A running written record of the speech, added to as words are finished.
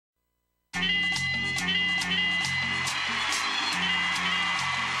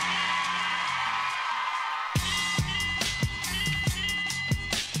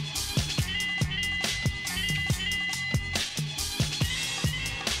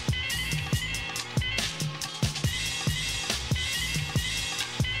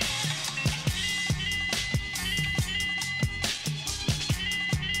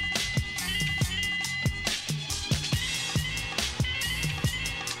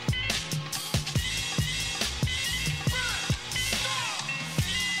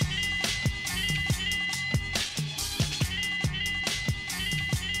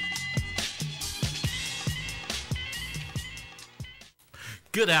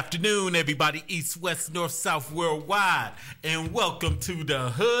Good afternoon, everybody, east, west, north, south, worldwide, and welcome to the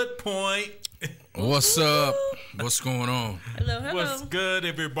Hood Point. What's up? What's going on? Hello, hello. What's good,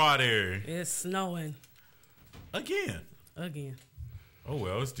 everybody? It's snowing. Again. Oh,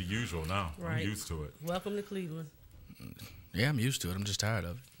 well, it's the usual now. Right. I'm used to it. Welcome to Cleveland. Yeah, I'm used to it. I'm just tired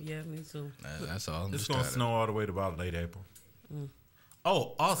of it. Yeah, me too. That's all. It's going to snow all the way to about late April.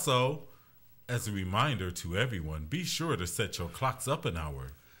 Oh, also, as a reminder to everyone, be sure to set your clocks up an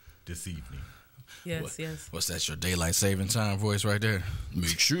hour this evening. Yes, yes. What's that, your daylight saving time voice right there?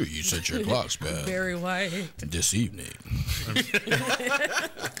 Make sure you set your clocks back. Very white. This evening.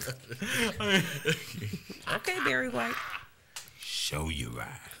 Okay, Barry White. Show you right.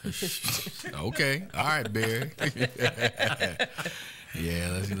 Okay. All right, Barry.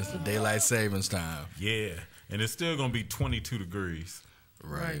 Yeah, that's the daylight savings time. Yeah, and it's still going to be 22 degrees.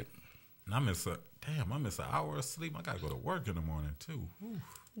 Right. And I miss an hour of sleep. I got to go to work in the morning, too. Ooh.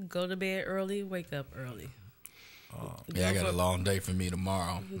 Go to bed early, wake up early. Yeah, I got a long day for me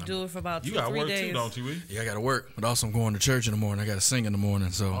tomorrow. Do it for about 2-3 days. You got work too, don't you, E? Yeah, I got to work, but also I'm going to church in the morning. I got to sing in the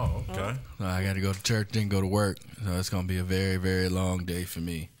morning, so okay. I got to go to church, then go to work. So it's going to be a very, very long day for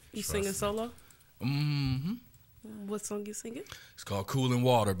me. You singing solo? Mm-hmm. What song you singing? It's called "Cooling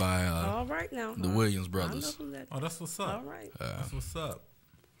Water" by All right now. the Williams brothers. I know who that is. Oh, that's what's up. All right. That's what's up.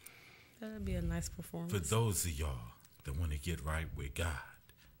 That'd be a nice performance. For those of y'all that want to get right with God,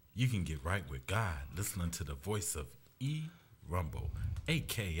 you can get right with God listening to the voice of E. Rumble,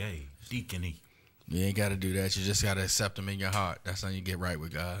 a.k.a. Deacon E. You ain't got to do that. You just got to accept him in your heart. That's how you get right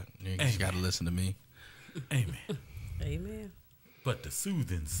with God. You just got to listen to me. Amen. Amen. But the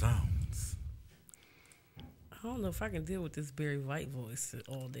soothing sounds. I don't know if I can deal with this Barry White voice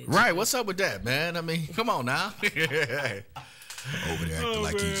all day. Right. What's up with that, man? I mean, come on now. Over there acting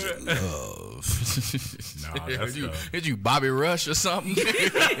like he's in love. Nah, that's good. Did you Bobby Rush or something?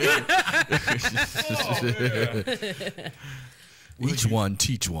 Each one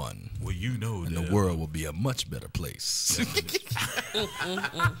teach one. Well, you know and the world will be a much better place.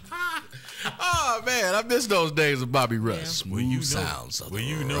 Oh, man, I miss those days of Bobby Rush. Yeah. Smooth sounds of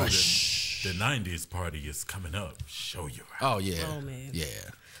you the know Rush. the 90s party is coming up. Show you right. Oh, yeah. Oh, man.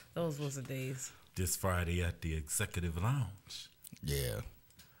 Yeah. Those was the days. This Friday at the Executive Lounge. Yeah.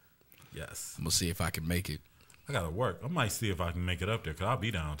 Yes. I'm going to see if I can make it. I got to work. I might see if I can make it up there because I'll be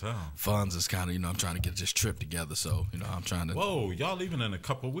downtown. Funds is kind of, I'm trying to get this trip together. So, I'm trying to. Whoa, y'all leaving in a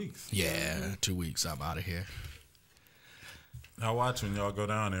couple of weeks. Yeah, 2 weeks. I'm out of here. Now watch when y'all go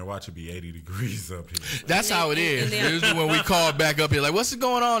down there. Watch it be 80 degrees up here. That's how it is. Usually when we call back up here, like, what's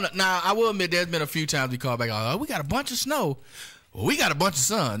going on? Now, I will admit there's been a few times we call back. Oh, we got a bunch of snow. Well, we got a bunch of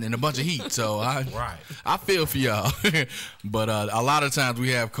sun and a bunch of heat. So I feel for y'all. But a lot of times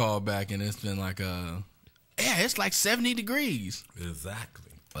we have called back and it's been like, it's like 70 degrees.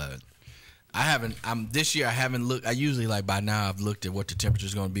 Exactly. But this year I haven't looked. I usually by now I've looked at what the temperature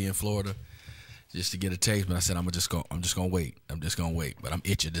is going to be in Florida. Just to get a taste, but I said I'm just gonna wait. I'm just gonna wait, but I'm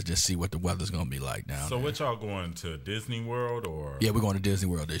itching to just see what the weather's gonna be like down there. So, what y'all going to Disney World or? Yeah, we're going to Disney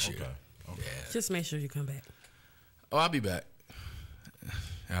World this year. Okay. Yeah. Just make sure you come back. Oh, I'll be back.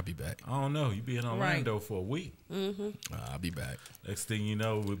 I don't know. You be in Orlando for a week. Mm-hmm. I'll be back. Next thing you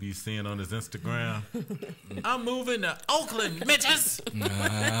know, we'll be seeing on his Instagram. I'm moving to Oakland, bitches.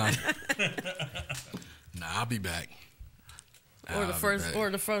 Nah, I'll be back. Or the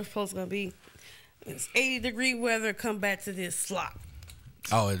first post gonna be, it's 80-degree weather. Come back to this slop.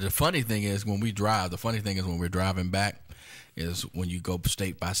 Oh, the funny thing is when we're driving back, is when you go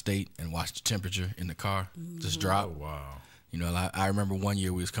state by state and watch the temperature in the car just drop. Oh, wow. I remember one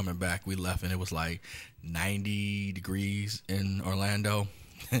year we was coming back, we left and it was like 90 degrees in Orlando.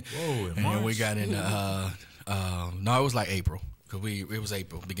 Whoa, and then we got into no, it was like April. Cause it was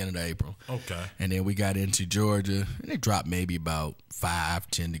April, beginning of April. Okay. And then we got into Georgia, and it dropped maybe about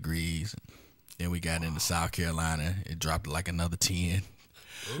 5-10 degrees. Then we got into South Carolina, it dropped like another 10.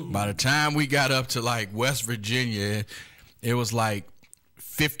 Ooh. By the time we got up to like West Virginia, it was like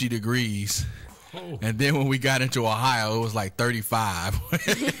 50 degrees. Oh. And then when we got into Ohio, it was like 35.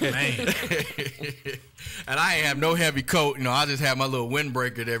 Man. And I ain't have no heavy coat. I just had my little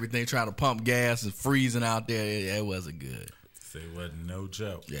windbreaker and everything, trying to pump gas. It's freezing out there. It wasn't good. It wasn't no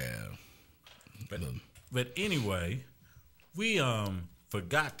joke. Yeah. But anyway, we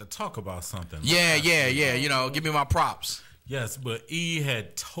forgot to talk about something. Yeah. Give me my props. Yes, but E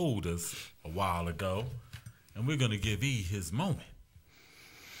had told us a while ago, and we're gonna give E his moment.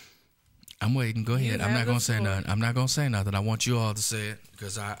 I'm waiting. Go ahead. I'm not gonna say nothing. I want you all to say it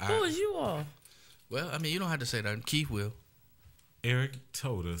because Who is you all? Well, I mean, you don't have to say that. Keith will. Eric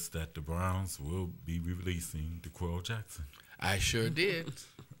told us that the Browns will be releasing DeQuell Jackson. I sure did.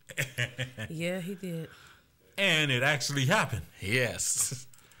 Yeah, he did. And it actually happened. Yes.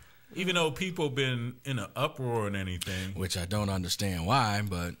 Even though people been in an uproar and anything. Which I don't understand why,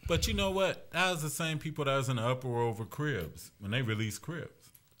 but... But you know what? That was the same people that was in an uproar over Cribs when they released Cribs.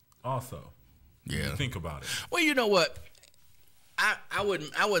 Also. Yeah. Think about it. Well, you know what? I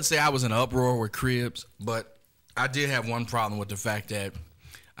wouldn't say I was in an uproar with Cribs, but I did have one problem with the fact that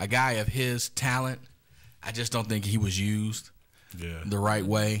a guy of his talent, I just don't think he was used the right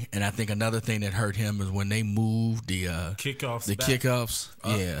way. And I think another thing that hurt him is when they moved the kickoffs. The kickoffs,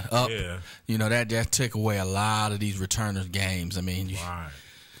 up. Yeah. You know, that took away a lot of these returners games. I mean, right.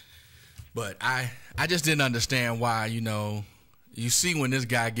 But I just didn't understand why, you know, you see when this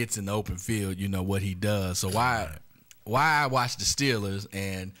guy gets in the open field, you know, what he does. So why I watch the Steelers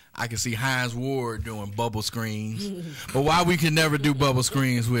and I can see Hines Ward doing bubble screens, but why we can never do bubble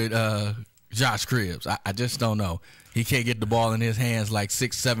screens with Josh Cribbs? I just don't know. He can't get the ball in his hands like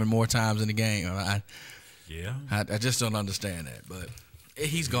 6-7 more times in the game. I just don't understand that. But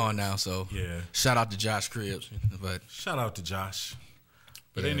he's gone now, so shout out to Josh Cribbs. But shout out to Josh.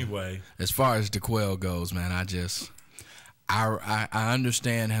 But anyway, as far as DeQuell goes, man, I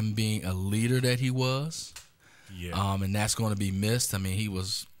understand him being a leader that he was. Yeah. And that's going to be missed. I mean, he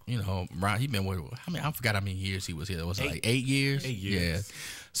was, you know, he been with, I forgot how many years he was here. Was it like 8 years? 8 years. Yeah.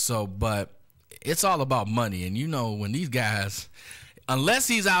 So, but it's all about money. And, you know, when these guys, unless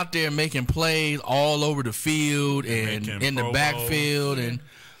he's out there making plays all over the field and in the backfield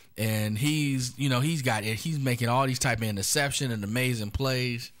and he's, you know, he's making all these type of interception and amazing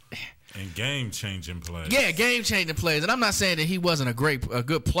plays. And game-changing plays. Yeah, game-changing plays. And I'm not saying that he wasn't a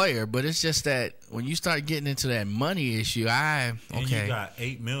good player, but it's just that when you start getting into that money issue, And you got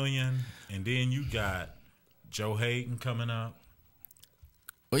 $8 million, and then you got Joe Hayden coming up.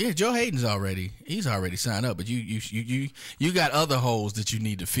 Well, yeah, Joe Hayden's already signed up, but you got other holes that you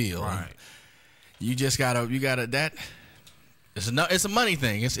need to fill. Right. You gotta it's a money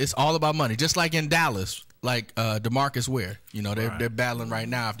thing. It's all about money. Just like in Dallas. Like DeMarcus Ware, you know, they're battling right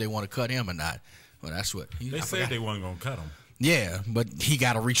now if they want to cut him or not. Well, that's what they said they weren't going to cut him. Yeah, but he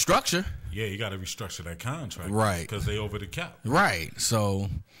got to restructure. Yeah, you got to restructure that contract, right? Because they over the cap, right? So,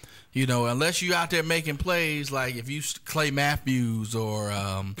 you know, unless you out there making plays like if you Clay Matthews or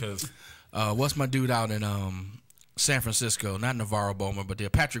what's my dude out in San Francisco, not Navarro Bowman, but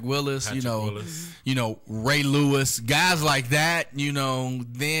Patrick Willis, you know, Ray Lewis, guys like that, you know,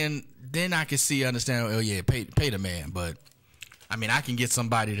 then I can understand. Oh yeah, pay the man. But I mean, I can get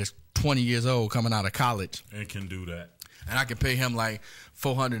somebody that's 20 years old coming out of college and can do that, and I can pay him like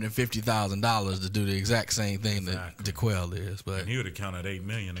 $450,000 to do the exact same thing that DeQuell is. But and he would have counted $8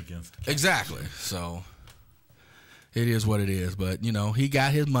 million against the exactly. So it is what it is. But you know, he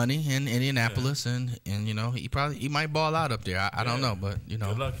got his money in Indianapolis, and you know, he might ball out up there. I don't know, but you know,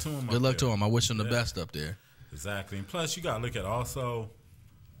 good luck to him. Good luck to him. I wish him the best up there. Exactly, and plus you got to look at also.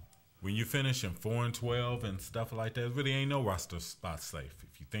 When you finish in 4-12 and stuff like that, really ain't no roster spot safe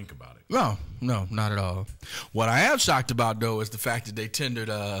if you think about it. No, not at all. What I am shocked about though is the fact that they tendered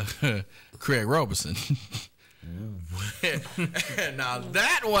Craig Robertson. Now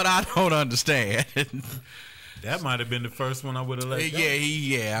that one I don't understand. That might have been the first one I would have let go.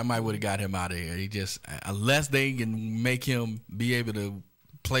 Yeah, I might would have got him out of here. He just unless they can make him be able to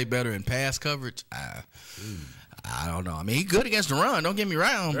play better in pass coverage. I don't know. I mean, he's good against the run. Don't get me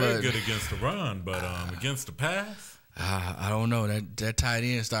wrong. Very good against the run, but against the pass? I don't know. That tight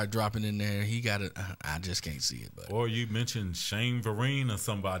end started dropping in there. He got it. I just can't see it. But or you mentioned Shane Vereen or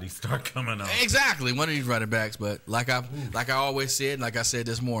somebody start coming out. Exactly. One of these running backs. But like I always said, like I said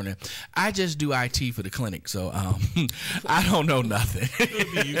this morning, I just do IT for the clinic. So I don't know nothing.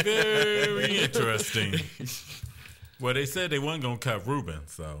 It'll be very interesting. Well, they said they weren't going to cut Ruben,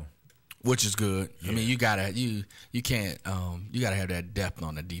 so. Which is good. Yeah. I mean, you gotta have that depth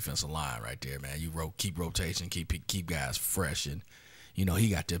on the defensive line right there, man. You keep rotation, keep guys fresh, and you know he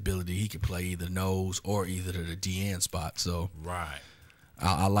got the ability. He can play either nose or either the DN spot. So right,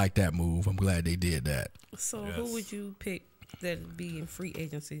 I like that move. I'm glad they did that. So who would you pick that'd be in free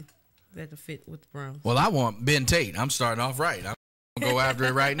agency that'll fit with the Browns? Well, I want Ben Tate. I'm starting off right. Go after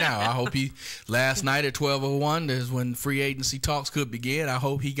it right now. I hope last night at 12:01 is when free agency talks could begin. I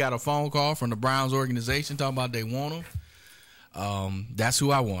hope he got a phone call from the Browns organization talking about they want him. That's who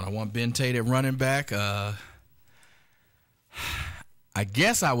I want. I want Ben Tate at running back. I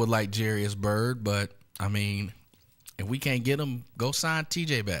guess I would like Jarius Byrd, but I mean, if we can't get him, go sign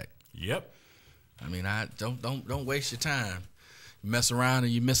TJ back. Yep. I mean, don't waste your time. Mess around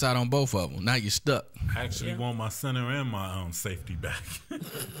and you miss out on both of them. Now you're stuck. I actually want my center and my safety back.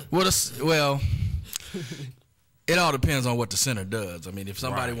 Well, It all depends on what the center does. I mean, if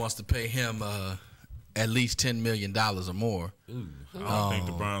somebody wants to pay him at least $10 million or more. Ooh, I don't think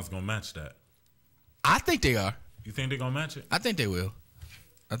the Browns going to match that. I think they are. You think they're going to match it? I think they will.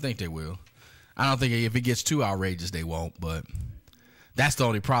 I don't think if it gets too outrageous, they won't. But that's the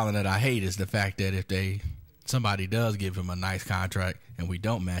only problem that I hate is the fact that if somebody does give him a nice contract and we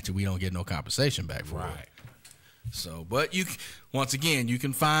don't match it, we don't get no compensation back for it. So, but once again, you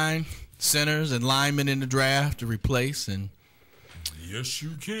can find centers and linemen in the draft to replace, and yes,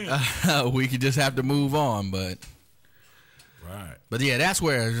 you can. We could just have to move on, but yeah, that's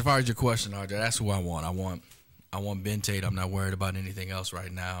where, as far as your question, RJ, that's who I want. I want Ben Tate. I'm not worried about anything else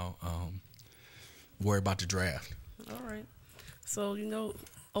right now. Worried about the draft. All right. So,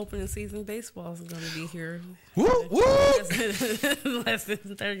 opening season baseball is going to be here. Woo, woo! Less than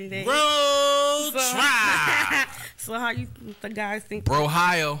 30 days. Road Tribe! So how the guys think?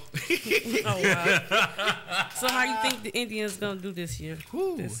 Brohio. Oh, wow. So how you think the Indians going to do this year,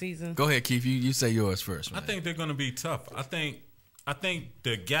 this season? Go ahead, Keith. You say yours first, man. I think they're going to be tough. I think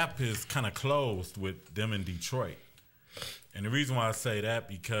the gap is kind of closed with them in Detroit. And the reason why I say that,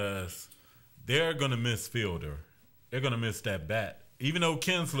 because they're going to miss Fielder. They're going to miss that bat. Even though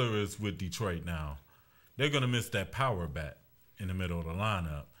Kinsler is with Detroit now, they're going to miss that power bat in the middle of the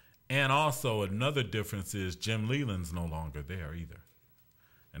lineup. And also another difference is Jim Leland's no longer there either.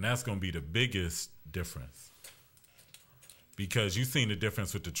 And that's going to be the biggest difference. Because you've seen the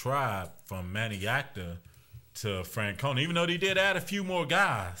difference with the Tribe from Manny Acta to Francona. Even though they did add a few more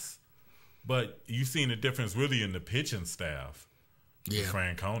guys, but you've seen the difference really in the pitching staff. Yeah,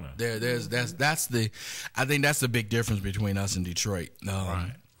 Francona. I think that's the big difference between us and Detroit.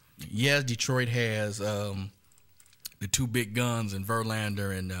 Right. Yes, Detroit has the two big guns in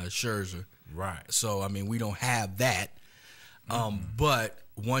Verlander and Scherzer. Right. So I mean, we don't have that. But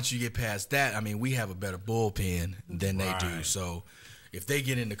once you get past that, I mean, we have a better bullpen than they do. So if they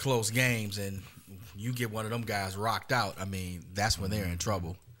get into close games and you get one of them guys rocked out, I mean, that's when they're in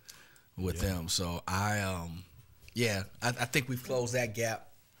trouble with them. So I think we've closed that gap.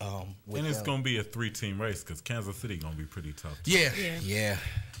 And it's going to be a 3-team race because Kansas City going to be pretty tough. Yeah,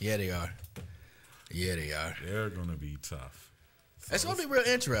 they are. Yeah, they are. They're going to be tough. So it's going to be real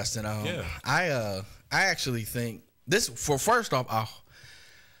interesting. I actually think this. First off,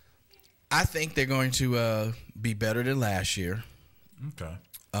 I think they're going to be better than last year. Okay.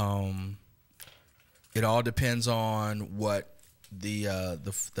 It all depends on what the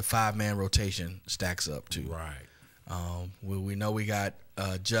 5-man rotation stacks up to. Right. We know we got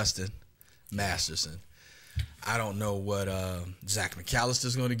Justin Masterson. I don't know what Zach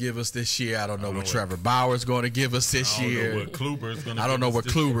McAllister's going to give us this year. I don't know what Trevor Bauer's going to give us this year. I don't know what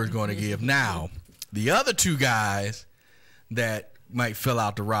Kluber's going to give. Now, the other two guys that might fill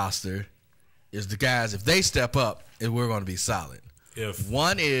out the roster is the guys, if they step up, we're going to be solid.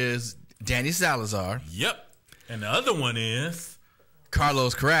 One is Danny Salazar. Yep. And the other one is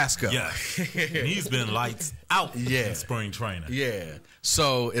Carlos Carrasco. Yeah. And he's been lights out in spring training. Yeah.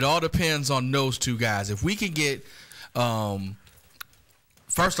 So it all depends on those two guys. If we can get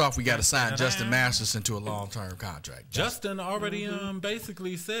first off, we got to sign Justin Masterson to a long-term contract. Justin already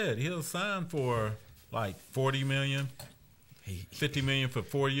basically said he'll sign for like $40 million. $50 million for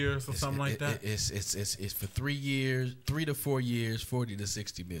 4 years or something like that. It's for 3 years, 3 to 4 years, $40 to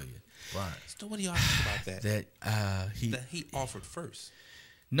 $60 million. Right. So what do y'all think about that? That he offered first.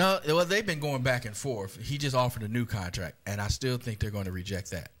 No, well, they've been going back and forth. He just offered a new contract, and I still think they're going to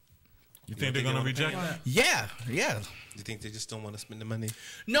reject that. You think they're going to reject that? Yeah. You think they just don't want to spend the money?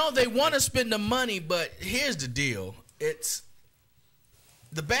 No, they want to spend the money, but here's the deal.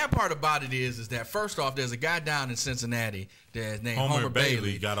 The bad part about it is that first off, there's a guy down in Cincinnati that's named Homer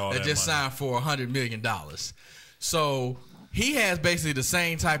Bailey got all that just signed for $100 million. So he has basically the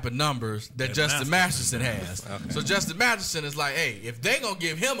same type of numbers that Justin Masterson has. Okay. So Justin Masterson is like, hey, if they gonna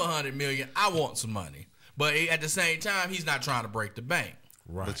give him $100 million, I want some money. But at the same time, he's not trying to break the bank.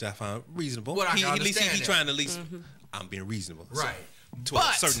 Right. Which I find reasonable. Well, He's trying to at least, I'm being reasonable. Right. So, to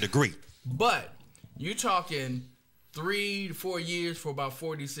a certain degree. But you're talking 3 to 4 years for about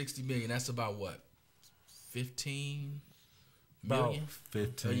 40, 60 million. That's about what? 15 million?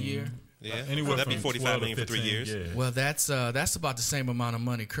 15 a year? Yeah. Anywhere that'd be 45 million for 3 years. Yeah. Well, that's about the same amount of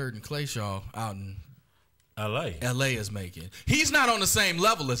money Curtin Clayshaw out in LA is making. He's not on the same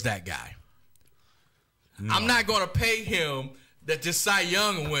level as that guy. No. I'm not going to pay him that this Cy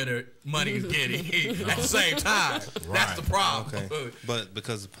Young winner money is getting at the same time. Right. That's the problem. Okay. But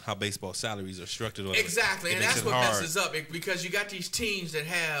because of how baseball salaries are structured, exactly, and that's what messes up because you got these teams that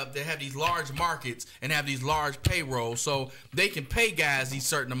have these large markets and have these large payrolls, so they can pay guys these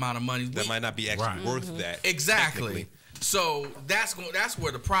certain amount of money that might not be actually worth that. Exactly. So that's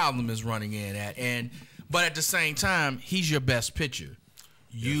where the problem is running in at, but at the same time, he's your best pitcher.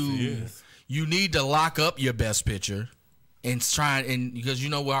 You need to lock up your best pitcher. And because you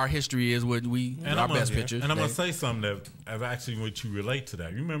know what our history is with our best pitchers. And I'm gonna say something that actually what you relate to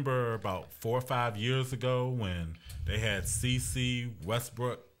that. You remember about 4 or 5 years ago when they had CC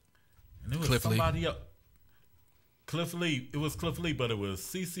Westbrook and it was somebody else. Cliff Lee. It was Cliff Lee, but it was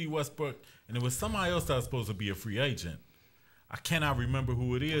CC Westbrook and it was somebody else that was supposed to be a free agent. I cannot remember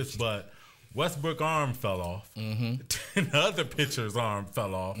who it is, but Westbrook's arm fell off. And the other pitcher's arm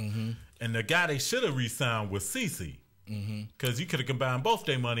fell off. And the guy they should have re-signed was CC. Because you could have combined both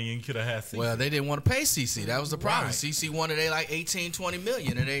their money and you could have had CC. Well, they didn't want to pay CC. That was the problem. Right. CC wanted like $18-20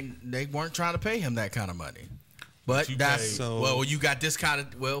 million, and they weren't trying to pay him that kind of money. But you got this kind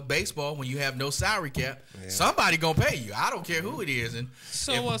of baseball when you have no salary cap. Yeah. Somebody gonna pay you. I don't care who it is. And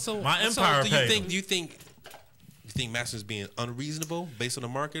my empire. Do you think Masters being unreasonable based on the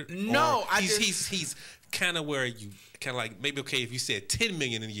market? No, he's kind of where you kind of like maybe if you said $10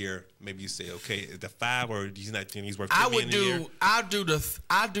 million a year, maybe you say the 5 or he's not he's worth $10 million a year. I'll do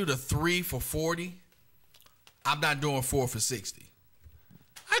the 3 for 40. I'm not doing 4 for 60.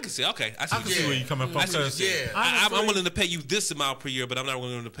 I can see. Okay, I can see where you're coming from. I'm willing to pay you this amount per year, but I'm not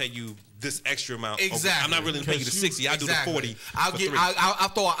willing to pay you this extra amount. Exactly. I'm not willing to pay you the 60. I'll do the 40. I'll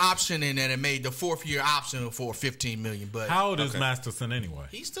throw an option in there and made the 4th year option for $15 million. But how old is Masterson anyway?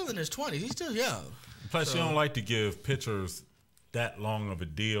 He's still in his 20s. He's still young. Plus, you don't like to give pitchers that long of a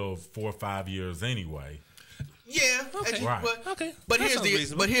deal, 4 or 5 years anyway. Yeah. Okay. Right. But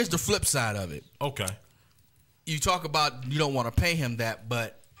here's the flip side of it. Okay. You talk about you don't want to pay him that,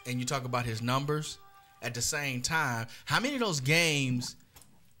 and you talk about his numbers. At the same time, how many of those games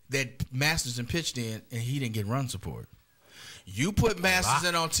that Masterson pitched in and he didn't get run support? You put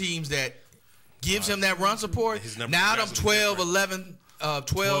Masterson on teams that gives him that run support. Now them 12,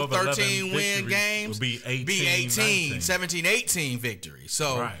 13 win games be 18, 17, 18 victories.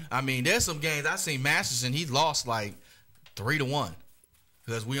 So, I mean, there's some games I've seen Masterson, he lost like 3-1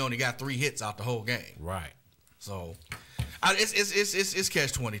 because we only got 3 hits out the whole game. Right. So, it's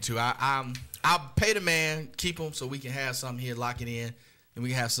catch-22. I'll pay the man, keep him so we can have something here, lock it in, and we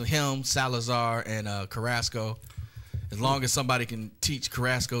can have him, Salazar, and Carrasco. As long as somebody can teach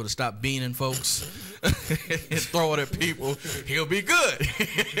Carrasco to stop beaning folks and throwing at people, he'll be good.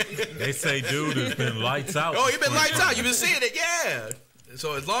 They say dude has been lights out. Oh, he's been lights out. You've been seeing it, yeah.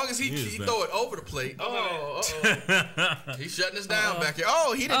 So as long as he throw it over the plate, he's shutting us down back here.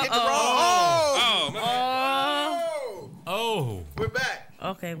 Oh, he didn't hit the wrong. Oh, we're back.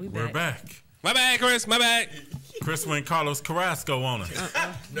 Okay, we're back. My bad, Chris. My bad. Chris went Carlos Carrasco on us.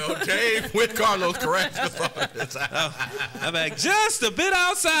 No, Dave with Carlos Carrasco on us. I'm back just a bit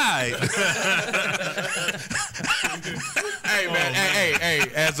outside. Hey man, hey,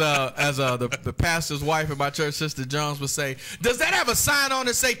 as the pastor's wife and my church sister Jones would say, does that have a sign on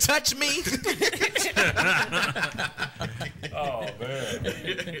it say "touch me"? Oh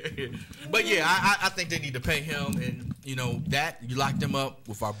man. But yeah, I think they need to pay him, and you locked him up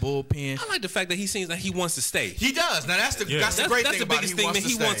with our bullpen. I like the fact that he seems like he wants to stay. He does. Now that's the great thing about it. That's the biggest thing that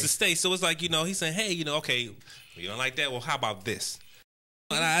he wants to stay. So it's like he's saying, hey, okay, you don't like that. Well, how about this?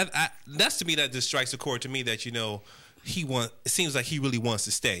 And that's to me that just strikes a chord to me that it seems like he really wants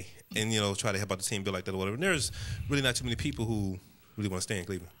to stay and try to help out the team, build like that or whatever. And there's really not too many people who really want to stay in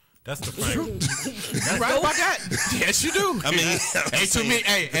Cleveland. That's the Frank. That's right about that. Yes, you do. I mean, ain't too many.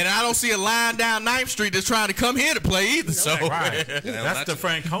 Hey, and I don't see a line down 9th Street that's trying to come here to play either. So right. That's the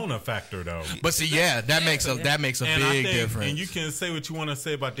Francona factor, though. But see, that makes a big difference. And you can say what you want to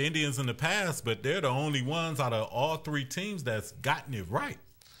say about the Indians in the past, but they're the only ones out of all 3 teams that's gotten it right.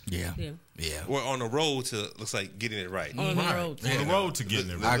 Yeah. We're on the road to looks like getting it right. On the road to getting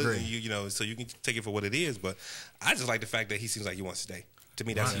it right. I agree. So you can take it for what it is, but I just like the fact that he seems like he wants to stay. To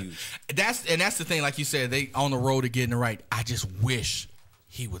me, that's huge. That's the thing. Like you said, they on the road to getting it right. I just wish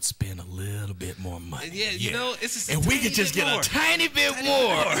he would spend a little bit more money. Yeah. It's just and we could just get a tiny bit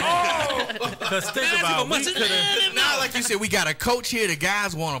more. Because think about now, like you said, we got a coach here the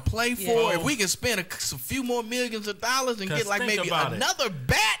guys want to play for. If we can spend a few more millions of dollars and get like maybe another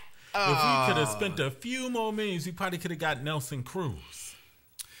bat. If we could have spent a few more millions, we probably could have got Nelson Cruz.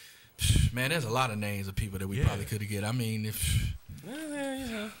 Man, there's a lot of names of people that we probably could have get. I mean,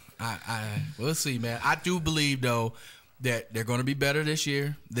 we'll see, man. I do believe though that they're going to be better this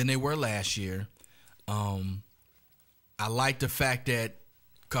year than they were last year. I like the fact that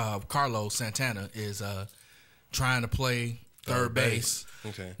Carlos Santana is trying to play third base.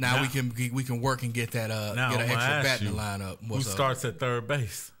 Okay. Now we can work and get that get an extra bat in the lineup. Who starts at third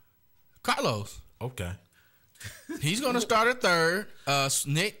base? Carlos. Okay. He's going to start at third.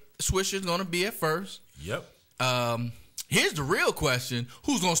 Nick Swisher's going to be at first. Yep. Here's the real question: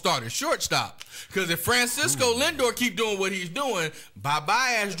 who's gonna start at shortstop? Because if Francisco Lindor keep doing what he's doing,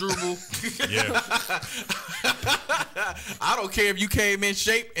 bye Asdrubal. Yeah. I don't care if you came in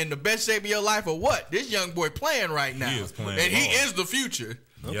shape, in the best shape of your life, or what. This young boy playing right now. He is playing, and he is the future.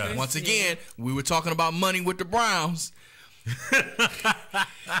 Okay. Once again, we were talking about money with the Browns.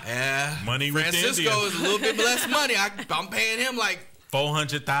 Money with Francisco is a little bit less money. I'm paying him like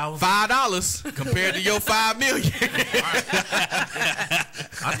 $400,000. $5 compared to your $5 million.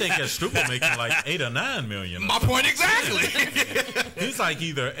 I think Struble making like $8 or $9 million. My point exactly. He's like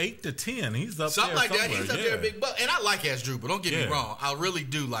either 8 to 10. He's up something there like that. He's up there, big buck. And I like Asdrubal. Don't get me wrong. I really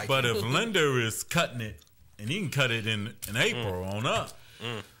do like. But him. if Linder is cutting it, and he can cut it in April on up.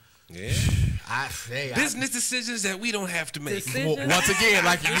 Yeah. Business decisions that we don't have to make. Once again,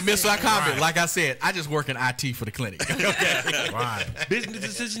 like you missed my comment. Like I said, I just work in IT for the clinic. Okay. Right. Business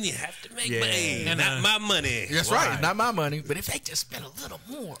decision you have to make, but and not my money. That's right. Not my money. But if they just spend a little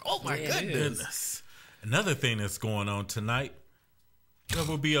more, oh my goodness. Another thing that's going on tonight, there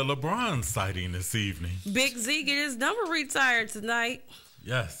will be a LeBron sighting this evening. Big Z get his number retired tonight.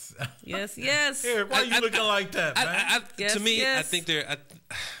 Yes. Yes. Eric, why are you looking like that, man? Yes, to me, yes. I think they're.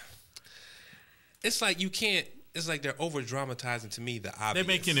 It's like you can't. It's like they're over dramatizing to me the obvious. They're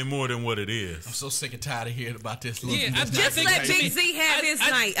making it more than what it is. I'm so sick and tired of hearing about this. Just let Big Z have his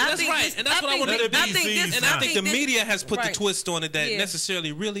night. That's right, and that's what I want to. I think the media has put the twist on it that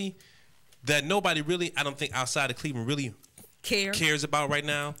necessarily, really, that nobody really, I don't think outside of Cleveland really cares about right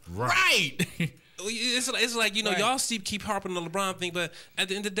now. Right. It's like y'all keep harping on the LeBron thing, but at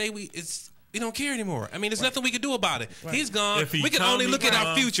the end of the day, we don't care anymore. I mean, there's nothing we can do about it. Right. He's gone. We can only look at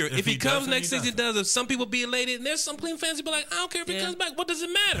our future. If he comes next season, he does. If some people be elated, and there's some Cleveland fans who be like, I don't care if he comes back. What does it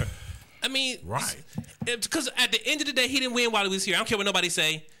matter? I mean, because at the end of the day, he didn't win while he was here. I don't care what nobody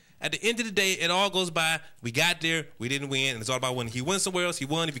say. At the end of the day, it all goes by. We got there. We didn't win. And it's all about winning. He wins somewhere else. He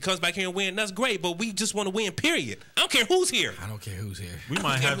won. If he comes back here and win, that's great. But we just want to win, period. I don't care who's here. I don't care who's here. We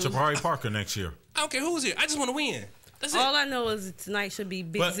might have Jabari Parker next year. I don't care who's here. I just want to win. That's all I know is tonight should be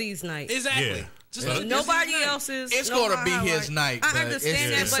Big Z's night. Exactly. Yeah. Nobody else's. It's going to be his night. I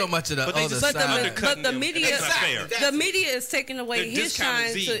understand that, it's so much of the other side. But the media is taking away his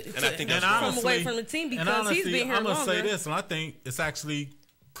shine from away from the team because he's been here longer. I'm going to say this, and I think it's actually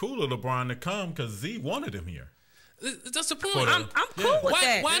cool of LeBron to come because Z wanted him here. That's the point. I'm cool with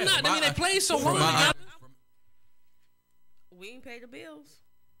that. Why not? I mean, they play so hard. We ain't pay the bills.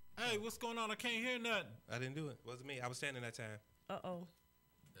 Hey, what's going on? I can't hear nothing. I didn't do it. It wasn't me. I was standing that time. Uh-oh.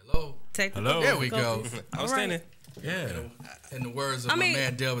 Hello. Hello. There we go. I was standing. Yeah. In the words of my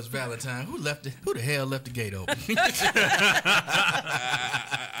man Delvis Valentine, who the hell left the gate open?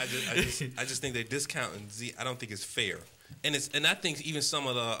 I just think they're discounting Z. I don't think it's fair, and I think even some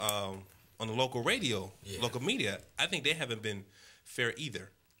of the on the local radio, local media, I think they haven't been fair either.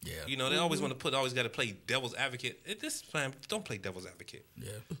 Yeah, they always want to always got to play devil's advocate. At this time, don't play devil's advocate.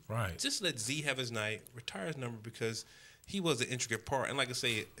 Yeah, right. Just let Z have his night, retire his number because he was an intricate part. And like I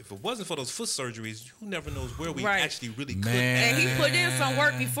say, if it wasn't for those foot surgeries, who never knows where we actually really could. And he put in some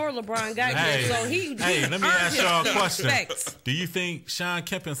work before LeBron got here, so he let me ask y'all a question. Do you think Sean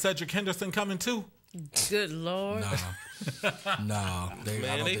Kemp and Cedric Henderson coming too? Good Lord. No.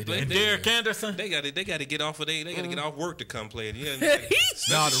 And Derek Anderson. They got to get off of they got to get off work to come play it.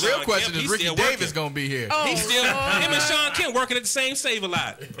 No, the real question is Ricky Davis gonna be here. He's still him and Sean Kemp working at the same Save a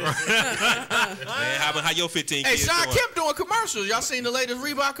Lot. Man, how your 15 Hey, kids Sean doing? Kemp doing commercials. Y'all seen the latest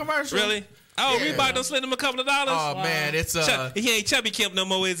Reebok commercial? Really? Oh, Reebok done slid him a couple of dollars. Oh man, it's he ain't Chubby Kemp no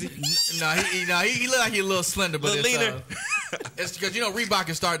more, is he? he look like he's a little slender, but little leaner. It's because Reebok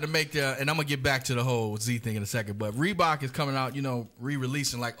is starting to make and I'm gonna get back to the whole Z thing in a second, but Reebok is coming out,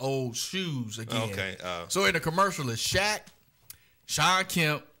 re-releasing like old shoes again. Okay. So in the commercial is Shaq, Sean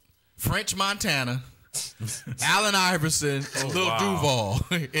Kemp, French Montana, Allen Iverson, and Lil Duval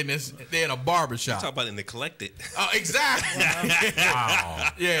they're in a barbershop. Talk about in the collected. Oh, exactly. Wow.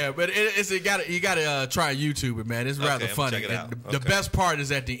 Yeah, but you gotta try YouTube it, man. It's rather funny. Check it out. The best part is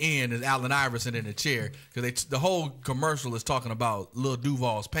at the end is Allen Iverson in the chair because the whole commercial is talking about Lil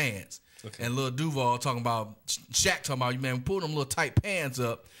Duval's pants. Okay. And Lil Duval talking about Shaq talking about, man, pull them little tight pants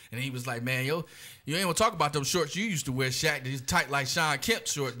up. And he was like, man, yo, you ain't gonna talk about them shorts you used to wear, Shaq. These tight like Sean Kemp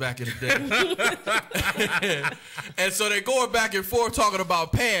shorts back in the day. And so they're going back and forth talking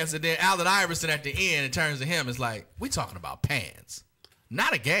about pants. And then Allen Iverson at the end, it turns to him, it's like, we talking about pants,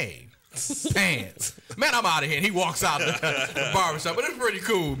 not a game. Pants. Man, I'm out of here. And he walks out the barbershop. But it's pretty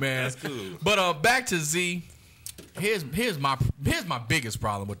cool, man. That's cool. But back to Z. Here's my biggest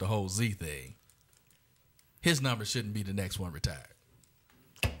problem with the whole Z thing. His number shouldn't be the next one retired.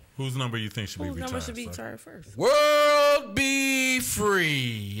 Whose number you think should be retired? Whose number should be retired first? World Be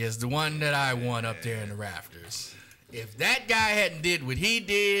Free is the one that I want up there in the rafters. If that guy hadn't did what he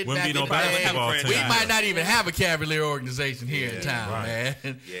did, wouldn't be no basketball team. We might not even have a Cavalier organization here in town, right.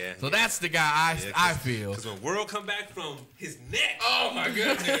 man. Yeah. So that's the guy I feel. Because when World come back from his neck. Oh my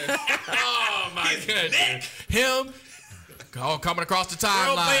goodness. Oh my goodness. Him coming across the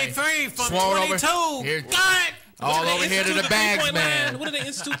timeline. World Be 3 from Swung 22. Here, God. all over here to the bags, man. What did they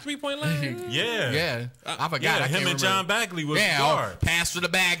institute 3-point line? Yeah. I forgot. Yeah, I him and John Bagley was guard. Pass to the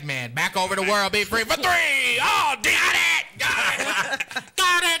bag, man. Back over to World Be Free for 3. Oh, got it. Got it.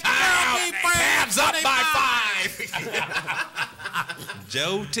 Got it. Cavs up by 5.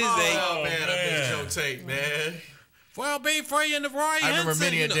 Joe Tizay. Oh, man. I miss Joe Tate, man. World Be Free in the right hand. I remember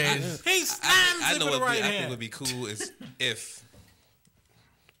many a days. He slams I it know with the what right I think hand. would be cool is if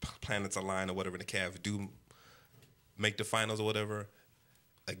planets align or whatever, and the Cavs do make the finals or whatever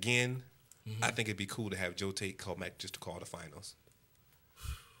again. I think it'd be cool to have Joe Tate call back just to call the finals.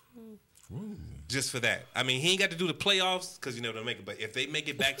 Ooh. Just for that. I mean, he ain't got to do the playoffs because you know they'll make it. But if they make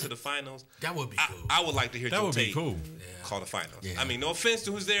it back to the finals, That would be cool. I would like to hear That Joe would be Tate cool. call the finals. Yeah. I mean, no offense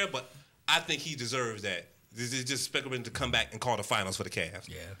to who's there, but I think he deserves that. This is just speculating to come back and call the finals for the Cavs.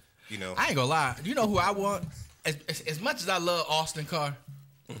 Yeah. You know, I ain't gonna lie. You know who I want? As much as I love Austin Carr,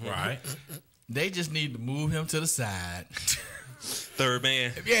 Right. they just need to move him to the side. third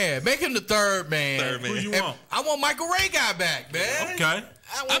man. Yeah, make him the third man. Third man. Who you And want? I want Michael Ray guy back, man. Okay.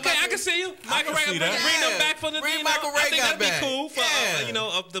 Okay, I can see you. Michael Ray, see bring that. him back for the. Bring you Michael know, Ray I think guy that'd be back. cool for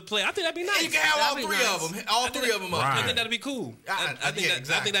Yeah. of the play. I think that'd be nice. You can have all That'd be three nice. of them. All three of them up. Right. I think that'd be cool. I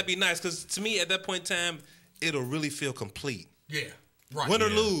think that'd be nice because to me at that point in time, it'll really feel complete. Yeah. Right. Win or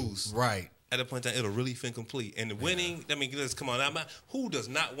Yeah. lose. Right. At that point in time, it'll really feel complete. And the winning, I mean, let's come on. Who does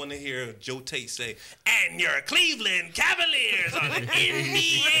not want to hear Joe Tate say, "And your Cleveland Cavaliers are the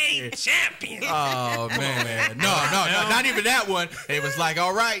NBA champions"? Oh man. No, not even that one. It was like,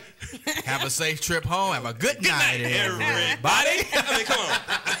 all right, have a safe trip home. Have a good night, everybody. I mean, come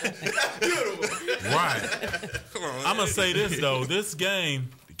on. Right. Come on. I'm going to say this, though. This game,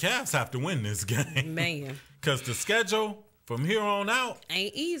 the Cavs have to win this game. Man, Because the schedule from here on out,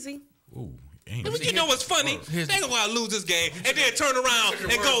 ain't easy. ooh, ain't But you know what's funny? Here's- They gonna lose this game and then turn around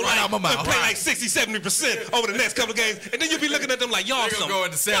and go right out my mouth. and play like 60-70% over the next couple of games, and then you'll be looking at them like y'all They're some. gonna go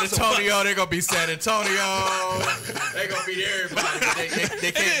into San y'all some Antonio. They're gonna be San Antonio. They're gonna beat everybody.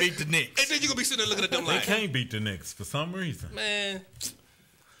 They can't beat the And Knicks. then you gonna be sitting there looking at them they like, can't beat the Knicks for some reason. man,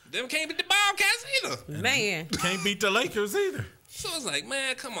 them can't beat the Bobcats either. Man, Can't beat the Lakers either. So it's like,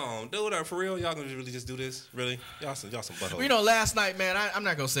 man, come on, dude, for real, y'all gonna really just do this? Really? Y'all some buttholes. Well, you know, last night, man, I'm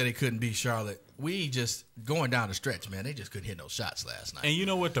not gonna say they couldn't beat Charlotte. We just going down the stretch, man. They just couldn't hit no shots last night. And you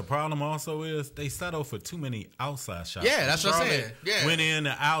know what the problem also is? They settle for too many outside shots. Yeah, that's what I'm Charlotte saying. Yeah. Went in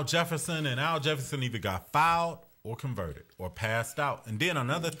to Al Jefferson, and Al Jefferson either got fouled or converted or passed out. And then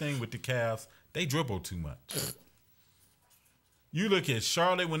another thing with the Cavs, they dribble too much. You look at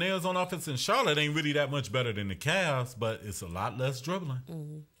Charlotte when they was on offense, and Charlotte ain't really that much better than the Cavs, but it's a lot less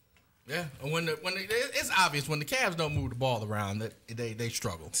dribbling. Yeah, and it's obvious when the Cavs don't move the ball around, that they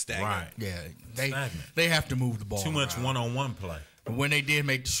struggle. Stagnant. Right. Yeah, Stagnant. they have to move the ball. Too much around. one-on-one play. And when they did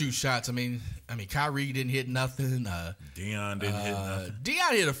make the shoot shots, I mean, Kyrie didn't hit nothing. Dion didn't hit nothing.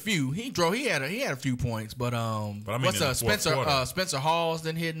 Dion hit a few. He had a few points, but I mean, what's in the fourth quarter. Spencer Halls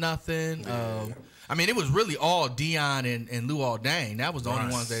didn't hit nothing. I mean, it was really all Dion and Luol Deng. That was the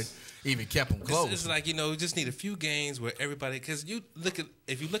only ones that even kept them close. It's like, you know, you just need a few games where everybody, because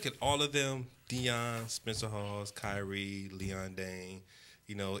if you look at all of them, Dion, Spencer Halls, Kyrie, Leon Dane,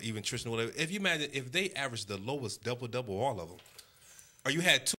 you know, even Tristan, whatever. If you imagine if they averaged the lowest double, all of them, or you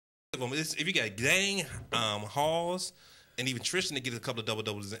had two of them, if you got Dane, Halls, and even Tristan to get a couple of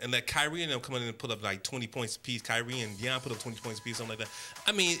double-doubles, and let Kyrie and them come in and put up like 20 points apiece, Kyrie and Dion put up 20 points apiece, something like that.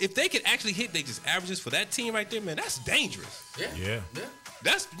 I mean, if they could actually hit they just averages for that team right there, man, that's dangerous. Yeah.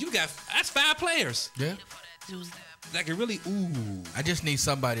 That's 5 players. Yeah. That can really, I just need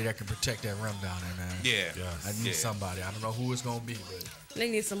somebody that can protect that rim down there, man. Yeah. I need somebody. I don't know who it's gonna be, but they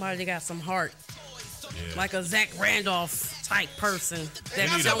need somebody that got some heart, Yeah. like a Zach Randolph type person that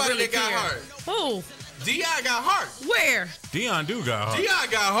Got don't somebody really that got care. heart. Who? Dion got heart. Where? Dion do got heart. Dion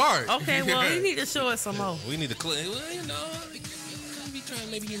got heart. Okay, well, he need to show us some more. We need to clean. Well, you know, be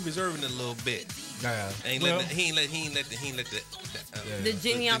trying. Maybe he's reserving it a little bit. Yeah. He ain't let The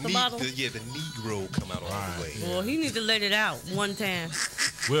genie out the bottle? The Negro come out all the way. Well, he need to let it out one time.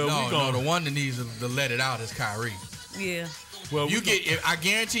 Well, No, the one that needs to let it out is Kyrie. Yeah. well, I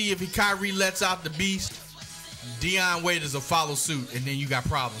guarantee you, if Kyrie lets out the beast, Dion Waiters will follow suit, and then you got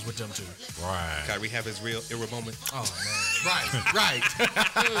problems with them too. right. Kyrie have his real era moment. Oh man, right.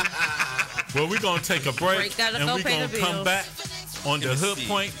 Well, we're gonna take a break, Gotta and go we're pay gonna the come bills. back on the Hood MSC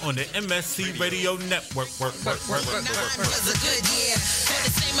Point on the MSC Radio Network. Work. Was a good year. For the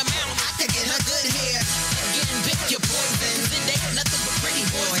same amount, I could get her good hair. Getting pick your poisons, and they got nothing but pretty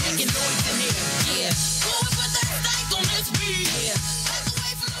boys making noise in here. Yeah. Going for that stank on this beat. Yeah. Take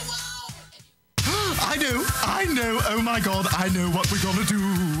away from the wall. I know, oh my God, I know what we're gonna do.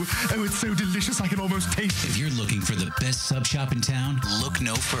 Oh, it's so delicious, I can almost taste it. If you're looking for the best sub shop in town, look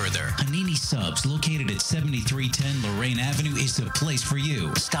no further. Hanini Subs, located at 7310 Lorraine Avenue, is the place for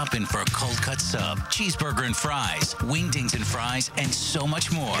you. Stop in for a cold cut sub, cheeseburger and fries, wingdings and fries, and so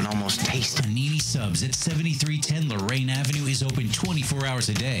much more. And almost taste it. Hanini Subs at 7310 Lorraine Avenue is open 24 hours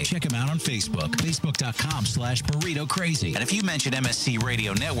a day. Check them out on Facebook, facebook.com/burrito crazy. And if you mention MSC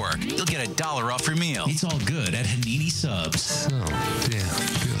Radio Network, you'll get $1 off your meal. It's all good at Hanini Subs. So damn good.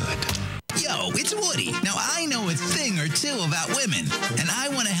 Yo, it's Woody. Now, I know a thing or two about women, and I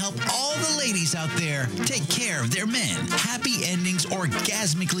want to help all the ladies out there take care of their men. Happy Endings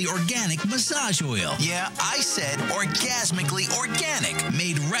Orgasmically Organic Massage Oil. Yeah, I said orgasmically organic,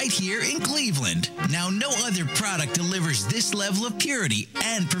 made right here in Cleveland. Now, no other product delivers this level of purity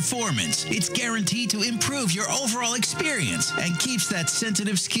and performance. It's guaranteed to improve your overall experience and keeps that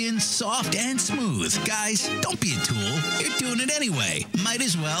sensitive skin soft and smooth. Guys, don't be a tool. You're doing it anyway. Might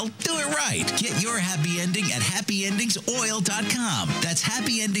as well do it right. Get your happy ending at happyendingsoil.com. That's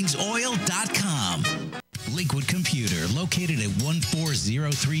happyendingsoil.com. Lakewood Computer, located at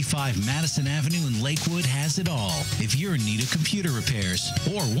 14035 Madison Avenue in Lakewood, has it all. If you're in need of computer repairs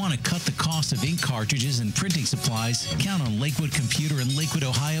or want to cut the cost of ink cartridges and printing supplies, count on Lakewood Computer in Lakewood,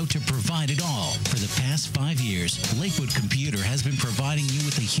 Ohio to provide it all. For the past 5 years, Lakewood Computer has been providing you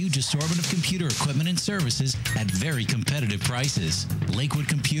with a huge assortment of computer equipment and services at very competitive prices. Lakewood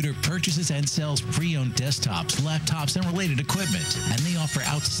Computer purchases and sells pre-owned desktops, laptops, and related equipment, and they offer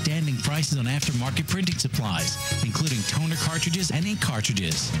outstanding prices on aftermarket printing supplies, including toner cartridges and ink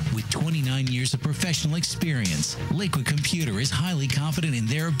cartridges. With 29 years of professional experience, Lakewood Computer is highly confident in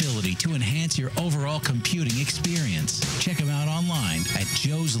their ability to enhance your overall computing experience. Check them out online at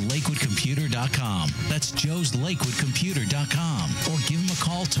joeslakewoodcomputer.com. That's joeslakewoodcomputer.com. Or give them a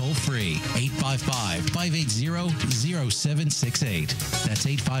call toll-free, 855-580-0768. That's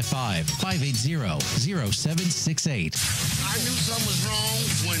 855-580-0768. I knew something was wrong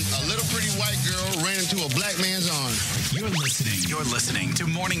when a little pretty white girl ran into a black man's arms. You're listening to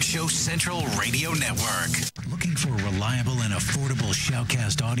Morning Show Central Radio Network. Looking for reliable and affordable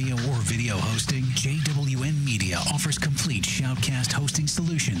Shoutcast audio or video hosting? JWN Media offers complete Shoutcast hosting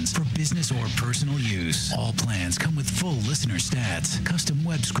solutions for business or personal use. All plans come with full listener stats, custom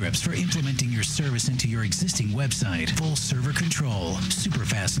web scripts for implementing your service into your existing website, full server control, super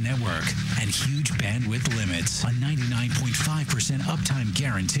fast network, and huge bandwidth limits. A 99.5% uptime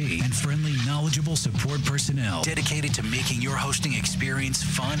guarantee and friendly, knowledgeable support personnel dedicated to making your hosting experience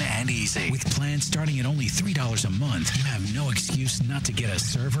fun and easy. With plans starting at only $3 a month, you have no excuse not to get a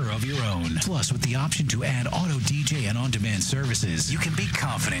server of your own. Plus, with the option to add auto DJ and on-demand services, you can be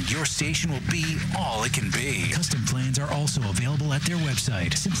confident your station will be all it can be. Custom plans are also available at their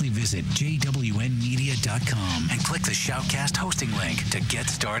website. Simply visit jwnmedia.com and click the Shoutcast hosting link to get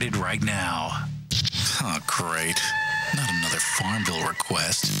started right now. Oh, great. Not another Farmville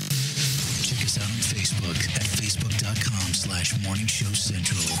request. Check us out on Facebook at facebook.com/Morning Show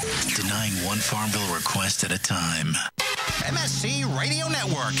Central. Denying one Farmville request at a time. MSC Radio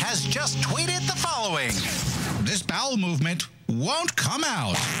Network has just tweeted the following. This bowel movement won't come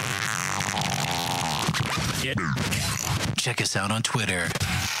out. Check us out on Twitter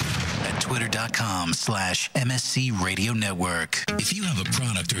at twitter.com/MSC Radio Network. If you have a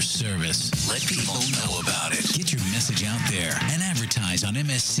product or service, let people know about it. Get your message out there and advertise on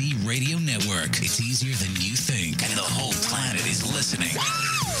MSC Radio Network. It's easier than you think, and the whole planet is listening.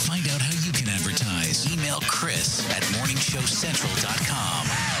 Find out how you can advertise. Email Chris at morningshowcentral.com.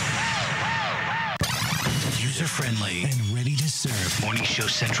 User-friendly and ready to serve.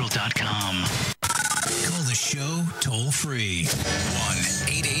 morningshowcentral.com. Call the show toll-free.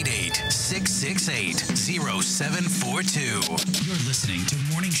 1-888 668-0742. You're listening to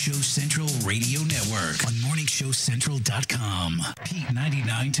Morning Show Central Radio Network on morningshowcentral.com. Pete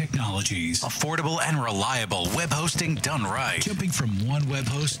 99 Technologies. Affordable and reliable web hosting done right. Jumping from one web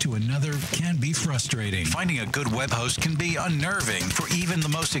host to another can be frustrating. Finding a good web host can be unnerving for even the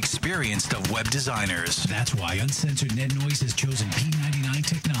most experienced of web designers. That's why Uncensored Net Noise has chosen P99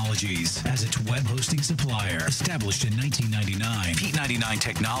 Technologies as its web hosting supplier. Established in 1999, P99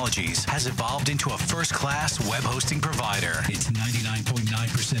 Technologies has evolved into a first-class web hosting provider. Its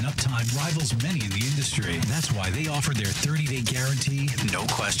 99.9% uptime rivals many in the industry. That's why they offer their 30-day guarantee, no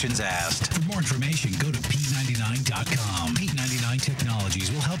questions asked. For more information, go to P99.com. P99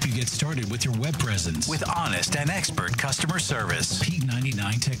 Technologies will help you get started with your web presence with honest and expert customer service.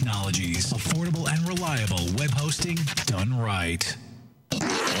 P99 Technologies. Affordable and reliable web hosting done right.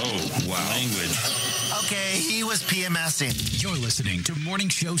 Oh, wow. Language. Okay, he was PMSing. You're listening to Morning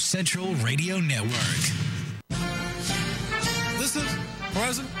Show Central Radio Network. This is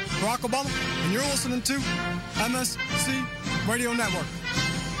President Barack Obama, and you're listening to MSC Radio Network.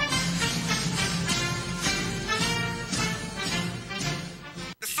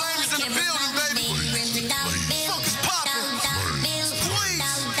 The flames in the building, baby. Focus poppin'. Squeeze.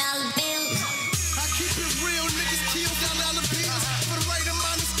 I keep it real, niggas kill $1 bills. For the right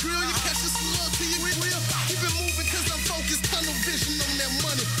amount of skrill, you catch a slug till you real. Keep it moving cause I'm focused, tunnel vision on that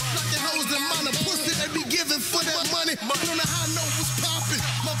money. Blocking hoes the amount of pussy they be giving for that money. But on the high note was poppin'.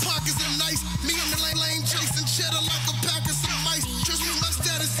 My pockets are nice. Me and the lane chasing cheddar like a pack of some mice. Trust me, my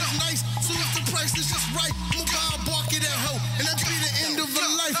status is nice. So if the price is just right, I'ma buy a bark at that hoe. And that'll be the end of her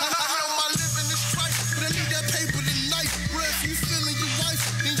life. I know my living is trite, but I need that paper tonight. Bro, if you feeling your wife,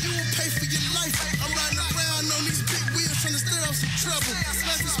 then you will pay for your life. I'm riding around on these big wheels trying to stir up some trouble.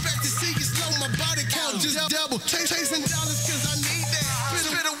 Life expectancy is low, my body count just double. Chasing dollars cause I need that.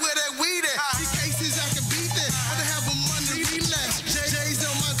 Fitter where that weed at. These cases I can beat that. I don't have a money relapse. J's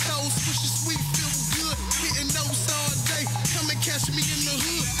on my toes, pushing sweet, feel good. Hitting notes all day. Come and catch me in the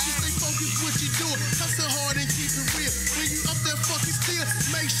hood. Just stay focused what you doing. Hustle hard and keep it real. When you up there fucking still,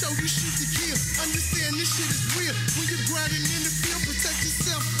 make sure you shoot to kill. Understand this shit is real. When you're grinding in the field, protect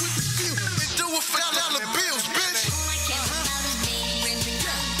yourself with the shield. And do it for $1 bills, bitch.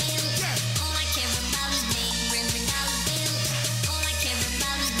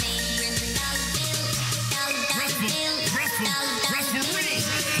 All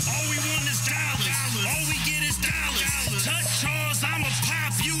we want is dollars. All we get is dollars. Touch Charles, I'ma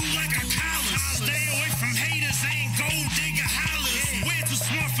pop you like a collar. Stay away from haters, ain't gold digger hollers. We're too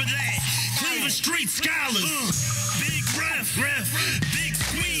smart for that. Cleveland Street scholars. Big ref, big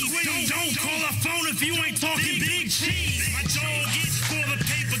squeeze. Don't call our phone if you ain't talking big cheese. My dog gets for the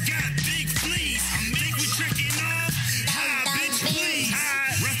paper, got big fleas. Think we tricking off? Hi, bitch, please.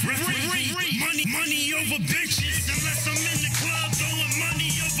 Money over bitches. Unless I'm in the club throwing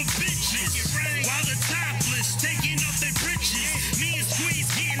money over bitches. While the topless taking off their britches. Me and Squeeze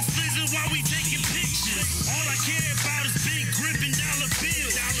getting slizzard while we taking pictures. All I care about is big grip and dollar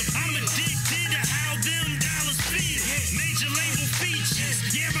bills. I'm addicted to how them dollars feel. Major label features.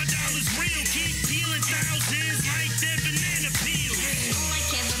 Yeah, my dollar's real. Keep peeling thousands like that banana peel. All I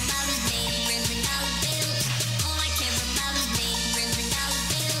care about is me, $1 bill. All I care about is me, $1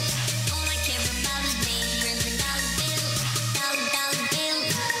 bill. All I care about is me, $1 bill.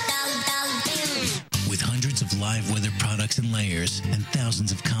 $1 bill. With hundreds of live weather products and layers and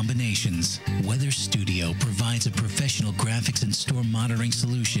thousands of combinations, Weather Studio provides a professional graphics and store monitoring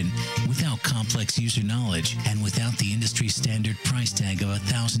solution without complex user knowledge and without the industry standard price tag of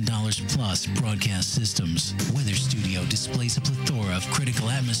 $1,000 plus broadcast systems. Weather Studio displays a plethora of critical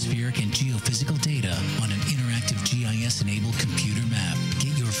atmospheric and geophysical data on an interactive GIS-enabled computer map.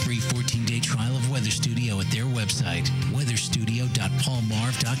 Get your free 14-day trial of Weather Studio at their website,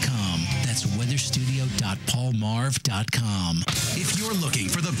 weatherstudio.paulmarv.com. That's weatherstudio.paulmarv.com. If you're looking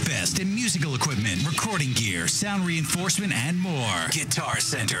for the best in musical equipment, recording gear, sound reinforcement, and more, Guitar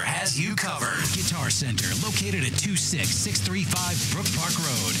Center has you covered. Guitar Center, located at 26635 Brook Park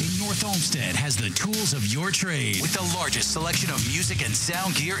Road in North Olmsted, has the tools of your trade with the largest selection of music and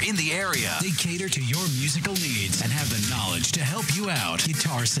sound gear in the area. They cater to your musical needs and have the knowledge to help you out.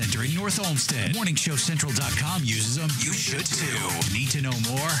 Guitar Center in North Olmsted. MorningShowCentral.com uses them. You should too. Need to know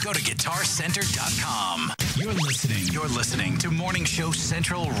more? Go to GuitarCenter.com. You're listening to Morning Show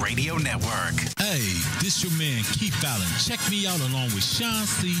Central Radio Network. Hey, this your man Keith Allen. Check me out along with Sean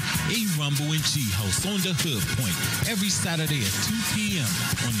C, A Rumble, and G host on the Hood Point every Saturday at 2 p.m.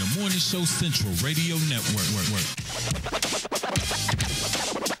 on the Morning Show Central Radio Network.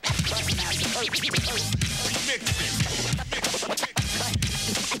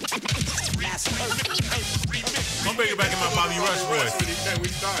 Bobby Rush voice. We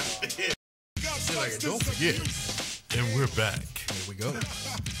started. Like, don't forget. And we're back. Here we go.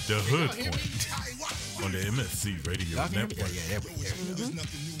 The Hood Point on the MSC Radio Network. Yeah, there we go.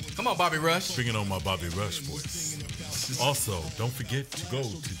 Come on, Bobby Rush. Bringing on my Bobby Rush voice. Also, don't forget to go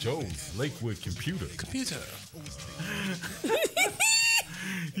to Joe's Lakewood Computers.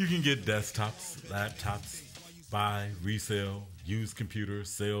 You can get desktops, laptops, buy, resell, use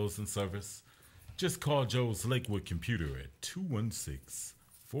computers, sales, and service. Just call Joe's Lakewood Computer at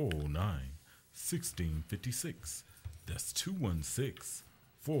 216-409-1656. That's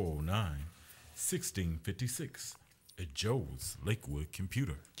 216-409-1656 at Joe's Lakewood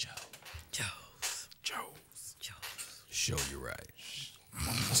Computer. Joe's. Show you right.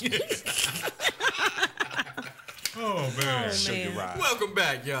 Oh, man. Show you right. Welcome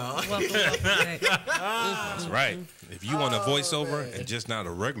back, y'all. Welcome back. That's right. If you want a voiceover and just not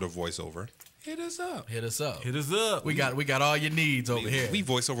a regular voiceover, hit us up. Hit us up. Hit us up. We got all your needs over here. We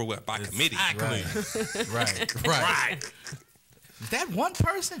voiceover by committee. Right. Is that one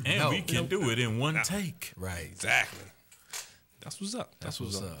person? And we can do it in one take. Right. Exactly. That's what's up. That's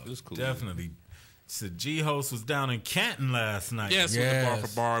what's up. It was cool. Definitely. So G-Host was down in Canton last night. Yes, with the Bar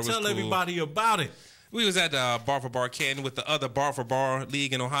for Bar. It was Tell cool. everybody about it. We was at the Bar for Bar Canton with the other Bar for Bar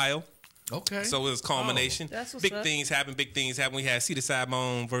league in Ohio. Okay. So it was culmination. That's what's big up. things happened. We had Cedar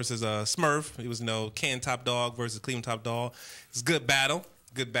Sidebone versus Smurf. It was Canton Top Dog versus Cleveland Top Dog. It's a good battle.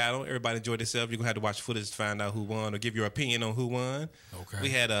 Everybody enjoyed themselves. You're going to have to watch footage to find out who won or give your opinion on who won. Okay. We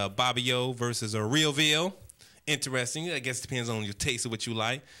had Bobby O versus Realville. Interesting. I guess it depends on your taste of what you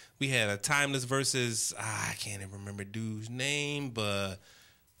like. We had a Timeless versus, I can't even remember dude's name, but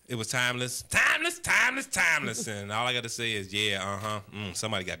it was Timeless. And all I got to say is,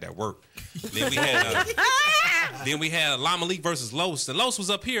 somebody got that work. Then we had Llama League versus Los. And Los was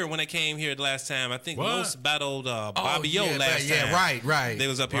up here when they came here the last time. I think Los battled Bobby O last time. Yeah, right. They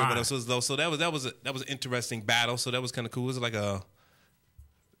was up here with us. So that was an interesting battle. So that was kind of cool. It was like a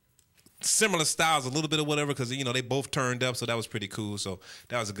similar styles, a little bit of whatever, because they both turned up, so that was pretty cool. So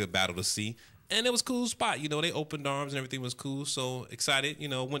that was a good battle to see, and it was a cool spot. They opened arms and everything was cool. So excited,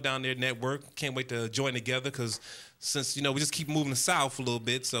 went down there, network. Can't wait to join together because since we just keep moving south a little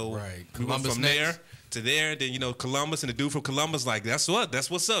bit, so we went from there to there. Then Columbus, and the dude from Columbus like that's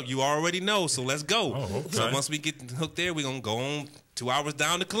what's up. You already know, so let's go. Oh, okay. So once we get hooked there, we're gonna go on 2 hours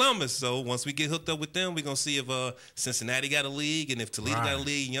down to Columbus. So once we get hooked up with them, we're going to see if Cincinnati got a league and if Toledo got a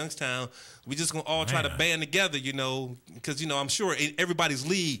league, Youngstown. We just going to all try to band together, because, I'm sure in everybody's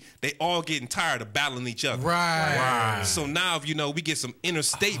league, they all getting tired of battling each other. Right. So now, if, we get some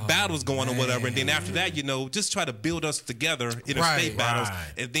interstate battles going or whatever, and then after that, just try to build us together, interstate battles.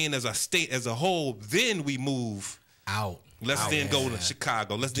 And then as a state as a whole, then we move out. Let's then go to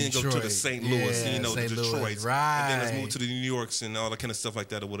Chicago. Let's then go to the St. Louis, St. to Detroit. Louis. Right. And then let's move to the New Yorks and all that kind of stuff like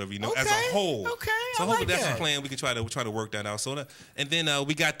that or whatever, as a whole. Okay, so I hopefully like that's that. the plan. We can try to work that out. So and then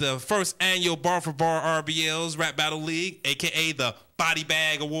we got the first annual Bar for Bar RBLs Rap Battle League, a.k.a. the Body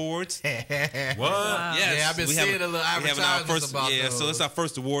Bag Awards. What? Yes. Yeah, I've been seeing a little advertisements about those. So it's our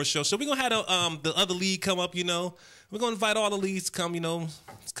first award show. So we're going to have the other league come up, We're going to invite all the leagues to come,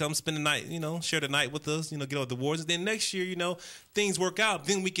 come spend the night, share the night with us, get all the awards. And then next year, things work out.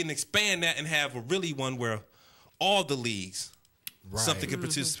 Then we can expand that and have a really one where all the leagues, something can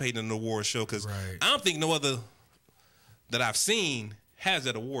participate in an award show. Because I don't think no other that I've seen has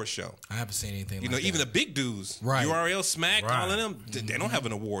that award show. I haven't seen anything like that. Even the big dudes, URL, Smack, all of them, they don't have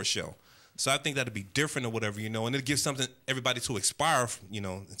an award show. So I think that'd be different or whatever, and it gives something everybody to inspire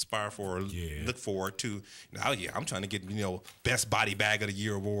for, or look forward to. I'm trying to get, best body bag of the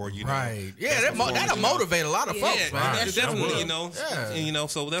year award, Right. Yeah, that'll motivate a lot of folks, man. Definitely, and,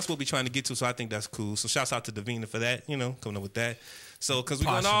 so that's what we're trying to get to. So I think that's cool. So shouts out to Davina for that, coming up with that. So, because we're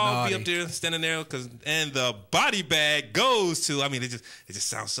going to all be up there, standing there, and the body bag goes to, it just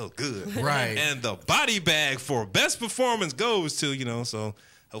sounds so good. Right. And the body bag for best performance goes to, so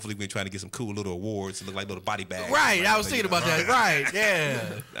hopefully we're trying to get some cool little awards that look like little body bags. Right, I was thinking about that. Right,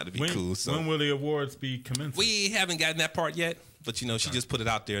 yeah. That'd be cool. So when will the awards be commencing? We haven't gotten that part yet, but, she just put it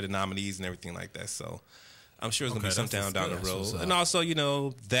out there, the nominees and everything like that. So I'm sure it's going to be sometime down the road. And also,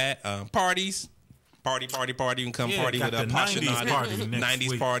 that parties. Party. You can come party with a Passionati.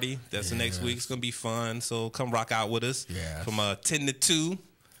 90s party. That's the next week. It's going to be fun. So come rock out with us from 10 to 2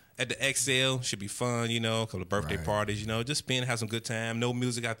 at the XL. Should be fun, a couple of birthday parties, just have some good time. No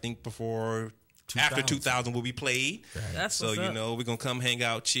music, I think, before after 2000 will be played. That's so, we're going to come hang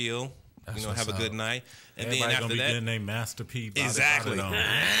out, chill, have a good night. And everybody then after gonna be that, getting their Master P. Exactly.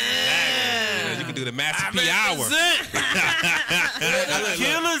 You can do the Master P hour.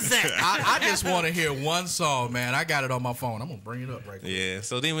 I just want to hear one song, man. I got it on my phone. I'm gonna bring it up right quick. Yeah.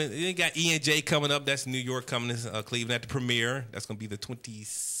 So then we got E&J coming up. That's New York coming to Cleveland at the premiere. That's gonna be the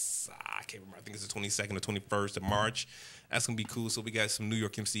 20th. I can't remember. I think it's the 22nd or 21st of March. That's gonna be cool. So we got some New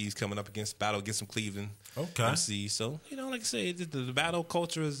York MCs coming up against some Cleveland MCs. So like I say, the battle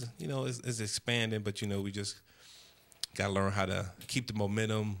culture is is expanding, but we just gotta learn how to keep the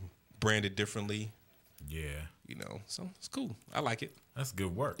momentum, brand it differently. Yeah. So it's cool. I like it. That's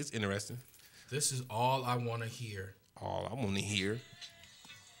good work. It's interesting. This is all I want to hear. All I want to hear.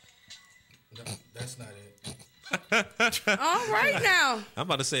 No, that's not it. All right now. I'm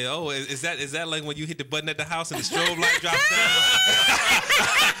about to say, is that like when you hit the button at the house and the strobe light drops down?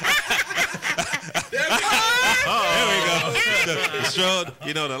 There we go. The strobe,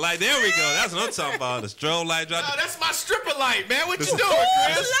 the light. There we go. That's what I'm talking about. The strobe light drops. Oh, that's my stripper light, man. What you doing,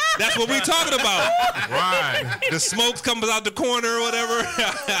 Chris? That's what we talking about. Right. The smoke comes out the corner or whatever.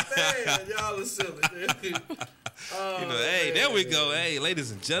 Man, y'all are silly. Hey, there we go. Hey,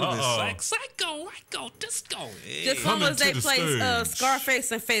 ladies and gentlemen, psycho, disco. Hey. Just long as they play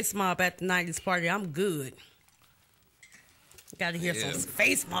Scarface and Face Mob at the 90s party, I'm good. Got to hear some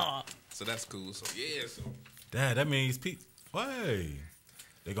Face Mob. So that's cool. So Dad, that means people. Hey,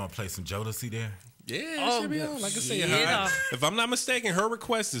 they gonna play some Jodeci there. Yeah, should be on. Like I said, if I'm not mistaken, her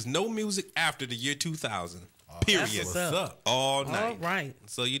request is no music after the year 2000. Period. What's up? All night. All right.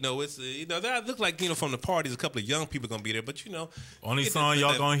 So it's that look like from the parties, a couple of young people gonna be there, but only song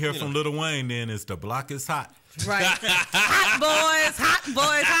y'all gonna hear from Lil Wayne then is "The Block Is Hot." Right. Hot boys, hot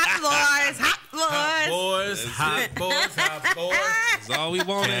boys, hot boys, hot boys. Hot boys. That's all we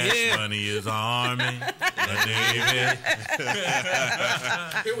want to hear. Money is an army. A navy.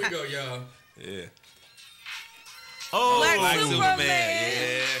 Here we go, y'all. Yeah. Oh, Black Superman.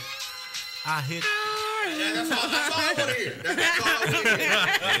 Yeah. I hit. That's all I want to hear. That's all I want to hear.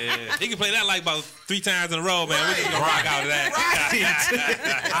 Yeah. He can play that like about 3 times in a row, man. We're just gonna rock out of that.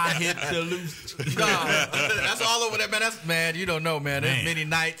 I hit the loose. That's all over that, man. Man, you don't know, man. There's many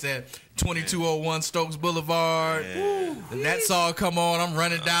nights at 2201 Stokes Boulevard. And that song come on, I'm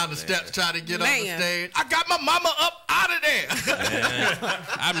running down the steps trying to get on the stage. I got my mama up out of there.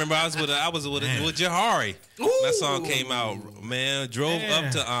 I remember I was with Jahari. That song came out, man. Drove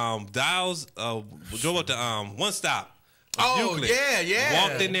up to One Stop. Euclid. Yeah.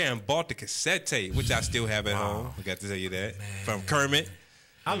 Walked in there and bought the cassette tape, which I still have at home. I got to tell you that. From Kermit.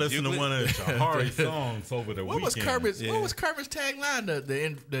 I listened to one of Jahari's songs over the weekend. What was Kermit's tagline? The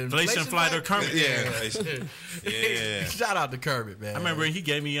inflation fighter Kermit. Yeah. Shout out to Kermit, man. I remember he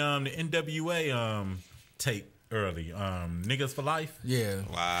gave me the NWA tape early. Niggas for Life. Yeah.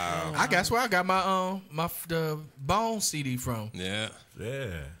 Wow. I guess where I got my the Bone CD from. Yeah.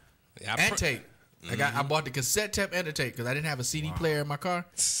 And tape. I bought the cassette tape and the tape because I didn't have a CD player in my car.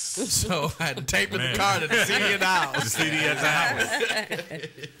 So I had the tape in the car and the CD in the house. The CD at the house.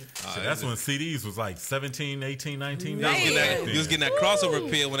 So that's when CDs was like $17, $18, $19. You was getting that crossover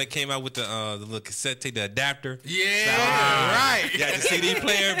appeal when they came out with the little cassette tape, the adapter. Yeah, right. You had the CD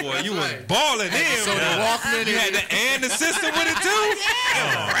player, boy. You was balling in. So the Walkman. You had the system with it too.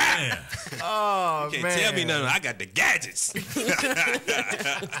 Man. Oh, you can't tell me nothing. I got the gadgets.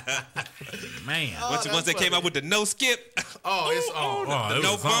 Man. Once they came out with the no skip. The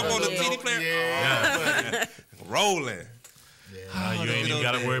no bump on the CD player. Yeah. Rolling. You ain't even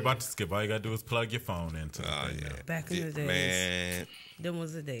got to worry about the skip. All you got to do is plug your phone into it. Back in the days. Man. Them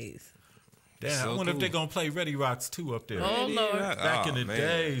was the days. Damn, I wonder if they're going to play Ready Rocks 2 up there. Oh, Lord. Back in the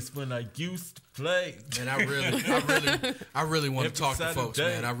days when I used to play. And I really want to talk to folks,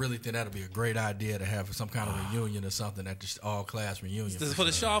 man. I really think that'll be a great idea to have some kind of reunion or something at the all-class reunion. For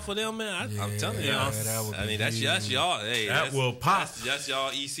the show for them, man. I'm telling you. That's y'all. Hey, that will pop. That's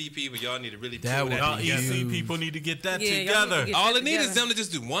y'all EC people. Y'all need to really pull that. Y'all EC people need to get that together. All it needs is them to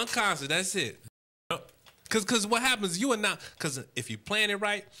just do one concert. That's it. Because what happens, because if you plan it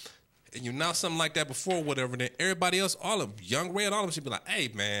right, and you announce something like that before, whatever, then everybody else, all of them, Young Red, all of them should be like, hey,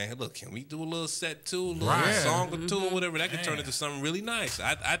 man, look, can we do a little set too, a little song or two or whatever? That could turn into something really nice.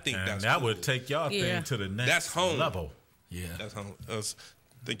 I think that would take y'all thing to the next level. Yeah. That's home.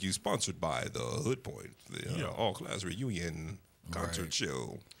 Thank you, sponsored by the Hood Point, the all-class reunion concert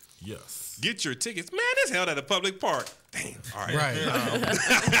show. Yes. Get your tickets. Man, it's held at a public park. Damn. All right.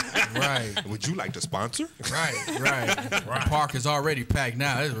 Right. Right. Would you like to sponsor? Right. The park is already packed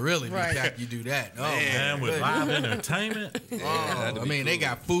now. It's really packed. You do that. Oh Man, with live entertainment. I mean, they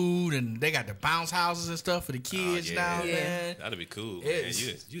got food and they got the bounce houses and stuff for the kids now, man. That'd be cool. Man.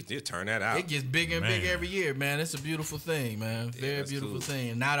 You turn that out. It gets bigger and bigger every year, man. It's a beautiful thing, man. Very beautiful thing.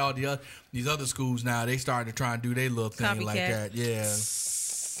 And not all these other schools now, they starting to try and do their little thing like that. Yeah.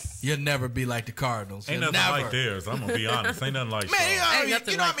 You'll never be like the Cardinals. Ain't nothing like theirs. I'm gonna be honest. Ain't nothing like man. Shaw.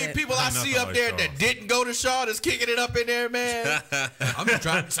 You know how many people I see up there that didn't go to Shaw that's kicking it up in there, man. I'm just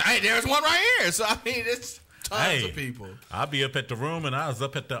trying to say, hey, there's one right here. So I mean, it's tons of people. I'll be up at the room, and I was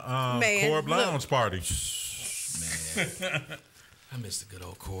up at the Corb Lounge party. Man, I miss the good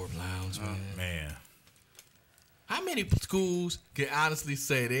old Corb Lounge, man. Man. How many schools can honestly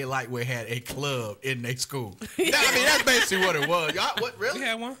say they lightweight had a club in their school? I mean, that's basically what it was. Y'all, what, really? We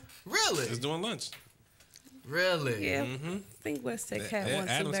had one. Really? Just doing lunch. Really? Yeah. I think West Tech had one.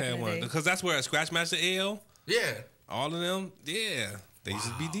 Adams had one. Because that's where Scratchmaster AL. Yeah. All of them. Yeah. They used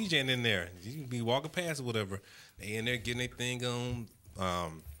to be DJing in there. You can be walking past or whatever. They in there getting their thing on.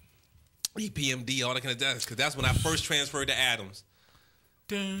 EPMD, all that kind of stuff. Because that's when I first transferred to Adams.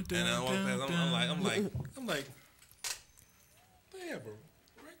 And I'm like, damn, bro.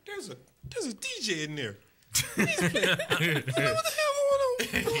 There's a DJ in there. What the hell going on?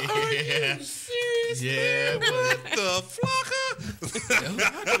 Are you serious? Yeah, what the flocker?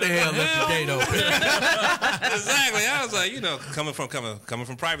 What the hell left the gate open? Exactly. I was like, coming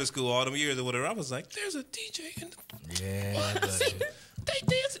from private school all them years or whatever, I was like, there's a DJ in the they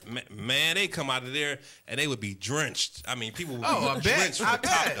dance. Man, they come out of there and they would be drenched. I mean, people would be drenched from the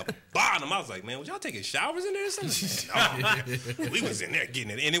top to bottom. I was like, man, was y'all taking showers in there or something? We was in there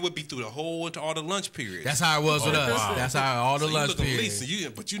getting it. And it would be through the whole into all the lunch periods. That's how it was with us. Wow. That's how all the lunch periods.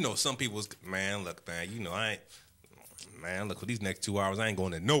 But some people was, man, look, man, look, for these next 2 hours, I ain't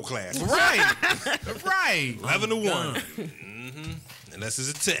going to no class. Right. Right. 11 to 1. Mm-hmm. Unless it's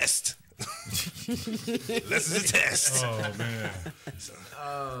a test. Unless it's a test.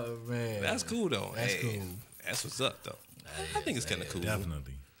 Oh man. That's cool though. That's cool. That's what's up though. I think it's kind of cool.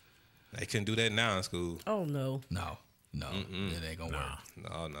 Definitely. They couldn't do that now in school. Oh no. No. It ain't gonna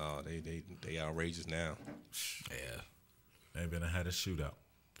work. No. They outrageous now. Yeah. They better had a shootout.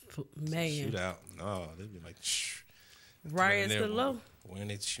 Man. Shootout. No, they'd be like, shh. Riots below. When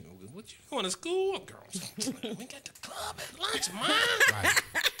they shoot, what you going to school, girls? We got the club at lunch, man. Right.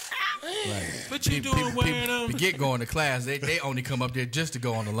 What you doing wearing them? Forget going to class. They only come up there just to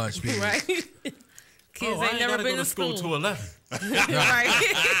go on the lunch period. Right. Kids ain't never been to school till 11.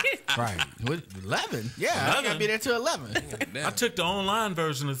 Right. 11? Yeah, 11? I gotta be there till 11. I took the online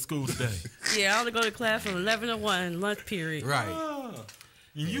version of school today. Yeah, I only go to class from 11 to 1, lunch period. Right.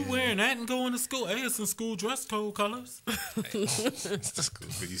 And you wearing that and going to school? Hey, it's some school dress code colors. It's the school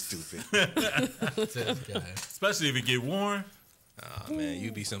for you stupid. Especially if it get worn. Oh, man,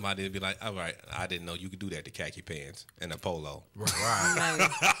 you be somebody that'd be like, all right, I didn't know you could do that to khaki pants and a polo. Right.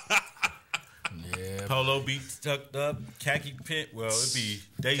 Yeah. Polo be tucked up, khaki pant. Well, it'd be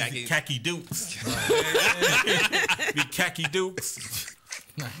khaki dukes. Be khaki dukes.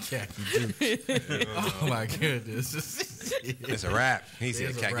 Not khaki dukes. Oh my goodness. It's a wrap. He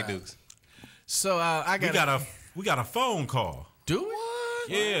said khaki dukes. So we got a phone call. Do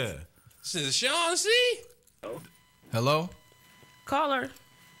we? Yeah. This is Sean C. Hello? Caller.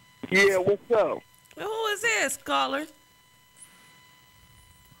 Yeah, what's up? Who is this, caller?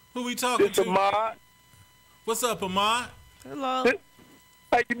 Who we talking to? This Ahmad. What's up, Ahmad? Hello.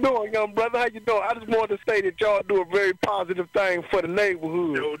 How you doing, young brother? How you doing? I just wanted to say that y'all do a very positive thing for the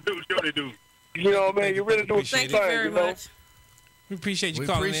neighborhood. Sure they do. You know what I mean? You really do a Thank you very much. We appreciate you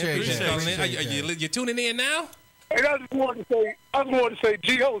calling in. Are you tuning in now? And I just wanted to say,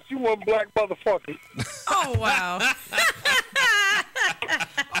 G-Host, you one black motherfucker. Oh, wow.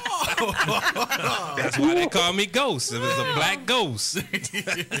 That's why they call me Ghost. It was a black ghost.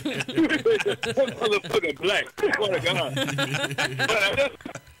 Motherfucker black. What a God.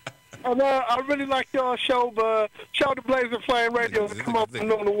 I really like y'all show, but show the Blazing Flame Radio to come up from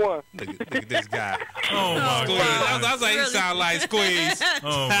number one. Look at this guy. Oh, my God. I was like, he sound like Squeeze.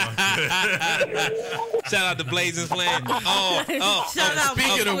 Oh, my God. Shout out to Blazing Flame. Shout out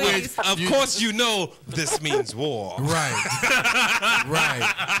speaking of which, of course you know this means war. Right.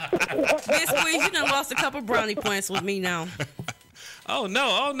 Miss Squeeze, you done lost a couple brownie points with me now. Oh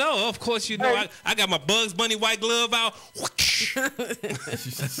no! Of course you know I got my Bugs Bunny white glove out. I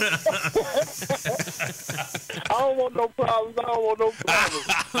don't want no problems.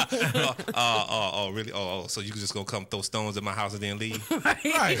 Really? Oh, so you just gonna come throw stones at my house and then leave?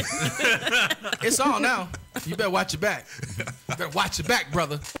 Right. It's on now. You better watch your back. You better watch your back,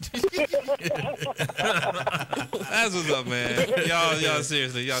 brother. That's what's up, man. Y'all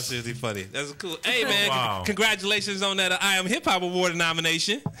seriously funny. That's cool. Hey, man, congratulations on that I Am Hip Hop Award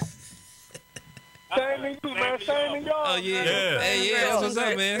nomination. Same to you, man. Same to y'all. Oh yeah. Hey, yeah. That's what's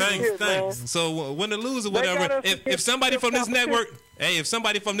up, man. Thanks. So win or lose or whatever. If somebody from this network,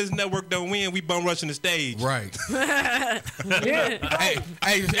 don't win, we bum rushing the stage. Right. Hey,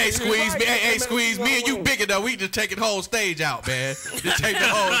 Squeeze. Hey, Squeeze. Me and you bigger though. We just take the whole stage out, man. Just take the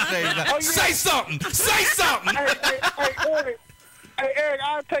whole stage out. Oh, yeah. Say something. Hey, Eric,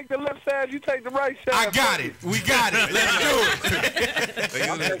 I'll take the left side, you take the right side. I got it. We got it. Let's do it.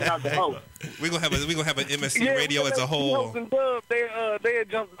 We're gonna have an MSC radio as a whole. They had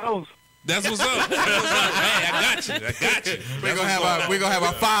jumped the host. That's what's up. Hey, I got you. We're gonna have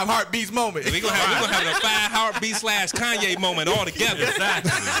our 5 heartbeats moment. We're gonna have a 5 heartbeat / Kanye moment all together.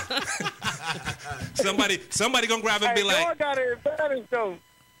 Somebody gonna grab and be like, y'all got an advantage though.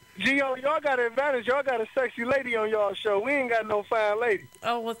 Gio, y'all got an advantage. Y'all got a sexy lady on y'all show. We ain't got no fine lady.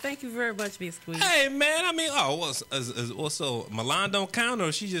 Oh, well, thank you very much, Big Squeeze. Hey, man, I mean, so Milan don't count,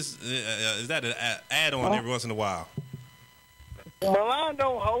 or she just, is that an add-on every once in a while? Milan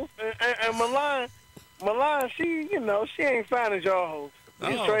don't host, and Milan, she ain't fine as y'all host.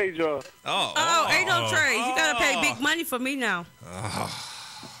 We trade y'all. Ain't no trade. You got to pay big money for me now.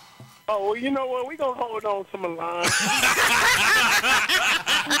 Oh, well, you know what? We gonna hold on to Milan.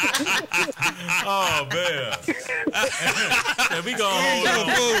 Oh man! Yeah, we gonna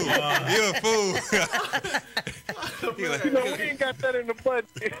hold on. You're a fool. We ain't got that in the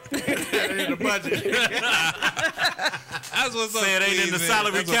budget. That's what's up. Say it ain't in the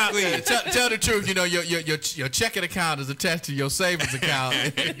salary cap. Tell the truth. You know your checking account is attached to your savings account. Yeah,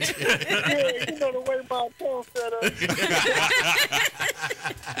 you know the way my account set up.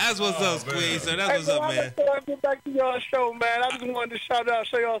 That's what's up, Squeeze. So that's what's up, man. Before I get back to y'all show, man, I just wanted to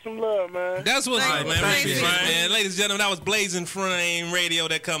show y'all some love, man. That's what's up, man. Appreciate it, Man. Ladies and gentlemen, that was Blazing Frame Radio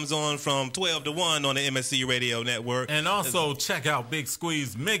that comes on from 12 to 1 on the MSC Radio Network. And also check out Big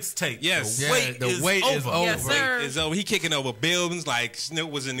Squeeze mixtape. Yes. The wait is over. Yes, sir. Is over. He kicking over buildings like Snoop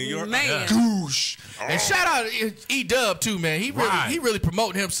was in New York. Man. Goosh. And shout out E-Dub too, man. He really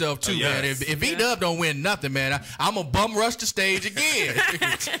promoting himself too, man. If E-Dub don't win nothing, man, I'm gonna bum rush the stage again.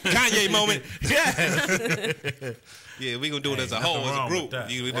 Kanye moment. Yeah. Yeah, we gonna do it as a whole, as a group.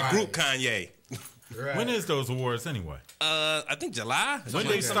 The group Kanye. Right. When is those awards anyway? I think July. When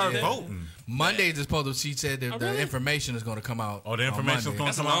they start voting? Mondays is supposed to. She said that the information is going to come out. Oh, the information's going to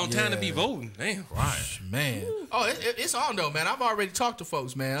That's a come out. long time to be voting. Damn. Right. Man. Oh, it's on though, man. I've already talked to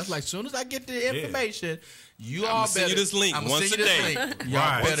folks, man. I was like, as soon as I get the information, you all better send you this link once a day.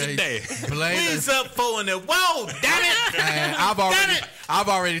 Y'all better once a day. Please up for it. Whoa, damn it! And I've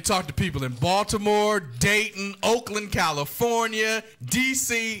already talked to people in Baltimore, Dayton, Oakland, California,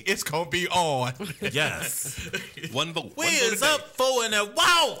 DC. It's gonna be on. Yes. One vote. We is up for it.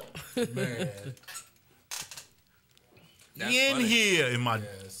 Wow. Man. We in here in my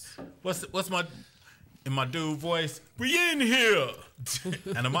what's my in my dude voice? We in here.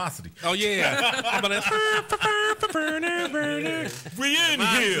 Animosity. Oh yeah. How about that? We in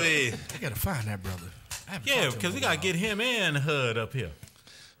here. I gotta find that brother. Yeah, because we gotta get him and HUD up here.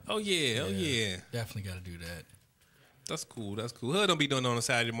 Oh yeah. Definitely gotta do that. That's cool. HUD don't be doing it on a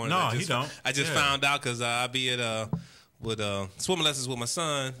Saturday morning. No, he don't. I just found out because I be at with swimming lessons with my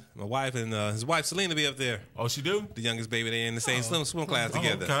son, my wife, and his wife Selena be up there. Oh, she do? The youngest baby. They in the same swim class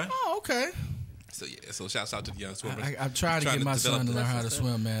together. Okay. Oh, okay. So yeah. So shouts out to the young swimmers. I'm trying to get my son to learn how to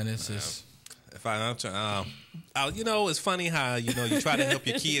swim, man. It's just. If I'm trying, it's funny how you try to help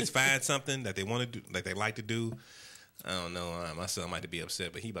your kids find something that they want to do, like they like to do. I don't know. My son might be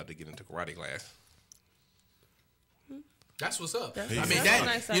upset, but he about to get into karate class. That's what's up. That's I mean,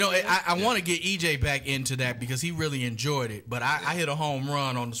 nice. I want to get EJ back into that because he really enjoyed it. But I hit a home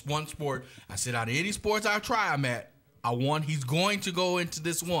run on this one sport. I said, out of any sports I try, he's going to go into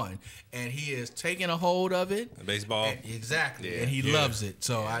this one. And he is taking a hold of it. Baseball. Exactly. Yeah. And he loves it.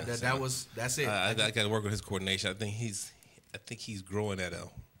 So that's it. I got to work with his coordination. I think he's growing at a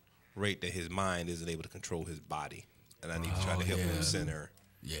rate that his mind isn't able to control his body. And I need to try to help him center.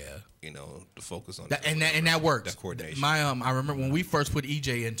 Yeah, to focus on that, and that works. That coordination. I remember when we first put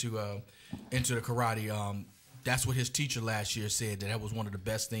EJ into the karate. That's what his teacher last year said, that was one of the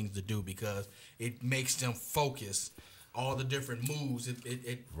best things to do because it makes them focus all the different moves.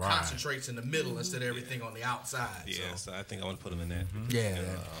 It concentrates in the middle instead of everything on the outside. Yeah, so I think I want to put him in that.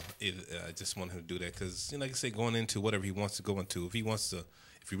 I just want him to do that because, like I say, going into whatever he wants to go into, if he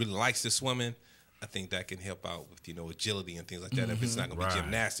really likes this woman, I think that can help out with agility and things like that. If it's not going to be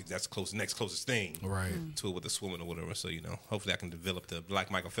gymnastics, that's next closest thing to it with a swimming or whatever. So hopefully I can develop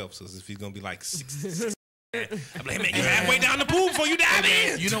like Michael Phelps. So if he's going to be like 6. I'm like, man, you halfway down the pool before you dive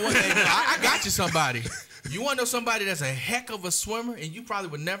in. You know what? I got you somebody. You want to know somebody that's a heck of a swimmer and you probably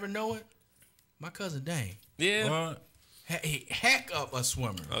would never know it? My cousin Dane. Yeah. Heck of a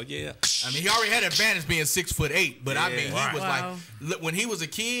swimmer. Oh, yeah. I mean, he already had advantage being 6'8", but I mean, he was like, when he was a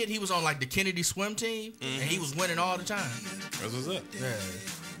kid, he was on like the Kennedy swim team, and he was winning all the time. That's what's up. Yeah.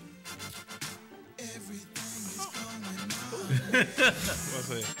 What's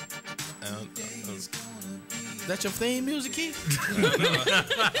that? Is that your theme music, Keith?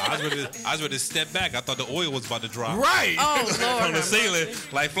 I was ready to step back. I thought the oil was about to drop. Right. Oh, Lord. On the ceiling,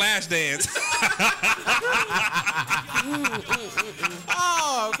 like Flashdance.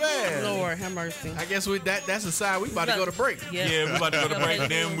 Oh, man. Lord, have mercy. I guess that's the side we about to go to break. Yeah, we about to go to break.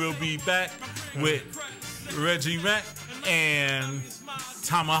 Then we'll be back with Reggie Mack and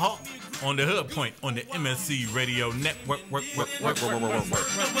Tomahawk on the Hood Point on the MSC Radio Network. But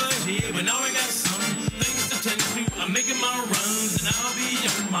now I got some things to tend to. I'm making my runs and I'll be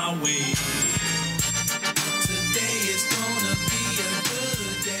on my way. Today is gonna be a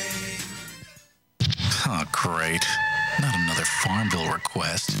good day. Oh, great. Not another Farm Bill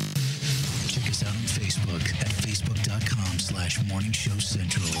request. Check us out on Facebook at facebook.com/Morning Show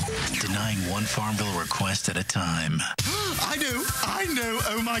Central. Denying one Farm Bill request at a time. I know,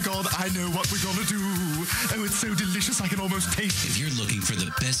 oh my God, I know what we're gonna do. Oh, it's so delicious, I can almost taste it. If you're looking for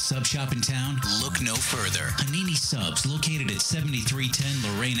the best sub shop in town, look no further. Hanini Subs, located at 7310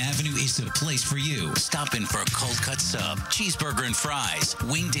 Lorraine Avenue, is the place for you. Stop in for a cold cut sub, cheeseburger and fries,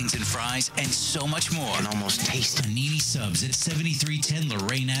 wingdings and fries, and so much more. And almost taste Hanini Subs at 7310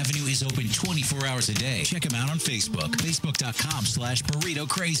 Lorraine Avenue is open 24 hours a day. Check them out on Facebook, facebook.com/Burrito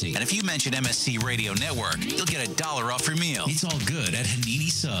Crazy. And if you mention MSC Radio Network, you'll get $1 off your meal. It's all good at Hanini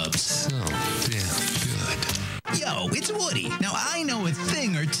Subs. So damn good. Yo, it's Woody. Now, I know a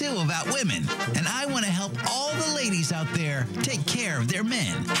thing or two about women, and I want to help all the ladies out there take care of their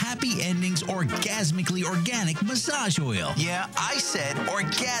men. Happy Endings Orgasmically Organic Massage Oil. Yeah, I said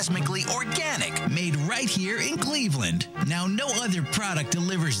orgasmically organic, made right here in Cleveland. Now, no other product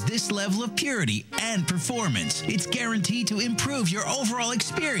delivers this level of purity and performance. It's guaranteed to improve your overall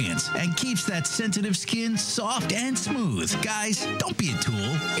experience and keeps that sensitive skin soft and smooth. Guys, don't be a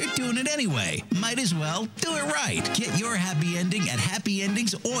tool. You're doing it anyway. Might as well do it right. Get your happy ending at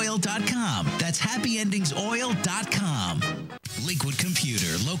happyendingsoil.com. That's happyendingsoil.com. Lakewood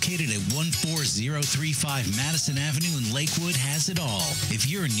Computer, located at 14035 Madison Avenue in Lakewood, has it all. If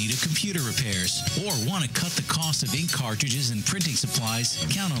you're in need of computer repairs or want to cut the cost of ink cartridges and printing supplies,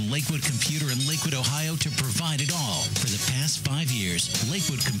 count on Lakewood Computer in Lakewood, Ohio to provide it all. For the past 5 years,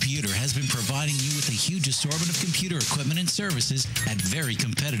 Lakewood Computer has been providing you with a huge assortment of computer equipment and services at very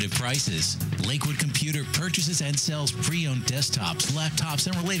competitive prices. Lakewood Computer purchases and sells pre-owned desktops, laptops,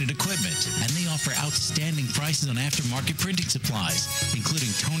 and related equipment. And they offer outstanding prices on aftermarket printing supplies, including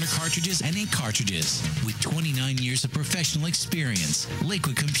toner cartridges and ink cartridges. With 29 years of professional experience,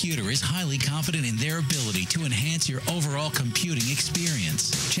 Lakewood Computer is highly confident in their ability to enhance your overall computing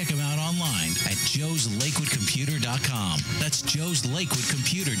experience. Check them out online at joeslakewoodcomputer.com. That's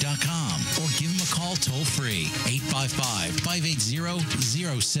joeslakewoodcomputer.com. Or give them a call toll-free,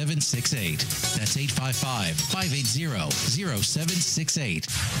 855-580-0768. That's 855-580-0768.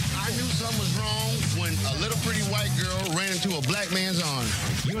 I knew something was wrong when a little pretty white girl ran into a black man's arms.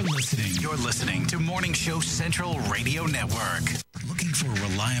 You're listening to Morning Show Central Radio Network. Looking for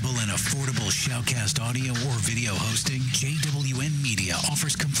reliable and affordable Shoutcast audio or video hosting? JWN Media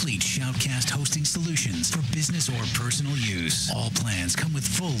offers complete Shoutcast hosting solutions for business or personal use. All plans come with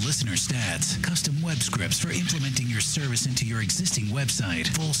full listener stats, custom web scripts for implementing your service into your existing website,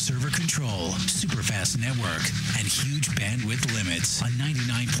 full server control, super fast network, and huge bandwidth limits. A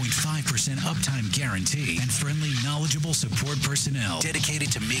 99.5% uptime guarantee and friendly, knowledgeable support personnel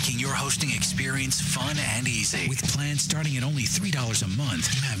dedicated to making your hosting experience fun and easy. With plans starting at only $3 a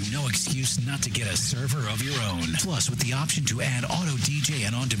month, you have no excuse not to get a server of your own. Plus, with the option to add auto DJ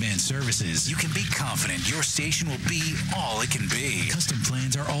and on-demand services, you can be confident your station will be all it can be. Custom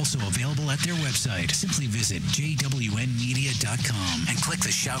plans are also available at their website. Simply visit jwnmedia.com and click the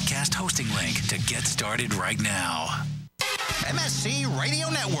Shoutcast hosting link to get started right now. MSC Radio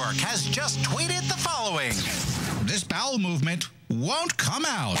Network has just tweeted the following. This bowel movement won't come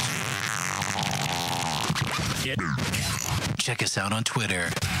out. Check us out on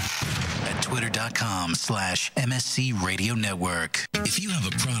Twitter at twitter.com/MSC Radio Network. If you have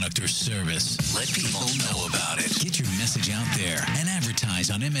a product or service, let people know about it. Get your message out there and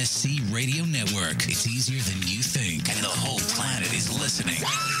advertise on MSC Radio Network. It's easier than you think, and the whole planet is listening.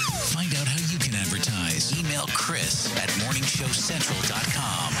 Find out how you can advertise. Email Chris at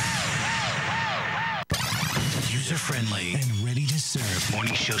morningshowcentral.com. User-friendly and ready to serve.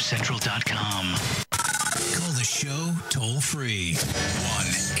 morningshowcentral.com. Call the show toll-free.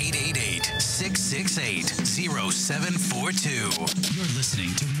 1-888-668-0742. You're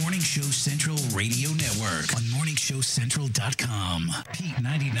listening to Morning Show Central Radio Network on morningshowcentral.com.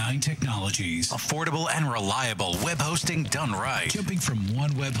 Pete99 Technologies. Affordable and reliable web hosting done right. Jumping from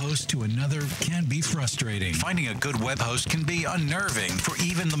one web host to another can be frustrating. Finding a good web host can be unnerving for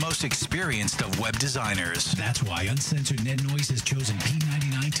even the most experienced of web designers. That's why Uncensored Net Noise has chosen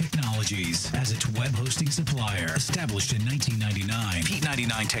P99 Technologies as its web hosting supplier. Established in 1999,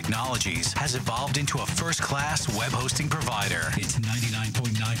 P99 Technologies has evolved into a first-class web hosting provider. Its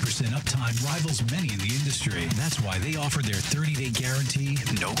 99.9% uptime rivals many in the industry. That's why they offer their 30-day guarantee,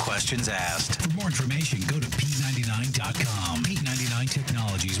 no questions asked. For more information, go to P99.com. P99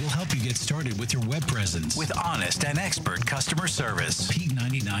 Technologies will help you get started with your web presence with honest and expert customer service.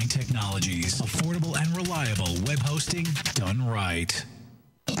 P99 Technologies. Affordable and reliable web hosting done right.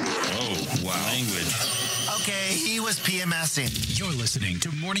 Oh, wow. Language. Okay, he was PMSing. You're listening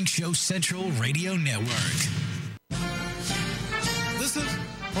to Morning Show Central Radio Network. This is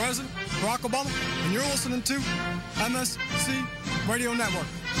President Barack Obama, and you're listening to MSC Radio Network.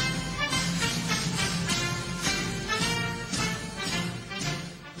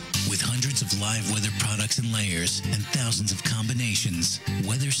 With hundreds of live weather products and layers and thousands of combinations,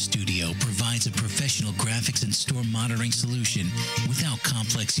 Weather Studio provides a professional graphics and storm monitoring solution without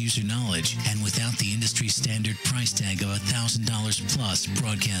complex user knowledge and without the industry standard price tag of $1,000 plus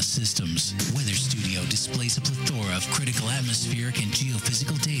broadcast systems. Weather Studio displays a plethora of critical atmospheric and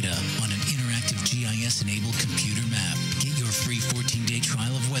geophysical data on an interactive GIS-enabled computer map. Get your free 14-day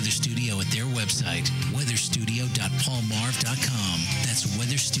trial of Weather Studio at their website, weatherstudio.paulmarv.com. That's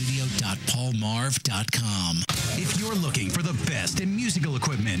weatherstudio.paulmarv.com. If you're looking for the best in musical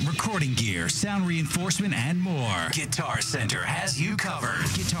equipment, recording gear, sound reinforcement, and more, Guitar Center has you covered.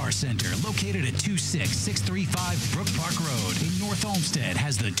 Guitar Center, located at 26635 Brook Park Road in North Olmsted,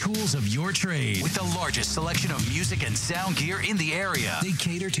 has the tools of your trade with the largest selection of music and sound gear in the area. They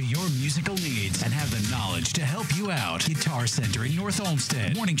cater to your musical needs and have the knowledge to help you out. Guitar Center in North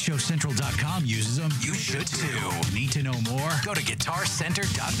Olmsted. MorningsHowCentral.com uses them. You should too. Need to know more? Go to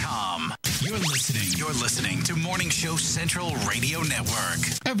GuitarCenter.com. You're listening to Morning Show Central Radio Network.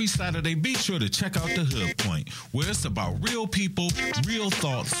 Every Saturday, be sure to check out the Hood Point, where it's about real people, real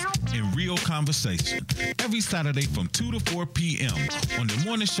thoughts, and real conversation. Every Saturday from 2 to 4 p.m. on the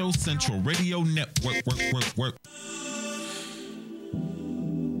Morning Show Central Radio Network. Work.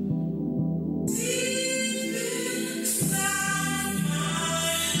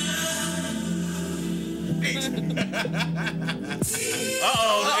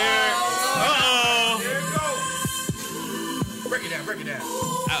 Uh-oh, Eric. Uh-oh. There it goes. Break it down.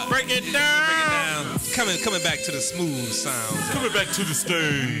 Break it down. Coming back to the smooth sounds. Coming back to the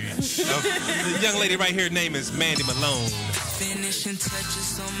stage. The young lady right here, name is Mandy Malone. Finishing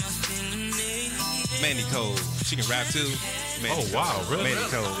touches on my fingernails. Mandy Cole. She can rap too. Mandy Oh, wow, really? Mandy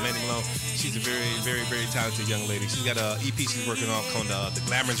Cole. Mandy Malone. She's a very, very, very talented young lady. She's got an EP she's working on called The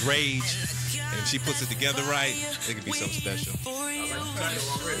Glamorous Rage. And if she puts it together right, it could be something special.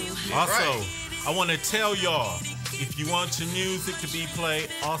 Also, I want to tell y'all, if you want your music to be played,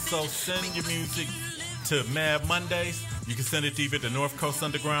 also send your music to Mad Mondays. You can send it to either the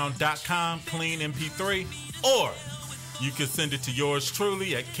northcoastunderground.com, clean MP3, or you can send it to yours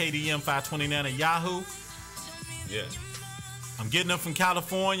truly at KDM529 at Yahoo. Yeah. I'm getting them from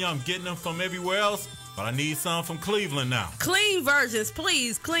California. I'm getting them from everywhere else. But I need some from Cleveland now. Clean versions,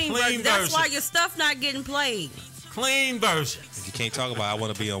 please. Clean versions. That's why your stuff not getting played. Clean versions. If you can't talk about I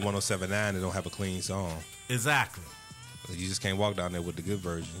want to be on 107.9 and don't have a clean song. Exactly. You just can't walk down there with the good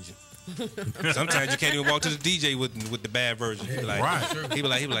version. Sometimes you can't even walk to the DJ with the bad version. He be like, right. He be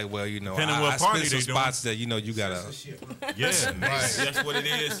like, well, you know, I spend some spots that, you know, you gotta. Yeah, right. That's what it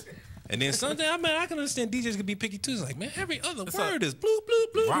is. And then something, I can understand DJs could be picky too. It's like, man, every other word is bloop,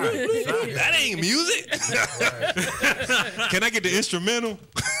 bloop, bloop, right. bloop, bloop. Right. That ain't music. Can I get the instrumental?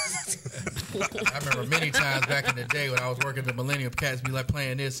 I remember many times back in the day when I was working at the Millennium Cats, be like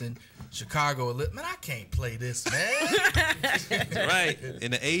playing this in Chicago. Man, I can't play this, man. Right.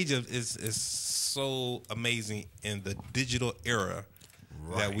 In the age of is so amazing in the digital era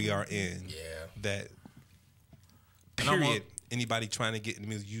that we are in. Yeah. That period, anybody trying to get into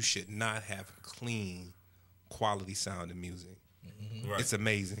music, you should not have clean, quality sound in music. Right. It's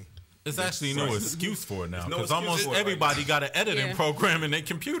amazing. It's actually no excuse for it now because almost everybody got an editing program in their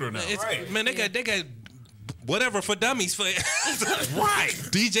computer now. Man, they got whatever for dummies for right.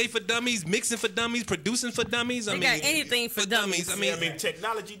 DJ for dummies, mixing for dummies, producing for dummies. They got anything for dummies. I mean,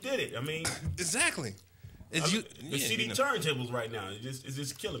 technology did it. I mean, exactly. The CD turntables right now, it's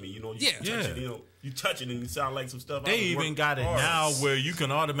just killing me. You know, you touch it and you sound like some stuff. They even got it now where you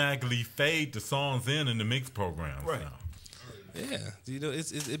can automatically fade the songs in the mix program. Right. Now. Yeah, you know,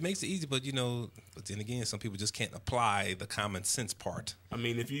 it makes it easy, but you know, but then again, some people just can't apply the common sense part. I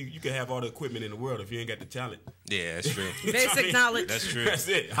mean, if you can have all the equipment in the world, if you ain't got the talent, yeah, that's true. Basic knowledge. That's true. That's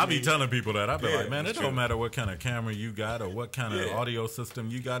it. I be telling people that. I be like, man, it don't matter what kind of camera you got or what kind of audio system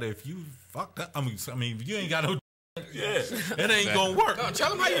you got. If you fuck that, I mean, if you ain't got no. It ain't gonna work. No, tell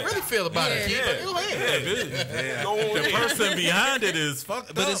them how you really feel about it. Go ahead. The person behind it is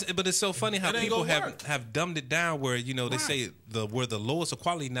fucked up. But it's so funny how people have dumbed it down where, you know, they say where the lowest of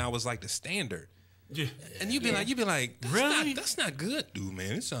quality now is like the standard. Yeah. And you be like, really? That's not good, dude,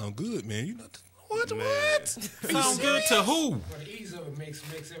 man. It sound good, man. You know what? Sound good to who? Well, the ease of it makes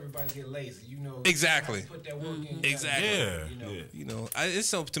everybody get lazy. You know, exactly. Put that work in. Exactly. Yeah. You know, it's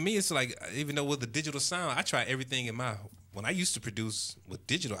so to me, it's like even though with the digital sound, I try everything in my. When I used to produce with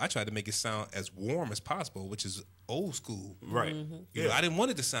digital, I tried to make it sound as warm as possible, which is old school. Right. You know, I didn't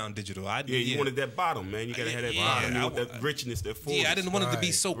want it to sound digital. You wanted that bottom, man. You gotta have that bottom. You want that richness, that fullness. Yeah, I didn't want it to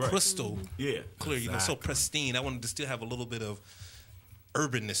be so crystal. Yeah. Clear. You know, so pristine. I wanted to still have a little bit of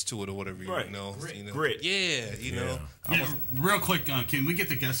urbanness to it or whatever, you know. Grit. Yeah, you know. Yeah, real quick, can we get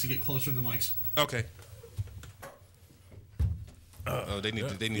the guests to get closer to the mics? Okay. They need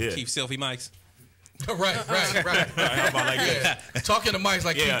to keep selfie mics. Right. How about like this? Talking to mics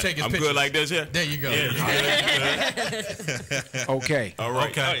like keep taking pictures. I'm good like this here. There you go. Okay. All right.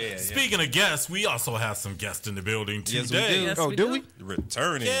 Okay. Speaking of guests, we also have some guests in the building today. Yes, we do.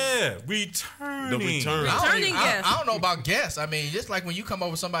 Returning. Yeah, returning. Returning guests. I don't know about guests. I mean, just like when you come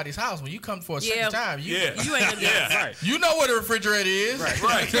over somebody's house, when you come for a second time, you ain't gonna do it. Right. You know where the refrigerator is.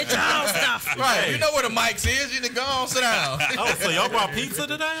 Right. Get your own stuff. Right. You know where the mics is. You can go on, sit down. Oh, so y'all brought pizza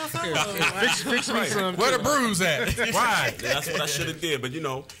today or something? Fix me some. Where the brews at? Right. That's what I should have did, but you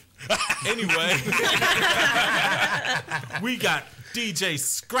know. Anyway, we got DJ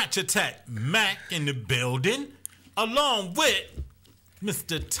Scratch Attack Mac in the building, along with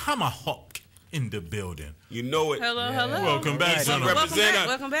Mr. Tomahawk in the building. You know it. Hello. Welcome back, son.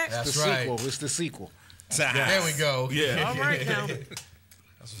 Welcome back. That's the right. sequel. It's the sequel. There we go. Yeah. All right now.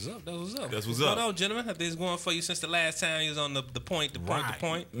 That's what's up. That's what's up. up. Hold on, gentlemen. How things going for you since the last time you was on the point?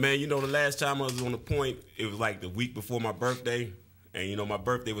 Man, you know, the last time I was on the point, it was like the week before my birthday. And, you know, my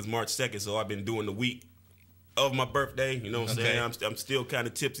birthday was March 2nd, so I've been doing the week of my birthday. You know what I'm saying? I'm still kind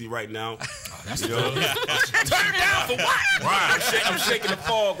of tipsy right now. That's you know? Turn down for what? Right. I'm shaking the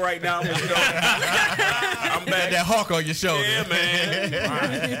fog right now. But, you know, I'm back. That hawk on your shoulder. Yeah, man.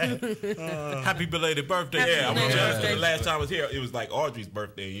 Right. Happy belated birthday. Yeah, the last time I was here, it was like Audrey's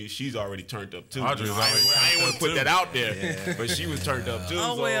birthday. She's already turned up, too. Audrey's I ain't want to put that out there, but she was turned up, too.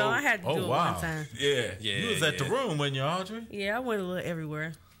 Oh, so. well, I had to do it one time. Yeah. You was at the room, wasn't you, Audrey? Yeah, I went a little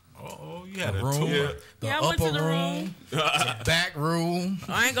everywhere. Oh, you had a room, tour. the I went upper to the room, the back room.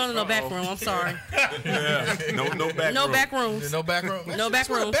 I ain't going to no back room. I'm sorry. No back No room. back rooms. No back room. No back That's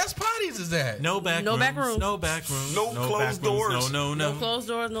where room. the best parties is at. No back No rooms. back rooms. No back rooms. No closed back rooms. doors. No. No closed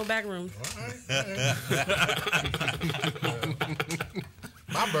doors, no back rooms.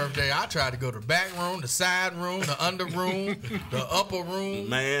 My birthday, I tried to go to the back room, the side room, the under room, the upper room.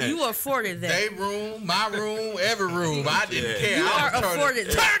 Man. You afforded that. They room, my room, every room. I didn't care. You I are was afforded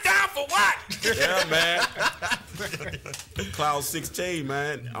turn that. down for what? Yeah, man. Cloud 16,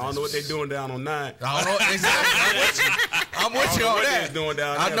 man. I don't know what they doing down on 9. I don't know exactly. I'm with you on that. Doing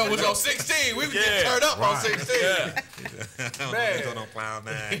down I there, know but what's on 16. We was getting turned up on 16. Yeah. Man. on Cloud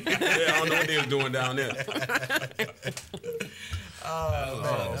 9. Yeah, I don't know what they was doing down there.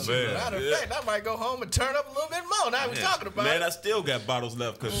 Man. Matter of fact, I might go home and turn up a little bit more. Now we're talking about Man, it. I still got bottles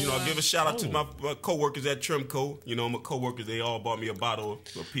left because, you know, I give a shout out to my co-workers at Trimco. You know, my co-workers, they all bought me a bottle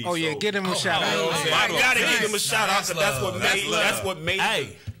of peace. Oh, yeah, get him a shout out. I gotta give them a shout out because that's what made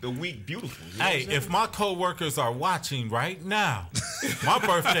Hey. the week beautiful. You know Hey, if my coworkers are watching right now, my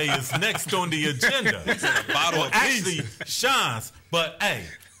birthday is next on the agenda. Bottle of Actually, Sean's, but hey,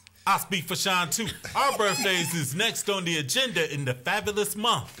 I speak for Sean too. Our birthdays is next on the agenda in the fabulous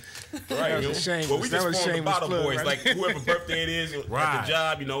month Right. That was a shame. Well, we That just was formed the shameless bottle plug, boys. right? Like whoever birthday it is at Right. the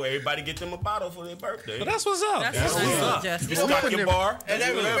job, you know, everybody get them a bottle for their birthday. But that's what's up. That's what's up. You stock your bar. And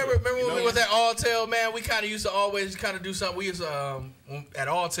then, remember when we was at Alltel, man, we kind of used to always kind of do something. We used to, at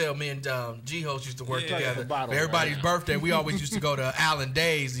Alltel, me and G-Host used to work together. bottle, For everybody's right. birthday, we always used to go to Allen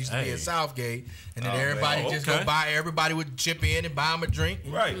Days. It used to be at Southgate. And then everybody man. just Okay. go buy, everybody would chip in and buy them a drink.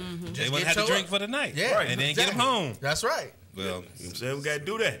 Right. Just They wouldn't get have to towed drink up. for the night. Yeah. Right. And then get them home. That's right. Well, You know what I'm saying? We got to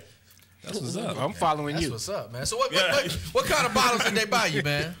do that. that's what's up. I'm following That's you. what's up, man. So what kind of bottles did they buy you,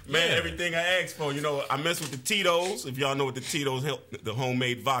 man? Man, everything I asked for. You know, I mess with the Tito's. If y'all know what the Tito's, the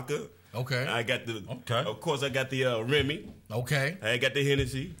homemade vodka. Okay. I got the. Okay. Of course, I got the Remy. Okay. I got the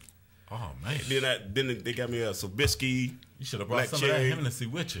Hennessy. Oh man, Then they got me a Sobisky. you should have brought Black some cherry. of that Hennessy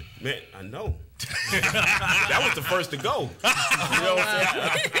with you. Man, I know. That was the first to go. You know what I'm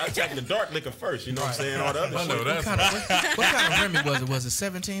saying? I checked the dark liquor first. You know what I'm saying? All the other I know shit. that's What kind of Remy was it? Was it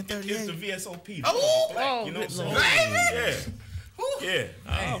 1738? It's the VSOP. Oh, black, you know what I'm good saying? Yeah.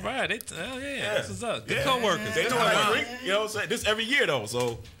 Yeah. All right. Yeah. This is up. Good Yeah. co-workers. They know what I drink. You know what I'm saying? This every year, though.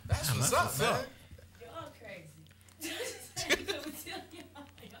 So That's what's up, man. You're all crazy.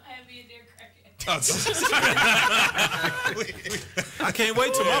 Y'all have me in there cracking. I can't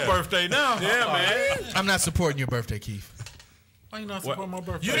wait till my birthday now. yeah, man. I'm not supporting your birthday, Keith. Why you not supporting my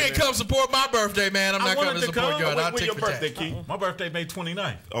birthday? You didn't come support my birthday, man. I'm I not wanted coming to to support come. yours. I'll When take your the birthday, tax. Keith? My birthday May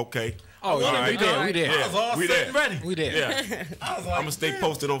 29th. Okay. Oh, yeah, we there. We there. I was all We set there. and ready. We there. Yeah. I'm gonna stay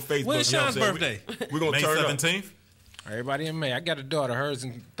posted on Facebook. When's you know what Sean's I'm saying? birthday? We're gonna May turn up. 17th. Everybody in May. I got a daughter. Hers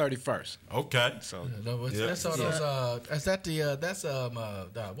in 31st. Okay. So No, Yeah. that's all those. Is that the? That's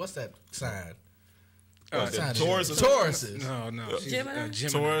what's that sign? What sign is it? Taurus. Tauruses. no. She's, Gemini?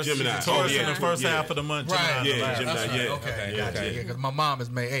 Taurus, Gemini. Taurus Oh, yeah. in the first Yeah. half of the month. Right. Gemini. Yeah, Gemini, That's right. yeah. Okay. Yeah, Gotcha. okay. Yeah, because my mom is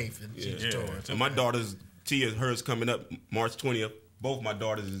May 8th and she's Yeah. Taurus. And my daughter's Tia, hers coming up March 20th. Both my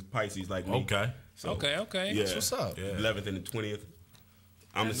daughters is Pisces like me. Okay. So, Okay. Yeah. That's what's up. Yeah. 11th and the 20th.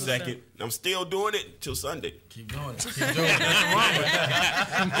 I'm the second. I'm still doing it till Sunday. Keep doing it. Keep doing it.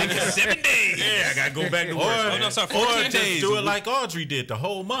 7 days. Yeah, I gotta go back to work. Or, no, sorry, or 14 just days. do it like Audrey did the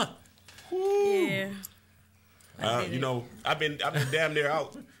whole month. Yeah. You know, I've been damn near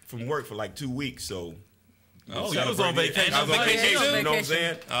out from work for like 2 weeks, so. Oh, you was on vacation. I was on vacation, you know what I'm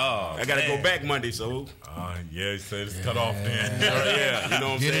saying? Oh, I gotta go back Monday, so. Yeah, he said it's cut off then. Yeah, you know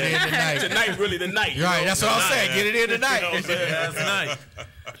what I'm Get saying? it in tonight. Tonight, really, the night. you Right, know? that's what I'm saying. Get it in You know tonight. what I'm saying? Last night.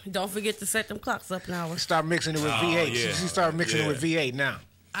 Don't forget to set them clocks up an hour. start mixing it with V8. yeah. She started mixing it with V8 now.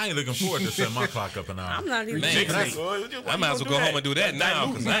 I ain't looking forward to setting my clock up an hour. I'm not even. Man, thinking. I might as well go home and do that now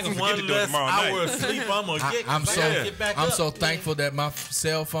because I ain't gonna forget to do it tomorrow hour night. of sleep I'm gonna get. I'm so get back I'm up. so thankful that my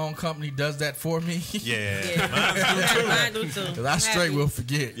cell phone company does that for me. Yeah. Yeah, mine do too. Because I straight will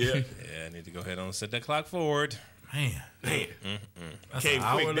forget. Yeah. Yeah, I need to go ahead and set that clock forward. Man, Came quick.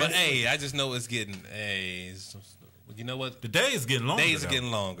 hour But That's- hey, I just know it's getting. You know what? the day is getting longer. Days are though.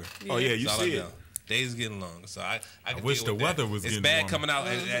 getting longer. Oh, yeah, you That's all I see it. know. Days are getting longer, so I can wish deal the with that. weather was It's getting bad warmer. coming out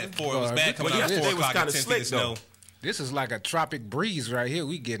at 4. It was bad coming Well, out at 4 yesterday was o'clock kinda and 10 slick, feet of snow. though. This is like a tropic breeze right here.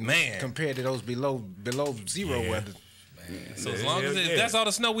 We getting Man. compared to those below zero weather. So as long as Yeah, if yeah. that's all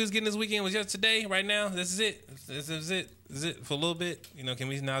the snow we was getting this weekend was just today, right now, this is it. This is it. This is it for a little bit. You know, can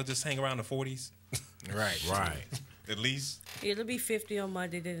we now just hang around the 40s? Right. Right. At least. It'll be 50 on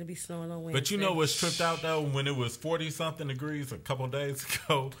Monday, then it'll be snowing on Wednesday. But you know what's tripped out though? When it was 40 something degrees a couple days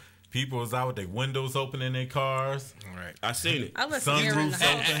ago, people was out with their windows open in their cars. Right. I seen it. I left the air in the Sunroofs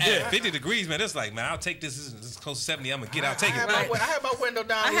house. open. At 50 degrees, man, it's like, man, I'll take this. This is close to 70. I'm going to get out, take I it. had my window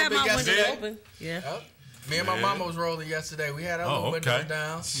down. I a little had bit my window yesterday. open. Yeah. Yep. Me and my mama was rolling yesterday. We had our little windows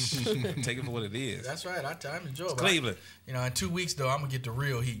down. Take it for what it is. That's right. I enjoy it. Cleveland. You know, in 2 weeks though, I'm gonna get the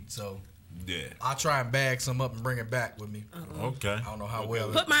real heat. So Yeah. I'll try and bag some up and bring it back with me. Okay. I don't know how well.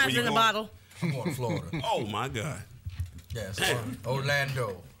 Put mine in the bottle. I'm going to Florida. Oh my God. Yes,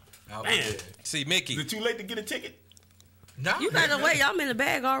 Orlando. Out Man. there. See, Mickey. Is it too late to get a ticket? No, You gotta wait. I'm in the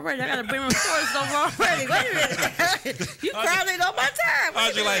bag already. I gotta bring my toys over already. Wait a minute. You crowded on my time. Wait a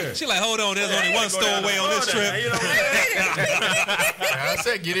Audrey minute. she like, hold on, there's only one stowaway on this trip. You know what I'm saying? I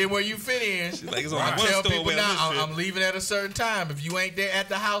said, get in where you fit in. She's like, it's I only one tell people stowaway on now, this trip. I'm leaving at a certain time. If you ain't there at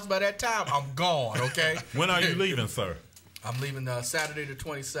the house by that time, I'm gone. Okay. When are you leaving, sir? I'm leaving Saturday the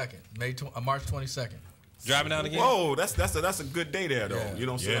 22nd, March 22nd. Driving down again? Whoa, that's a good day there though. Yeah. You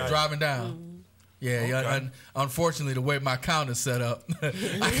know what I'm saying? Driving down. Yeah, unfortunately, the way my count is set up,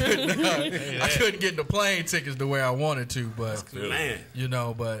 I couldn't get the plane tickets the way I wanted to. But Man. you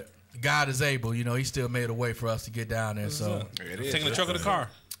know, but God is able. You know, He still made a way for us to get down there. So Taking the truck or the car?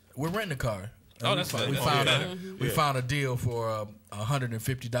 we're renting a car. Oh, that's good. We That's found better. we found a deal for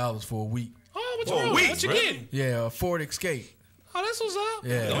 $150 for a week. Oh, what Oh, you wait, What you really? getting? Yeah, a Ford Escape. Oh, that's what's up.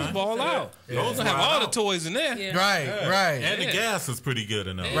 Yeah. Those ball out. Yeah. Those have all the toys in there. Yeah. Right. And the gas is pretty good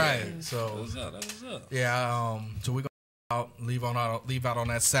in there. Right. So What's up? That's what's up. yeah. So we're gonna leave out on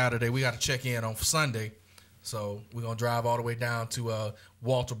that Saturday. We got to check in on Sunday. So we're gonna drive all the way down to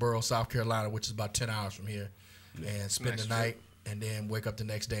Walterboro, South Carolina, which is about 10 hours from here, and spend the night, and then wake up the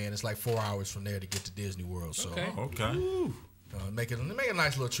next day, and it's like 4 hours from there to get to Disney World. So make it a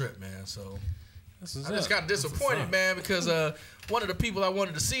nice little trip, man. So I just got disappointed, man, because one of the people I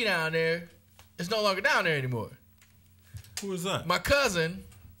wanted to see down there is no longer down there anymore. Who is that? My cousin.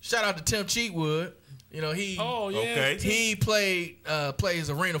 Shout out to Tim Cheatwood. You know, he plays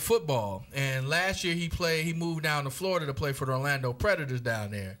arena football, and last year he moved down to Florida to play for the Orlando Predators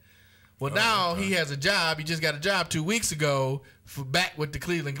down there. Well, now he has a job. He just got a job 2 weeks ago back with the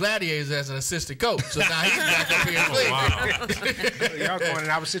Cleveland Gladiators as an assistant coach. So now he's back up here in Cleveland. Y'all going in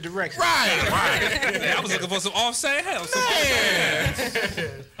opposite directions. Right. I was looking for some offside help.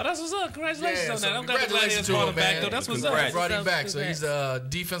 Oh, that's what's up. Congratulations on that. I'm glad the Gladiators brought him back, though. That's what's up. Brought him back. So he's a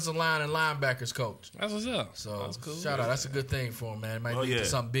defensive line and linebackers coach. That's what's up. So that's cool. shout out. That's a good thing for him, man. It might lead to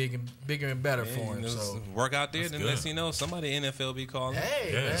something bigger and better for him. So work out there, then next thing you know, somebody in NFL be calling.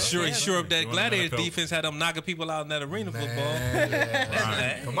 Hey, man. Sure up that Gladiator defense had them knocking people out in that arena football.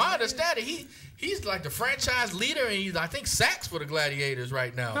 From my understanding, he's like the franchise leader, and he's I think sacks for the Gladiators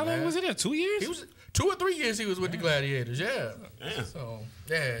right now. How long was it there? 2 years? He was 2 or 3 years. He was with the Gladiators. Yeah. So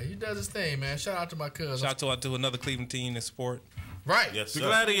he does his thing, man. Shout out to my cousin. Shout out to another Cleveland team in sport. Right. Yes, the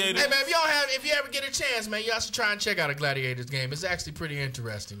Gladiators. Hey man, if you ever get a chance, man, y'all should try and check out a Gladiators game. It's actually pretty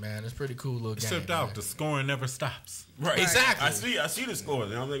interesting, man. It's a pretty cool little game. Except out, the scoring never stops. Right. Exactly. I see the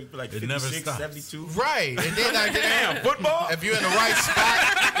scores. I'm like 56, 72. Right. And then like damn football. If you're in the right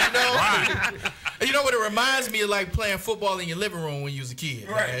spot, you know. Right. You know what it reminds me of, like playing football in your living room when you was a kid.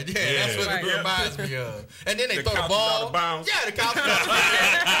 Right. Man. Yeah, that's what it reminds me of. And then they throw the ball. Out of bounds. Yeah, the couch is out of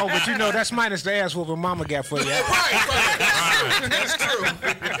bounds. Oh, but you know that's minus the ass whooping mama got for you. Right. That's true.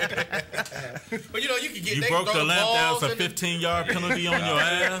 But you know, you can get. You broke the lamp down, a 15-yard penalty on your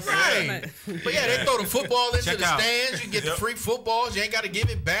ass. Right. But yeah, they throw the football into the stands. You can get the free footballs. You ain't got to give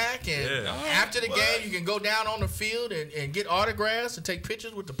it back. And after the game, you can go down on the field and get autographs and take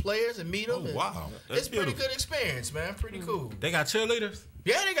pictures with the players and meet them. Oh, wow. It's a pretty good experience, man. Pretty cool. They got cheerleaders?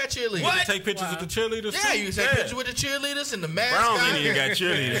 Yeah, they got cheerleaders. You can take pictures with the cheerleaders? Yeah, you can take pictures with the cheerleaders and the mascot. Browns ain't even got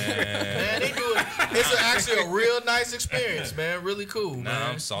cheerleaders. Man, they do it. It's actually a real nice experience, man. Really cool, man. Nah,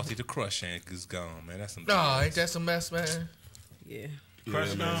 I'm salty. The Crush is gone, man. That's some. No, ain't that some mess, man? Yeah.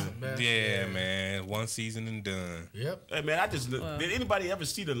 Crush gone? Yeah, man. One season and done. Yep. Hey, man, did anybody ever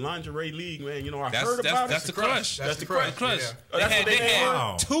see the lingerie league, man? You know, I heard about it. That's the Crush. That's the Crush. Yeah. Oh, that's what they had.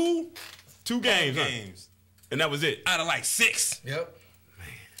 Wow. Two games. Huh? And that was it. Out of like 6. Yep.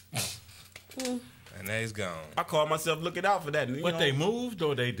 And now he's gone. I called myself looking out for that. What, they moved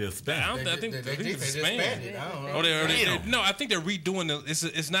or they disbanded? I think they disbanded. I don't know. No, I think they're redoing the.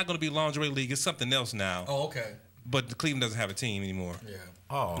 It's not going to be lingerie league. It's something else now. Oh, okay. But Cleveland doesn't have a team anymore. Yeah.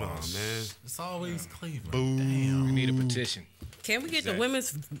 Oh, man. It's always Cleveland. Damn. We need a petition. Can we get the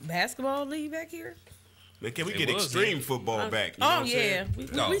women's basketball league back here? Man, can we get extreme football back? You know Oh, what I'm yeah.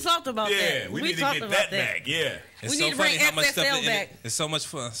 saying? We talked about that. Yeah, we need to get that back. Yeah. It's We so need to funny bring how much stuff XFL back. It's so much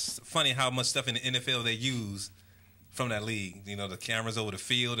funny how much stuff in the NFL they use from that league. You know, the cameras over the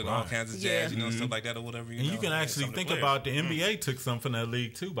field and all kinds of jazz, you know, stuff like that or whatever. And you can actually think about the NBA took some from that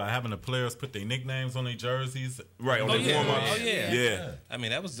league too by having the players put their nicknames on their jerseys. Right, on the warm-ups. Oh, yeah. Yeah. I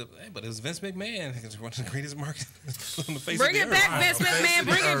mean, that was but it was Vince McMahon. He was one of the greatest marketers on the face Bring of it the back, earth. Vince McMahon.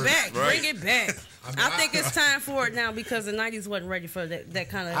 Bring it back. Right. Bring it back. I think it's time for it now because the 90s wasn't ready for that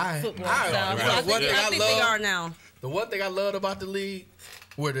kind of football style. So I think they are now. The one thing I loved about the league,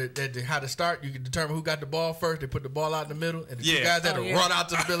 where how to start, you can determine who got the ball first. They put the ball out in the middle, and the two guys had to run out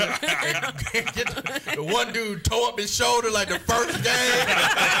to the middle and get the one dude tore up his shoulder like the first game.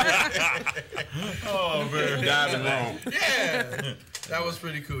 Oh man, diving wrong. Yeah, that was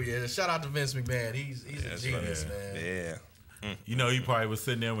pretty cool. Yeah, shout out to Vince McMahon. He's a genius, man. Yeah. You know, he probably was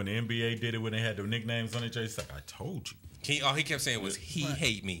sitting there when the NBA did it when they had the nicknames on it. He's like, I told you. All he kept saying was, he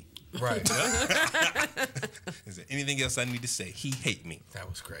hate me. Right. Is there anything else I need to say? He hate me. That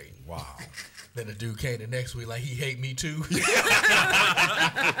was great. Wow. Then the dude came the next week like he hate me too.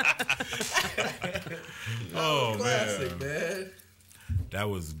 Oh, classic, man. That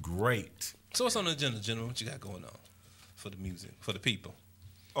was great. So what's on the agenda, General? What you got going on for the music, for the people?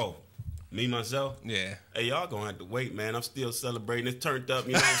 Oh, me, myself? Yeah. Hey, y'all gonna have to wait, man. I'm still celebrating. It's turned up,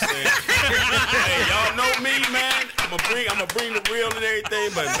 you know what I'm saying? Hey, y'all know me, man. I'm gonna bring the real and everything,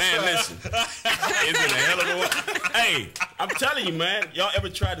 but man, listen. It's been a hell of a while. Hey, I'm telling you, man. Y'all ever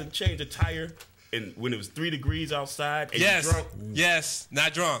tried to change a tire and when it was 3 degrees outside, and Yes, you drunk. yes,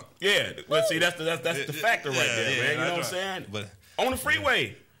 not drunk. Yeah, well, see, that's the factor right there, man. You know what I'm saying? But on the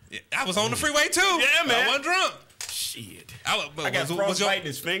freeway, I was on the freeway too. Yeah, man. I wasn't drunk. Shit, I got frostbite in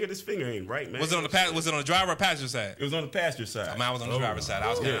his finger. This finger ain't right, man. Was it on the driver or passenger side? It was on the passenger side. I mean, I was on the driver's side.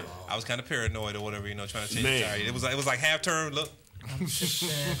 I was kind of paranoid or whatever, trying to change the tire. It was like half turn. Look.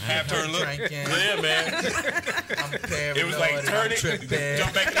 Half turn look. Yeah, man. I'm paranoid. It was like turn it,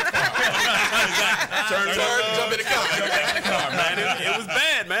 jump back in the car. Turn, jump in the car. Jump back in the car, man. It was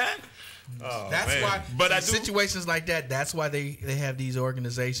bad, man. Oh, that's why. But situations like that. That's why they have these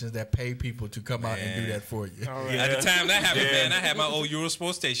organizations that pay people to come out and do that for you. Right. At the time that happened, man, I had my old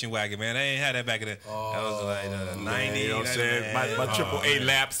Eurosport station wagon, man. I ain't had that back in the. That was like 90. You know what I'm saying? My AAA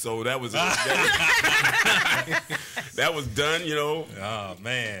lap, so that was that was done. Oh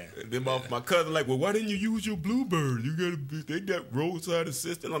man. Then my cousin like, well, why didn't you use your Bluebird? They got roadside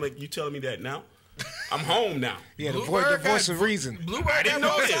assistant. I'm like, you telling me that now? I'm home now. Yeah, the voice of reason. Bluebird, I didn't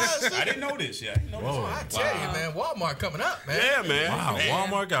know this. I didn't know this. Yeah, I tell you, man, Walmart coming up, man. Yeah, man. Wow,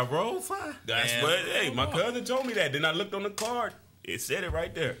 Walmart got roadside. That's what. Hey, my cousin told me that. Then I looked on the card. It said it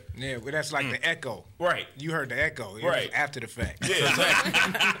right there. Yeah, well, that's like the echo. Right. You heard the echo. It right. was after the fact. Yeah,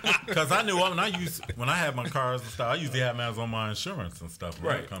 exactly. Because I knew when I had my cars and stuff, I usually have mine on my insurance and stuff.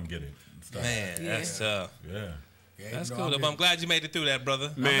 When I come get it. And stuff. Man, that's tough. Yeah. That's cool. But I'm glad you made it through that,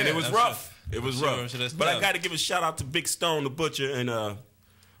 brother. Man, it was rough. It was rough. Sure, but I got to give a shout out to Big Stone, the Butcher, and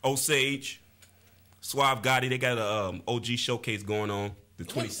Osage, Suave Gotti. They got a OG showcase going on the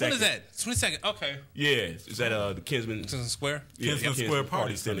 22nd. When is that? 22nd. Okay. Yeah, it's at the Kinsman Square. Yeah, Kinsman Square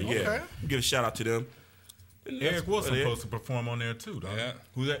Party Center. Center. Yeah, Okay. Give a shout out to them. And Eric Wilson supposed to perform on there too, though. Yeah.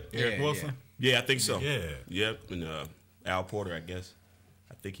 Who's that? Eric Wilson. Yeah, I think so. Yeah. Yep. And Al Porter, I guess.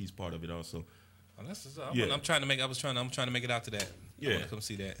 I think he's part of it also. Oh, I'm trying to make. I'm trying to make it out to that. Yeah. I want to come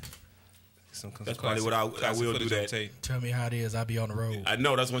see that. That's probably what I will do that. Tell me how it is. I'll be on the road. I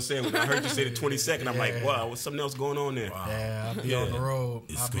know. That's what I'm saying. When I heard you say the 22nd, I'm like, wow, what's something else going on there? Wow. Yeah, I'll be on the road.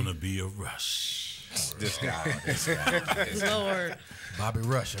 It's going to be a rush. This guy. Lord. Bobby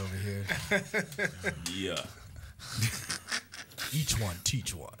Rush over here. Yeah. Each one,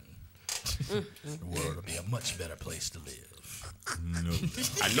 teach one. The world will be a much better place to live. No.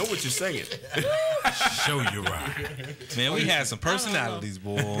 I know what you're saying. Show you right. Man, we had some personalities,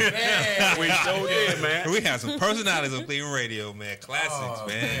 boy. Man, we sure did, man. We had some personalities on Cleveland Radio, man. Classics,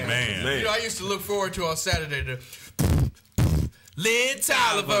 man. You know, I used to look forward to on Saturday the Lynn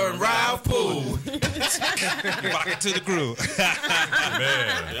Tolliver and Ralph Poole. Rock it to the groove.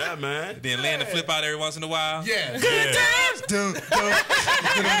 Man. Yeah, man. Then land the flip out every once in a while. Yeah. Good times. I'm like,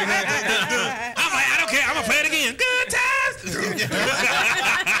 I don't care. I'm going to play it again. Good times. Those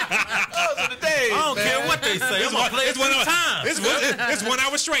are the days. I don't care what they say. I'm going to play it 3 times. It's 1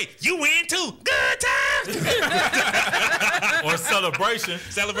 hour straight. You win too. Good times. Or celebration.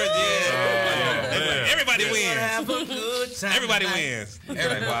 Celebration, yeah. Everybody wins. Have a good time. Everybody wins.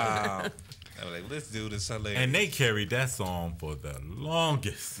 Like, wow. I was like, let's do this. And they carried that song for the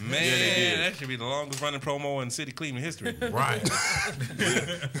longest. Man, that should be the longest running promo in City Cleveland history. Right.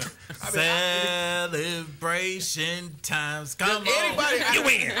 Celebration times. Come anybody, on. You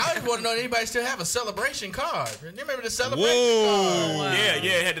win. I just want to know if anybody still have a celebration card. You remember the celebration card? Wow. Yeah,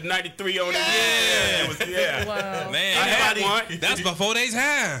 it had the 93 on it. Yeah. It was, yeah. Wow. Man, I had one. That's before they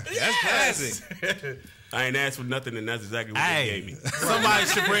time. That's classic. I ain't asked for nothing, and that's exactly what they gave me. Somebody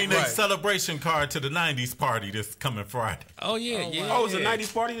should bring their celebration card to the 90s party this coming Friday. Oh, yeah, yeah. Oh, it's a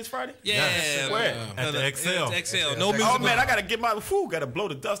 90s party this Friday? Yeah. Where? At the XL. XL. No music. Oh, man, I got to get my got to blow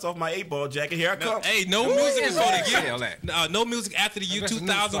the dust off my 8-ball jacket. Here I come. Hey, no music before the no music after the year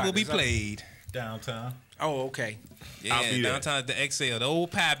 2000 will be played. Downtown. Oh, okay. Yeah, downtown at the XL, the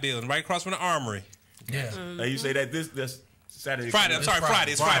old pie building, right across from the Armory. Yeah. Now you say that this Saturday. Friday. I'm sorry,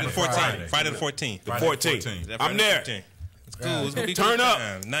 Friday. It's Friday the 14th. Friday the 14th. The 14th. I'm there. It's cool. It's gonna be Turn up.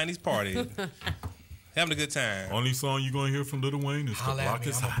 90s party. Having a good time. Only song you're going to hear from Lil Wayne is The Block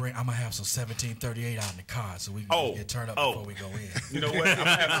Is Hot. I'm going to have some 1738 out in the car so we can get turned up before we go in. You know what? I'm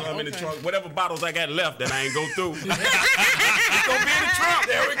going to have some in the trunk. Whatever bottles I got left that I ain't go through. It's going to be in the trunk.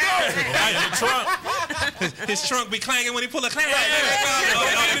 There we go. Right in the trunk. His trunk be clanging when he pull a clang. The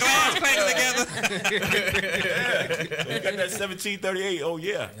glass clanging together. You got that 1738. Oh,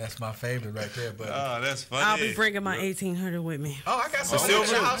 yeah. That's my favorite right there, buddy. Oh, that's funny. I'll be bringing my 1800 with me. Oh, I got some silver.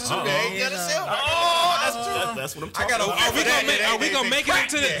 silver in the house too, man. You got a silver. That's what I'm talking about. Are we gonna make it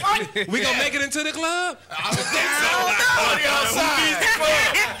into the? We gonna make it into the club? Who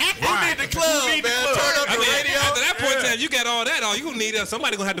need the club, man? Turn up the radio. After that point, you got all that. All you gonna need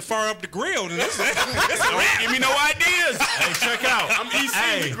somebody gonna have to fire up the grill. And that's a wrap. Give me no ideas. Hey, check out. I'm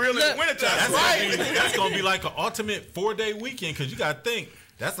EC. We grill in the wintertime. That's gonna be like an ultimate 4-day weekend because you gotta think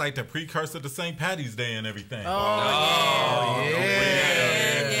that's like the precursor to St. Patty's Day and everything.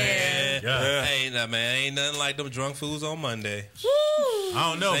 Yeah. Hey, nah, man, ain't nothing like them drunk fools on Monday. I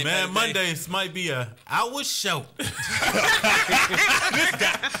don't know, man. Mondays might be a hour show.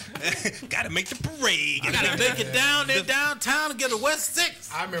 Gotta make the parade. Gotta make it down there downtown and get a West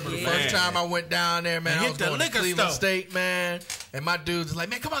 6. I remember the first time I went down there, man. I was going to Cleveland State, man. And my dudes was like,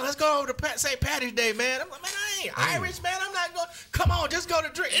 man, come on, let's go over to St. Patty's Day, man. I'm like, man, I ain't Irish, man. I'm not going. Come on, just go to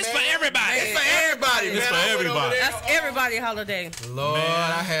drink. It's for everybody. It's for everybody, man. It's for everybody. That's everybody holiday. Lord,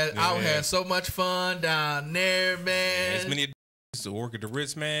 I had so much fun down there, man. As many used to work at the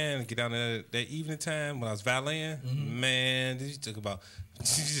Ritz, man. Get down there that evening time when I was valeting. Man, this took about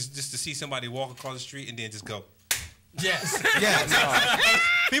just to see somebody walk across the street and then just go. Yes.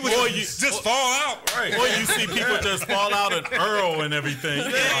 People just fall out. Right. Or you see people just fall out and Earl and everything.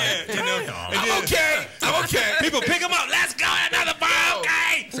 I'm okay. People pick them up. Let's go. Another bar.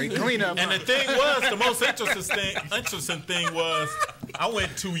 Okay. Say clean up. And the thing was, the most interesting thing was, I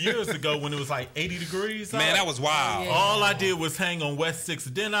went 2 years ago when it was like 80 degrees. Man, that was wild. Yeah. All I did was hang on West 6.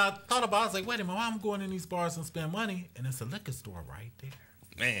 Then I thought about it. I was like, wait a minute, why I'm going in these bars and spend money? And it's a liquor store right there.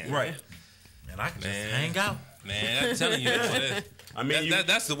 Man. Right. And I can just hang out. Man, I'm telling you. I mean,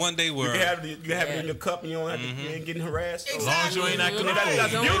 that's the one day where you have it in your cup and you don't have to, you ain't getting harassed. As long as you ain't acting a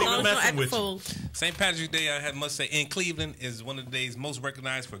fool. You ain't even messing with you. St. Patrick's Day, I must say, in Cleveland is one of the days most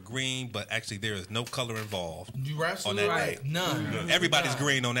recognized for green, but actually there is no color involved. You absolutely right. None. Everybody's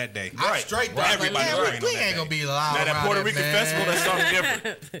green on that day. Right. Straight down. Everybody's green on We that ain't gonna be loud. Now that Puerto Rican festival, that's something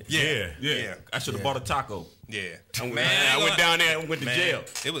different. Yeah. I should have bought a taco. Yeah. I went down there and went to jail.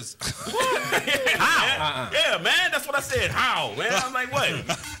 It was how? Yeah, man, that's what I said. How, man? I'm like, what?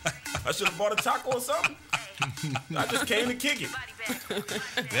 I should have bought a taco or something. I just came to kick it.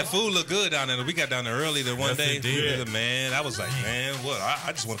 That food looked good down there. We got down there early the one day. Yeah. Man, I was like, man, what?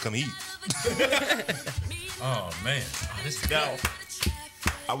 I just want to come eat. Oh man, this guy.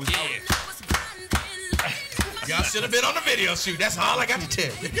 I was. Y'all should have been on the video shoot. That's all I got to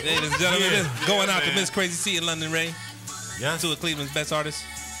tell you. Ladies and gentlemen, going out to Miss Crazy C in London, Ray. Yeah. Two of Cleveland's best artists.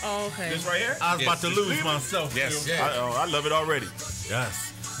 Oh, okay. This right here? I was about to lose myself. Yes. I love it already.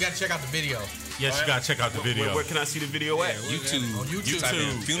 Yes. You got to check out the video. Yes, you gotta check out the video. Where can I see the video at? YouTube. YouTube. Type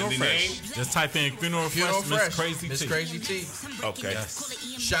in Funeral Fresh. Just type in Funeral Fresh, Miss Crazy T. Miss Crazy T. Okay. Yes.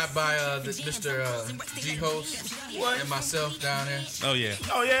 Shot by Mr. G-Host and myself down there. Oh, yeah.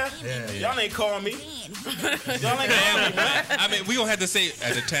 Oh, yeah? Yeah. Y'all ain't calling me. Y'all ain't calling me, man. I mean, we gonna have to say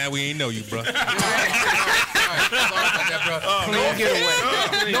at the time we ain't know you, bro. All right. Sorry about that, bro. Clean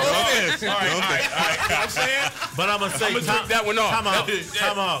getaway. No offense. All right. You know what I'm saying? But I'm gonna say, I'm gonna take that one off. Time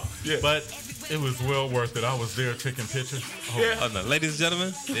out. Yeah. But it was well worth it. I was there taking pictures. Oh, no. Ladies and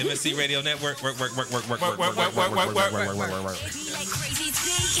gentlemen, the MSC Radio Network. Work.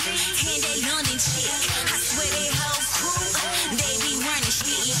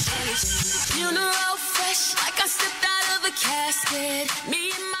 Funeral fresh, like I stepped out of a casket.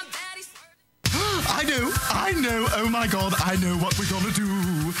 Me and my I know, oh my God, I know what we're gonna do.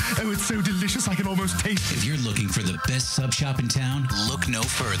 Oh, it's so delicious, I can almost taste it. If you're looking for the best sub shop in town, look no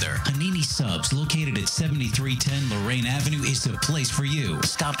further. Hanini Subs, located at 7310 Lorraine Avenue, is the place for you.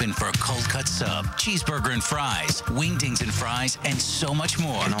 Stop in for a cold cut sub, cheeseburger and fries, wingdings and fries, and so much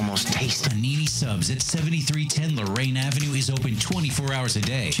more. And almost taste Hanini Subs at 7310 Lorraine Avenue is open 24 hours a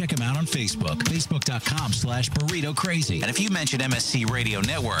day. Check them out on Facebook, facebook.com/burrito crazy. And if you mention MSC Radio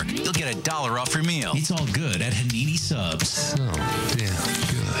Network, you'll get $1 off your meal. It's all good at Hanini Subs. So damn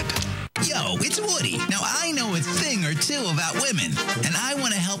good. Yo, it's Woody. Now, I know a thing or two about women, and I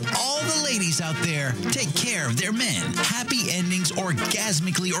want to help all the ladies out there take care of their men. Happy Endings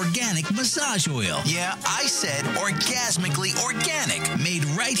Orgasmically Organic Massage Oil. Yeah, I said orgasmically organic, made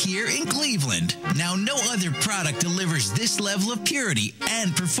right here in Cleveland. Now, no other product delivers this level of purity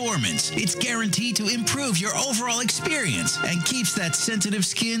and performance. It's guaranteed to improve your overall experience and keeps that sensitive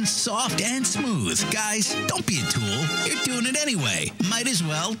skin soft and smooth. Guys, don't be a tool. You're doing it anyway. Might as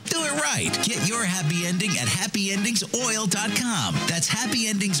well do it right. Get your happy ending at happyendingsoil.com. That's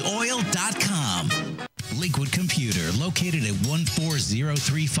happyendingsoil.com. Lakewood Computer, located at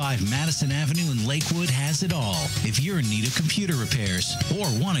 14035 Madison Avenue in Lakewood, has it all. If you're in need of computer repairs or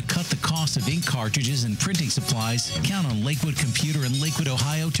want to cut the cost of ink cartridges and printing supplies, count on Lakewood Computer in Lakewood,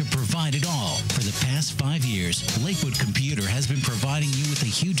 Ohio to provide it all. For the past 5 years, Lakewood Computer has been providing you with a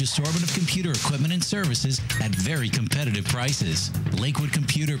huge assortment of computer equipment and services at very competitive prices. Lakewood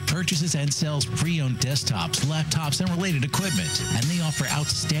Computer purchases and sells pre-owned desktops, laptops, and related equipment, and they offer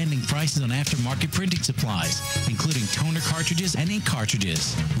outstanding prices on aftermarket printing supplies, including toner cartridges and ink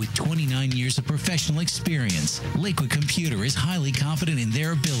cartridges. With 29 years of professional experience, Lakewood Computer is highly confident in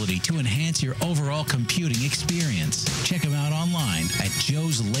their ability to enhance your overall computing experience. Check them out online at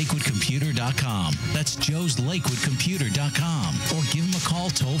joeslakewoodcomputer.com. That's joeslakewoodcomputer.com. Or give them a call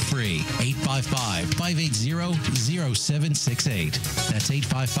toll-free, 855-580-0768. That's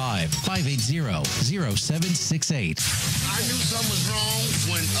 855-580-0768. I knew something was wrong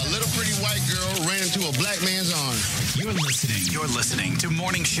when a little pretty white girl ran into a black man's arms. You're listening to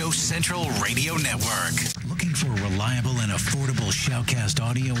Morning Show Central Radio Network. Looking for reliable and affordable Shoutcast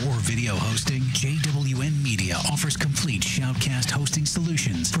audio or video hosting? JWN Media offers complete Shoutcast hosting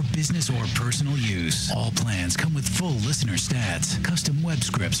solutions for business or personal use. All plans come with full listener stats, custom web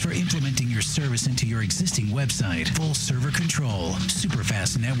scripts for implementing your service into your existing website, full server control, super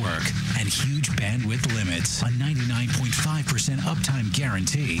fast network, and huge bandwidth limits. A 99.5% uptime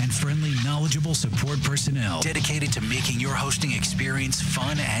guarantee and friendly, knowledgeable support personnel dedicated to making your hosting experience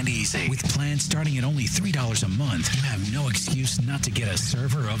fun and easy. With plans starting at only $3 a month, you have no excuse not to get a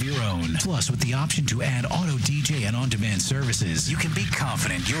server of your own. Plus, with the option to add auto DJ and on-demand services, you can be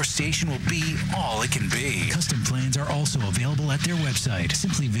confident your station will be all it can be. Custom plans are also available at their website.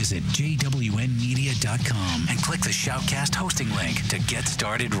 Simply visit jwnmedia.com and click the Shoutcast hosting link to get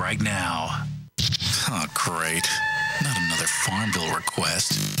started right now. Oh, great. Not another Farmville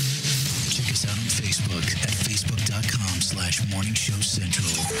request. Check us out on Facebook at facebook.com/Morning Show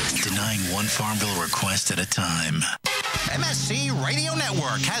Central. Denying one Farmville request at a time. MSC Radio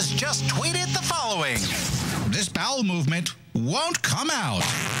Network has just tweeted the following. This bowel movement won't come out.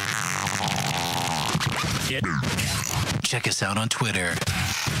 Check us out on Twitter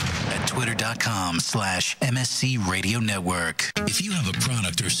at twitter.com/MSC Radio Network. If you have a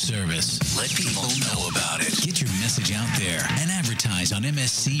product or service, let people know about it. Get your message out there and advertise on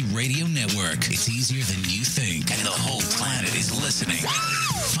MSC Radio Network. It's easier than you think, and the whole planet is listening.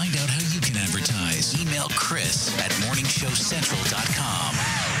 Find out how you can advertise. Email Chris at morningshowcentral.com.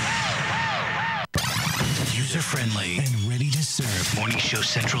 User-friendly and ready to serve.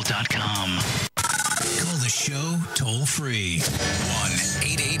 morningshowcentral.com. Call the show toll-free.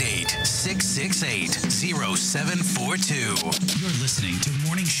 1-888-668-0742. You're listening to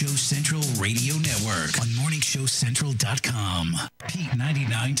Morning Show Central Radio Network on morningshowcentral.com.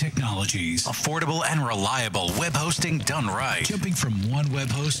 P99 Technologies. Affordable and reliable web hosting done right. Jumping from one web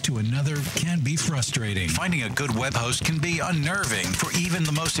host to another can be frustrating. Finding a good web host can be unnerving for even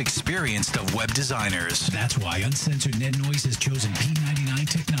the most experienced of web designers. That's why Uncensored Net Noise has chosen P99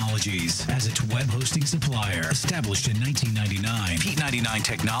 Technologies as its web hosting supplier. Established in 1999, P99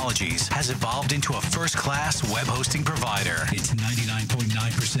 Technologies has evolved into a first-class web hosting provider. Its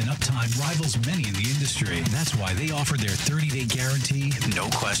 99.9% uptime rivals many in the industry. That's why they offer their 30-day guarantee, no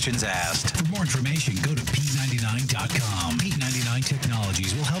questions asked. For more information, go to P99.com. P99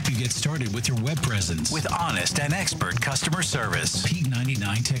 Technologies will help you get started with your web presence with honest and expert customer service.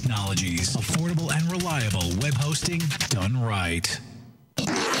 P99 Technologies. Affordable and reliable web hosting done right.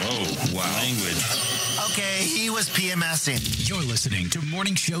 Oh, wow. Language. Okay, he was PMSing. You're listening to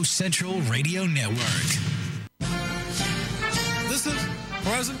Morning Show Central Radio Network. This is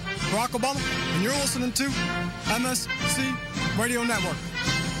President Barack Obama, and you're listening to MSC Radio Network.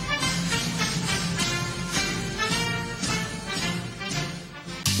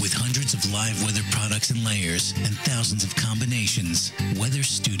 With hundreds of live weather products and layers and thousands of combinations, Weather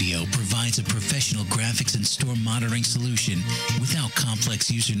Studio provides a professional graphics and store monitoring solution without complex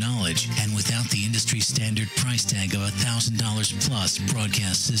user knowledge and without the industry standard price tag of $1,000 plus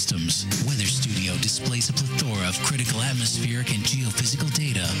broadcast systems. Weather Studio displays a plethora of critical atmospheric and geophysical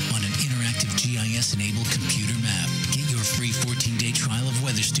data on an interactive GIS-enabled computer map. Get your free 14-day trial of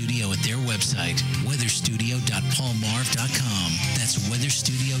Weather Studio at their website, weatherstudio.paulmarv.com. That's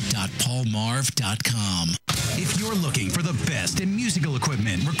weatherstudio.paulmarv.com. If you're looking for the best in musical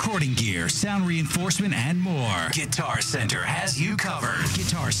equipment, recording gear, sound reinforcement, and more, Guitar Center has you covered.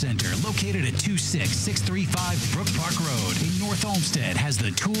 Guitar Center, located at 26635 Brook Park Road in North Olmsted, has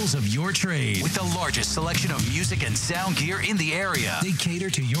the tools of your trade with the largest selection of music and sound gear in the area. They cater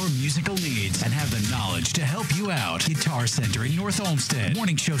to your musical needs and have the knowledge to help you out. Guitar Center in North Olmsted.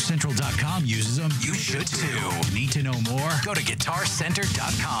 MorningShowCentral.com uses them. You should too. Need to know more? Go to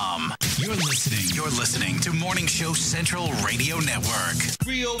GuitarCenter.com. You're listening to Morning Show Central Radio Network.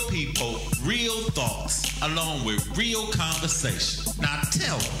 Real people, real thoughts, along with real conversation. Now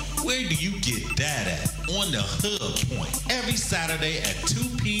tell me, where do you get that at? On the Hood Point. Every Saturday at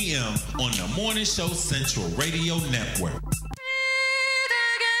 2 p.m. on the Morning Show Central Radio Network.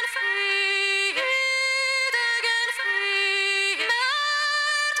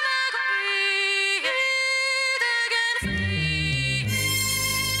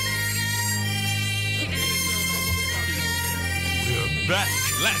 Back.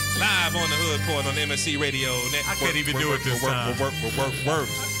 Live on the Hood Point on the MSC Radio Network. I can't even do it this time. Work.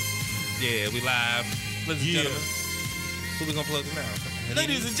 Yeah, we live. Ladies and gentlemen, who we gonna plug now? Hanini?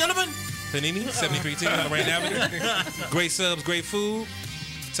 Ladies and gentlemen, Hanini, 7310 Lorraine Avenue. Great subs, great food.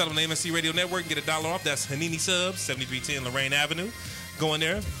 Tell them the MSC Radio Network, get $1 off. That's Hanini Subs, 7310 Lorraine Avenue. Go in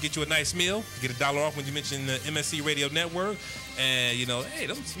there, get you a nice meal, get $1 off when you mention the MSC Radio Network. And, you know, hey,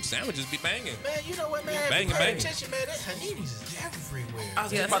 some sandwiches be banging. Man, you know what, man? Banging. Attention, man. That Hanini's is everywhere. I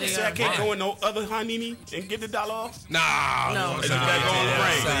was about to say, I can't go in no other Hanini and get the $1 off? No. It's gotta go on the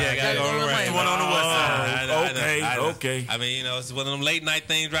range. Yeah, gotta go on the range. One on the west side. Okay. I mean, you know, it's one of them late night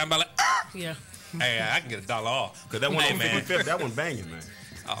things driving by like, yeah. Hey, I can get $1 off. Because that one on 55th, that one banging, man.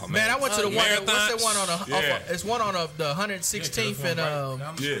 Oh, man, I went to the one. Marathon. What's that one on it's one on the 116th and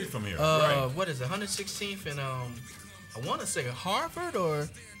down the street from here. What is it? 116th and I want to say Harvard or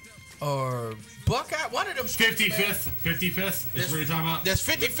Buckeye. One of them. 55th. 55th is what you're talking about. That's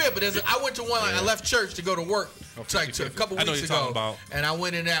 55th, but I went to one. I left church to go to work a couple weeks ago, and I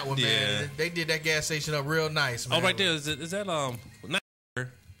went in that one. Man, they did that gas station up real nice. Man. Oh, right there. Is that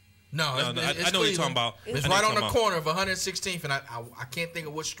No, I know what you're talking about. It's right on the corner of 116th, and I can't think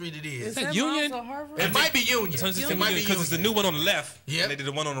of what street it is. Is that Union? It might be Union. It might be because it's the new one on the left. Yeah, and they did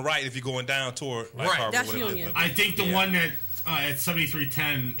the one on the right. If you're going down toward Harvard, that's Union. I think the one that at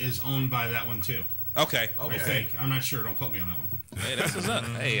 7310 is owned by that one too. Okay. I think. I'm not sure. Don't quote me on that one. Hey, that's what's up.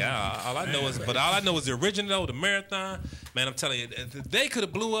 Hey, all I know is the original, the Marathon. Man, I'm telling you, they could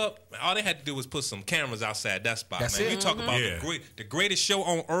have blew up. All they had to do was put some cameras outside that spot. That's man. it. You talk about the greatest show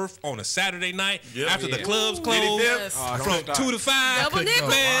on earth on a Saturday night after the clubs closed from 2 to 5. Double nickel.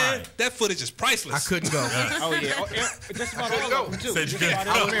 Man, that footage is priceless. I couldn't go. Oh yeah, just about all of them too. No,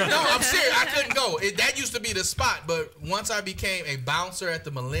 I'm serious. I couldn't go. That used to be the spot, but once I became a bouncer at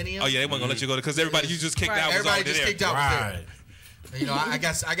the Millennium. Oh yeah, they weren't gonna let you go because everybody you just kicked out was everybody already just there. kicked out. Was there. You know, I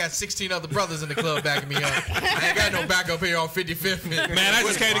got 16 other brothers in the club backing me up. I ain't got no backup here on 55th. Man, I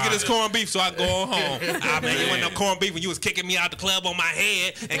just came to get this corned beef so I can go on home. Man, you want no corned beef when you was kicking me out the club on my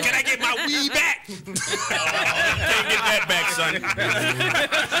head. And can I get my weed back? Can't get that back, son.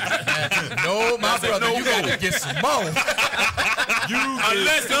 No, my brother, you got to get some more.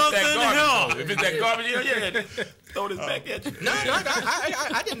 Unless something helps. If it's that garbage, yeah. Throw this back at you. No,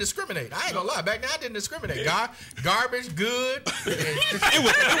 I didn't discriminate. I ain't gonna lie. Back then, I didn't discriminate. Garbage, good. It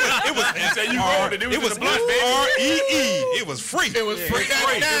was R-E-E. It was free. It was free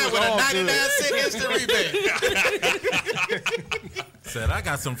 99 with a 99-cent instant rebate. Said I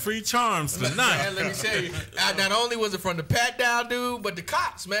got some free charms tonight. Man, let me tell you. Not only was it from the pat down dude, but the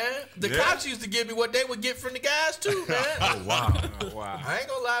cops, man. The cops used to give me what they would get from the guys too, man. Oh wow. I ain't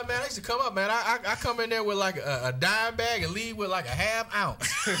gonna lie, man. I used to come up, man. I come in there with like a dime bag and leave with like a half ounce.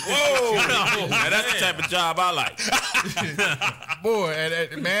 Whoa, now that's the type of job I like. Boy,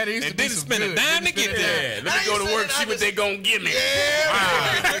 and man, they used to be some spend a dime to get there. Let me go to work, see what they gonna give me. Yeah,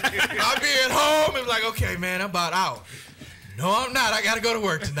 I'll be at home and be like, okay, man, I'm about out. No, I'm not. I got to go to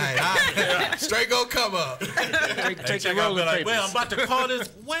work tonight. Straight gonna come up. Take your rolling papers. Well, I'm about to call this.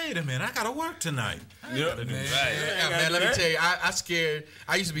 Wait a minute. I got to work tonight. Man, let me tell you, I scared.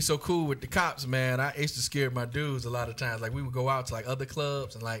 I used to be so cool with the cops, man. I used to scare my dudes a lot of times. Like we would go out to like other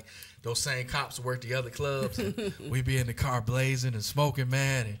clubs and like those same cops would work the other clubs. And we'd be in the car blazing and smoking,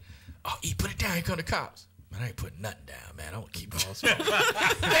 man. And E, put it down. Here come the cops. Man, I ain't putting nothing down, man. I don't keep on smoking.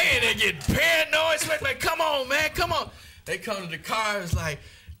 They get paranoid. Like, come on, man. Come on. They come to the car and it's like,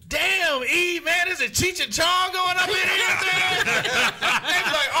 damn, E, man, there's a Cheech and Chong going up in here, man. They be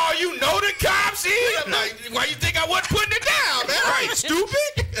like, oh, you know the cops, E? I'm like, why you think I wasn't putting it down, man? Right,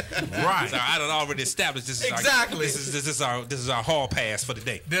 stupid? Right. So I done already established this is Exactly. this is our hall pass for the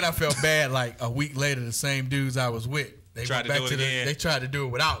day. Then I felt bad. Like a week later, the same dudes I was with, they Tried went to back do it to again. They tried to do it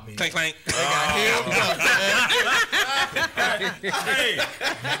without me. Clank clank. They got hemmed up, man. Hey.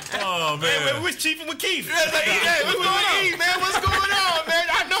 Oh man. Hey, we was chiefing with Keith. Hey, what's going on, E, man? What's going on, man?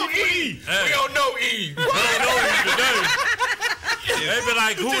 I know E. Hey. We don't know E. I don't know you today. They be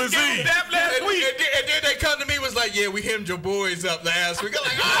like, who is he? And then they come to me was like, yeah, we hemmed your boys up last week. I'm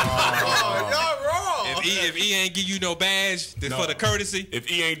like, y'all wrong. If E ain't give you no badge for the courtesy, if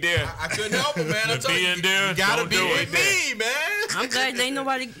E ain't there, I couldn't help it, man. I If told he you, ain't there, you gotta don't be do with it. me, man. I'm glad ain't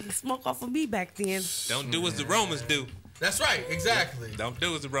nobody smoke off of me back then. don't do as the Romans do. That's right, exactly. Don't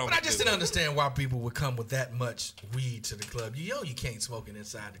do as the Romans But I just do. didn't understand why people would come with that much weed to the club. You know you can't smoke it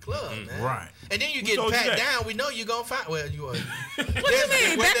inside the club, man. Right. And then you Who get told you pat that? down. We know you're gonna find. Well, you are. What you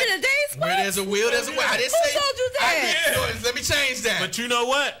mean? Back in the days, Where there's a will, there's a way. I didn't Who say. told you that? Let me change that. But you know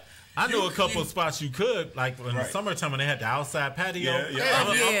what? I know a couple of spots you could, like in the summertime when they had the outside patio.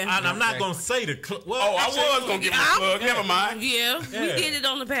 I'm not going to say the club. Well, I was going to give him a plug. Never mind. Yeah, we did it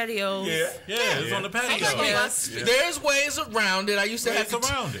on the patios. It's on the patio. There's ways around it. I used to Ways have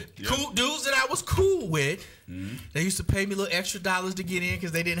around it. cool dudes that I was cool with. They used to pay me little extra dollars to get in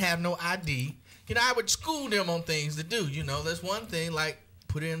because they didn't have no ID. You know, I would school them on things to do. You know, that's one thing, like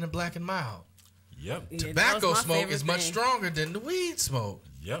put it in the black and mild. Yep. Yeah, Tobacco that was my smoke favorite is much thing. stronger than the weed smoke.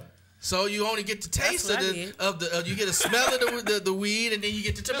 Yep. So you only get the taste what I of did. you get a smell of the weed, and then you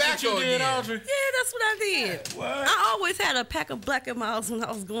get the tobacco again. Yeah, that's what I did. I always had a pack of Black and Milds when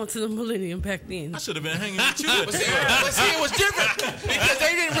I was going to the Millennium back then. I should have been hanging with you. But see, it was different because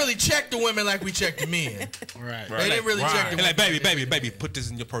they didn't really check the women like we checked the men. Right. They didn't really check the Hey, women. like, baby, put this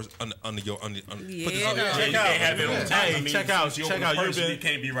in your purse under your. Put this on your. You can't have it on time. Hey, check out. You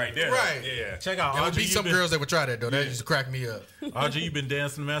can't be right there. Right. Yeah. Check out. There would Audrey, be some girls that would try that though. That used to crack me up. Audrey, you've been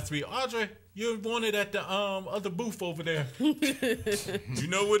dancing the master beat. Audrey, you wanted at the other booth over there. You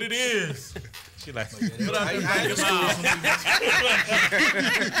know what it is. She like.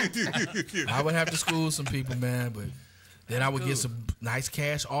 I would have to school some people, man, but then I would get some nice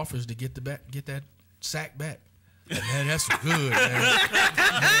cash offers to get that sack back. Man, that's good, man.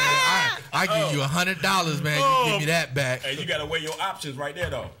 I give you $100, man. You give me that back. Hey, you got to weigh your options right there,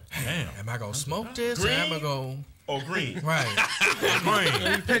 though. Damn. Am I gonna smoke this? Green? Or am I gonna? Oh, green. Right. Green.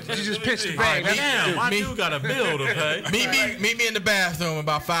 You just pitched the bag. Damn, my dude got a bill to pay. Meet me in the bathroom in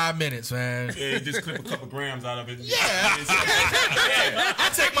about 5 minutes, man. Yeah, just clip a couple grams out of it. Yeah. I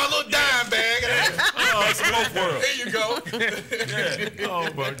take my little dime bag. There you go. Oh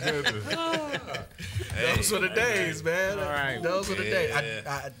my goodness. Those were the days, man. All right. Those were the days.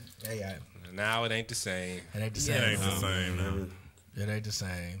 Yeah. Now it ain't the same. It ain't the It same. ain't the same now. It ain't the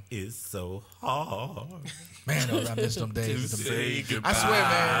same. It's so hard. Man, I miss them days. To say goodbye I swear,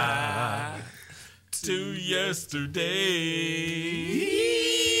 man. to yesterday.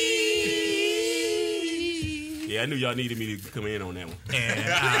 Yeah, I knew y'all needed me to come in on that one. And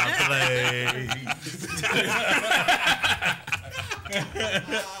I play.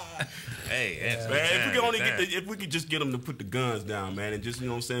 Hey, that's Man, if we could just get them to put the guns down, man, and just, you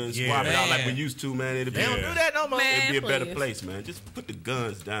know what I'm saying, swap it out like we used to, man, it'd be, They don't do that no more. it'd be a better please. place, man. Just put the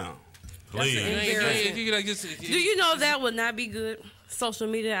guns down. Please. Do you know that would not be good? Social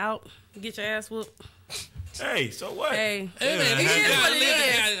media out, get your ass whooped. Hey, so what? Hey, Hey, it is what it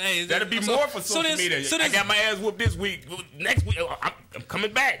is. That'll be more for social media. I got my ass whooped this week. Next week, I'm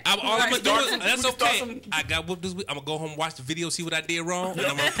coming back. All I'm gonna do is, that's we can start okay. I got whooped this week. I'm gonna go home, watch the video, see what I did wrong, and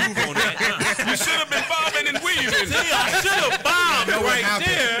I'm gonna improve on that. You should have been bombing and weaving. See, I should have bombed You know what right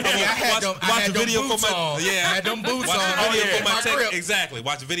happened? there. Yeah, I had them boots on. I had them boots Watch on. the video for my grip. exactly.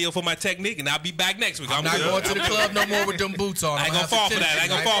 Watch the video for my technique, and I'll be back next week. I'm not going to the club no more with them boots on. I ain't gonna fall for that. I ain't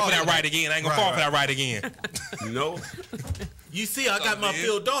gonna fall for that right again. I ain't gonna fall for that right again. No. You see, I got my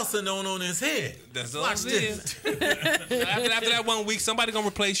Phil Dawson on his head. That's all Watch it is. After that 1 week, somebody gonna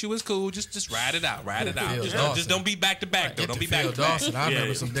replace you. It's cool. Just ride it out. Ride it out. Just don't be back to back though. Don't be back Phil to back. Dawson. I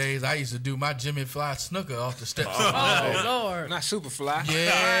remember some days I used to do my Jimmy Fly snooker off the steps. Oh Lord. Not Superfly.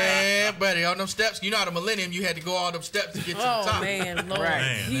 Yeah, buddy, on them steps. You know how the Millennium, you had to go all them steps to get to the top. Oh man, Lord.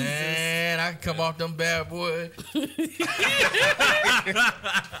 Right. Jesus. Man, I can come off them bad boys.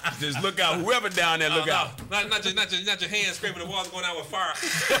 Just look out. Whoever down there, look out. Not your hands scraping the walls going out with fire.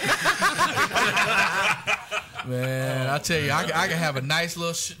 Man, I tell you, I can have a nice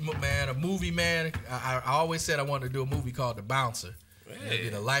little a movie, man. I always said I wanted to do a movie called The Bouncer. It'd be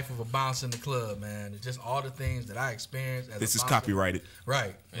the life of a bouncer in the club, man. It's just all the things that I experienced. As This a is bouncer. copyrighted.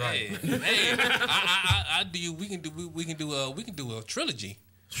 Right. Hey, I do. We can do a trilogy.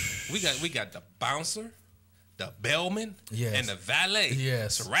 We got the bouncer, the bellman, and the valet.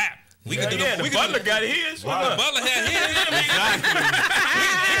 Yes. It's a wrap. We Yeah, can do yeah, them. the butler got his. The butler had his.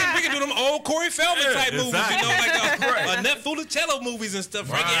 We can do them old Corey Feldman type movies, you know, like a Net Funicello movies and stuff.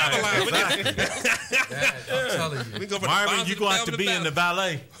 Frankie Avalon. I'm telling you. We go for Marvin, you gonna have to be in the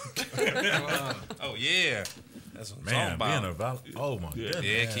ballet. Oh yeah. That's what I'm Man, talking about. being a valet. Oh my goodness.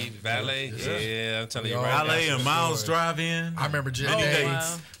 Yeah, keep valet. Yeah, I'm telling you right now. Valet and Miles Drive-In. I remember Jim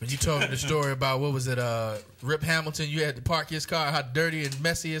Days when you told me the story about what was it, Rip Hamilton. You had to park his car, how dirty and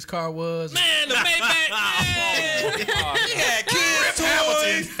messy his car was. Man, the Maybach. He had kids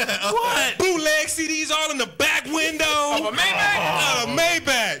toys. What? Bootleg CDs all in the back window. Of a Maybach? Of a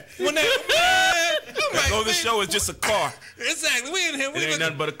Maybach. When they, man, I'm like, Go to show is just a car. Exactly. We in here. It ain't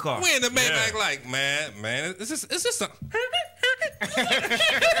nothing but a car. We in the Maybach like, man, is this a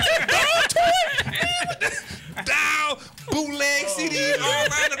down bootleg CD all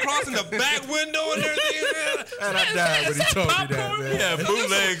right across in the back window and everything. And I died when he told me that, man. Yeah,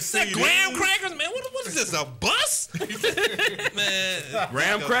 bootleg CD. Graham crackers, man. What is this? A bus? Man,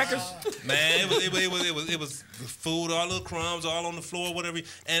 Graham crackers? Man, it was food, all the crumbs, all on the floor, whatever.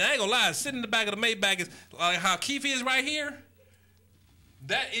 And I ain't gonna lie, sitting in the back of the Maybach is like how Keith is right here.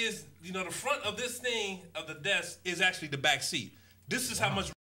 That is, you know, the front of this thing of the desk is actually the back seat. This is how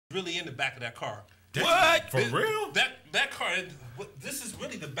much really in the back of that car. What? For real? That car, this is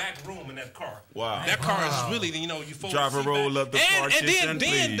really the back room in that car. Wow. That car is really, you know, you fold Driver the seat roll back. up the car, and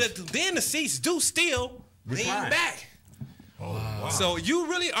then the seats do still lean back. Oh, wow. So you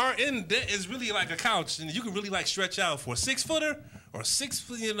really are in. That is really like a couch, and you can really like stretch out for a 6-footer or 6,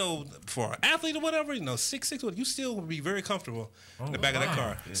 you know, for an athlete or whatever. You know, 6'6", you still will be very comfortable in the back of that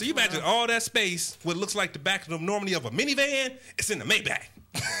car. Yeah. So you imagine all that space, what looks like the back of the normally of a minivan, it's in the Maybach.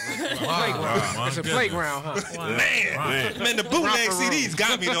 Wow. It's a playground, huh? Wow. Man, the bootleg CDs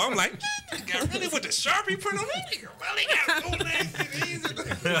got me though. I'm like, got really with the Sharpie print on that nigga. Really got bootleg CDs.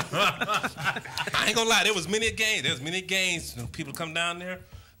 I ain't gonna lie, there was many games. There was many games. People come down there.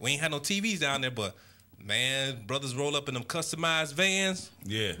 We ain't had no TVs down there, but man, brothers roll up in them customized vans.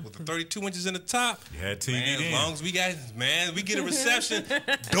 Yeah. With the 32 inches in the top. You had TV man, then. as long as we got, man, we get a reception.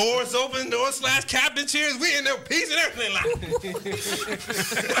 Doors open, / captain chairs. We in there piecing everything like.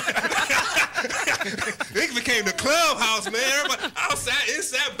 It became the clubhouse, man. Everybody outside,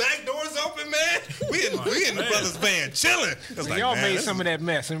 inside, back doors open, man. We in the brothers' van chilling. It's like, y'all man, made some of that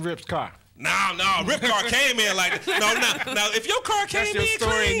mess in Rip's car. No, Rip car came in like no. Now, if your car came in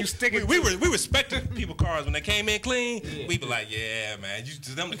clean, we respected people's cars when they came in clean. Yeah. We be like, yeah, man. You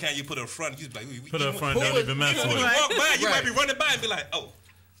them the kind you put up front. You be like, put up front, don't even mess with it. You walk by, you might be running by and be like, oh.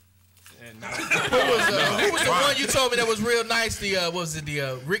 Who was the one you told me that was real nice? Was it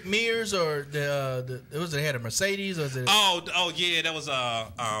the Rick Mears or it had a Mercedes or was it? Oh yeah, that was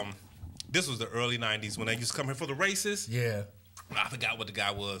this was the early '90s when they used to come here for the races. Yeah. I forgot what the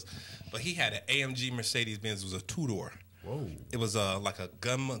guy was, but he had an AMG Mercedes-Benz. It was a 2-door. Whoa. It was like a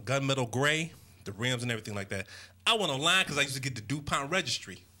gunmetal gray, the rims and everything like that. I went online because I used to get the DuPont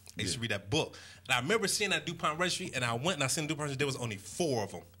registry. I used to read that book. And I remember seeing that DuPont registry, and I went and I seen the DuPont registry. There was only 4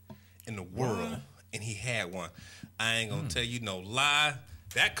 of them in the world, and he had one. I ain't going to tell you no lie.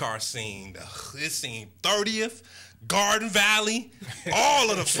 That car seen 30th, Garden Valley, all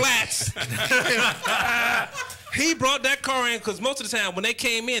of the flats. He brought that car in because most of the time when they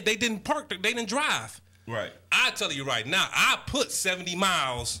came in, they didn't park, they didn't drive. Right. I tell you right now, I put 70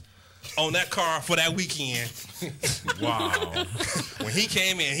 miles on that car for that weekend. Wow. When he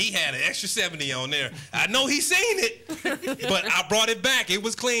came in, he had an extra 70 on there. I know he seen it, but I brought it back. It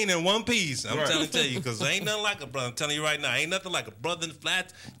was clean in one piece. I'm trying to tell you, because ain't nothing like a brother. I'm telling you right now, ain't nothing like a brother in the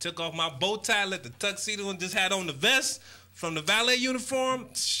flats. Took off my bow tie, let the tuxedo and just had on the vest from the valet uniform.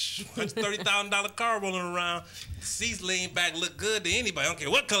 $30,000 car rolling around. Seats lean back, look good to anybody. I don't care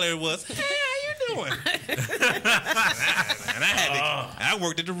what color it was. Hey, how you doing? And I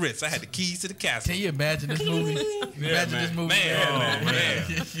worked at the Ritz. I had the keys to the castle. Can you imagine this movie? This movie? Man.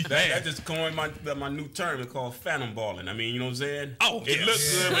 That just coined my new term. It's called phantom balling. I mean, you know what I'm saying? Oh, it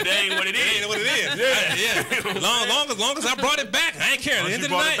looks good, but that ain't what it is. Ain't what it is. Long as I brought it back, I ain't care. At the end of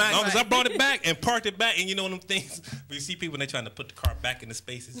the night, long as I brought it back and parked it back, and you know them things. When you see people, when they trying to put the car back in the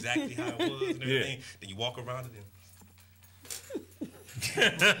space exactly how it was and everything, then you walk around it and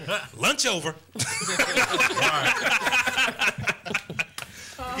lunch over. You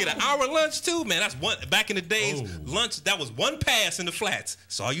get an hour lunch too, man. That's one. Back in the days, lunch, that was one pass in the flats.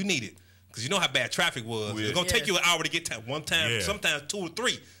 That's all you needed. Because you know how bad traffic was. It's going to take you an hour to get to one time, sometimes 2 or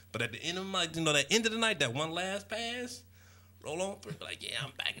 3. But at the end of the night, that end of the night, that one last pass, roll on through, like, yeah,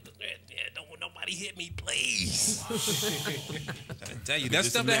 I'm back at the don't want nobody hit me, please. I tell you, that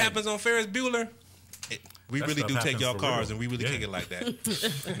stuff that happens on Ferris Bueller, We That really stuff do take happens y'all for cars real. and we really kick it like that.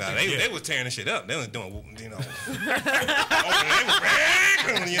 Nah, they was tearing this shit up. They was doing,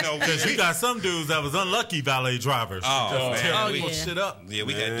 Because you got some dudes that was unlucky valet drivers. Tearing people's shit up. Yeah,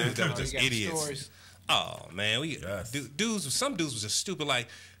 we got dudes that were just We got idiots. stories. Oh man, some dudes was just stupid. Like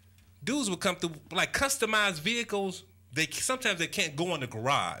dudes would come through like customized vehicles. Sometimes they can't go in the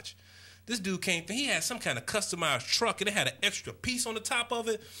garage. This dude came through. He had some kind of customized truck and it had an extra piece on the top of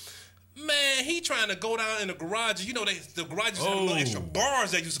it. Man, he trying to go down in the garage. You know, the garages have little extra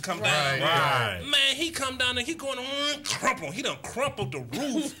bars that used to come down. Right. Man, he come down and he going crumple. He done crumpled the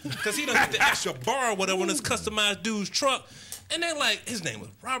roof because he done hit the extra bar or whatever on this customized dude's truck. And they like, his name was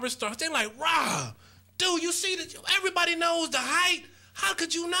Robert Starr. They like, Rob, dude, you see that everybody knows the height. How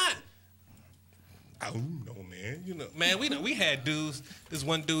could you not? I don't know, man. You know, man, we had dudes. This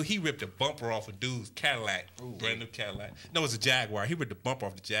one dude, he ripped a bumper off a dude's Cadillac, brand new Cadillac. No, it was a Jaguar. He ripped the bumper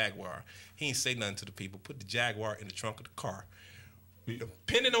off the Jaguar. He ain't say nothing to the people. Put the Jaguar in the trunk of the car.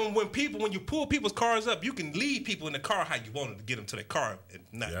 Depending on when you pull people's cars up, you can lead people in the car how you want them to get them to their car and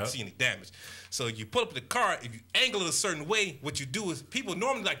not see any damage. So you pull up the car, if you angle it a certain way, what you do is people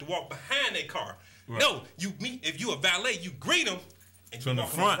normally like to walk behind their car. Right. No, if you a valet, you greet them. And from you the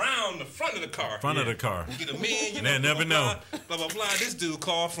walk front, around the front of the car. Front of the car. You get them in, you they know, never know. Blah, blah, blah. This dude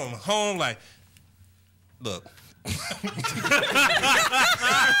called from home like, look.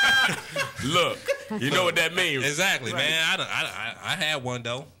 Look, you know what that means. Exactly, man. I had one,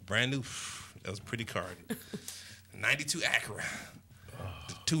 though. Brand new. That was a pretty car. 92 Acura.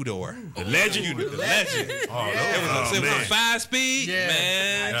 The two-door. The legend. The legend. It was a 5-speed. Yeah.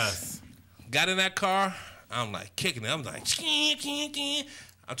 Man. Yes. Got in that car. I'm like kicking it. I'm like, I'm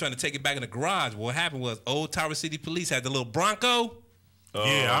trying to take it back in the garage. What happened was Old Tower City Police had the little Bronco.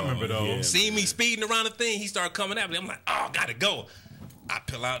 Yeah, I remember those. Yeah. See me speeding around the thing. He started coming at me. I'm like, oh, gotta go. I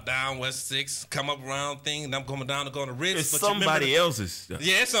pull out down West 6, come up around thing, and I'm coming down to go to Ritz. It's somebody else's stuff.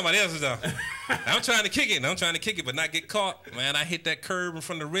 Yeah, it's somebody else's stuff. I'm trying to kick it, but not get caught. Man, I hit that curb in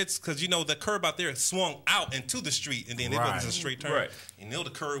front of Ritz because, you know, the curb out there swung out into the street, and then it was a straight turn. Right. You know, the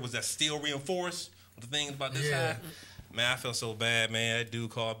curb was that steel reinforced. The thing about this high. Man, I felt so bad, man. That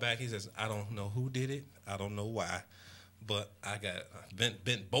dude called back. He says, I don't know who did it. I don't know why. But I got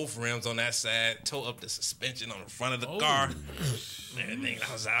bent both rims on that side, tore up the suspension on the front of the car. Man, I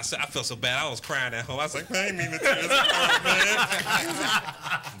felt so bad. I was crying at home. I was like, I ain't mean to tear this apart, man.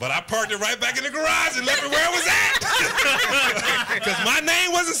 But I parked it right back in the garage and left it where it was at. Because my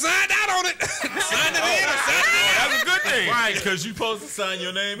name wasn't signed out on it. Signed it in. That's a good thing. Right, because you supposed to sign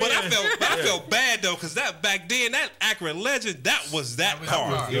your name but in. I felt bad, though, because back then, that Acura Legend, that was that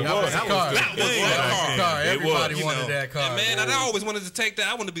car. That was that car. Everybody wanted that car. And man, I always wanted to take that.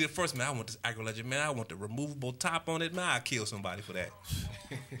 I wanted to be the first, man. I want this Acura Legend, man. I want the removable top on it, man. I'd kill somebody for that.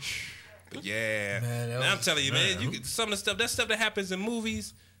 But yeah, man, I'm telling you, man, you get some of the stuff, that stuff that happens in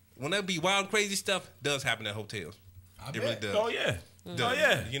movies, when there be wild, crazy stuff, does happen at hotels. It really does. Oh yeah. Does. Oh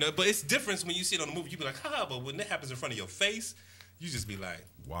yeah. You know, but it's different when you see it on the movie. You be like, but when it happens in front of your face, you just be like,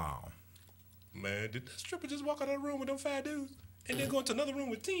 wow, man, did that stripper just walk out of the room with them 5 dudes and then go into another room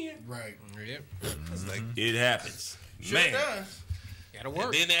with 10? Right. Yep. It's like, it happens. Man. Gotta work.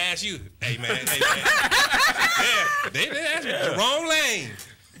 And then they ask you, hey man. They ask you, Jerome Lane.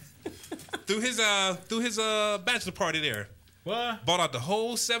 Through his bachelor party there. What? Bought out the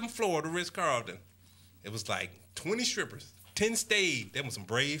whole 7th floor of the Ritz-Carlton. It was like 20 strippers. 10 stayed. Them were some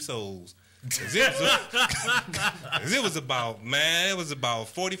brave souls. It was about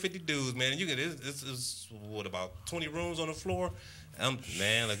 40, 50 dudes, man. It's what, about 20 rooms on the floor?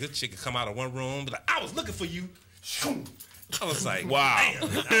 Man, like this chick could come out of one room, be like, I was looking for you. I was like, wow. Damn.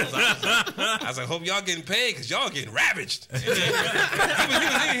 I was like, hope y'all getting paid because y'all getting ravaged. He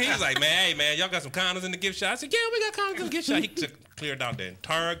was like, man, hey, man, y'all got some condoms in the gift shop? I said, yeah, we got condoms in the gift shop. He cleared out the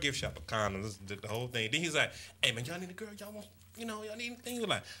entire gift shop of condoms, the whole thing. Then he's like, hey, man, y'all need a girl? Y'all want, y'all need anything? He was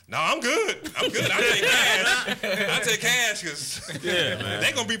like, no, I'm good. I take cash because they're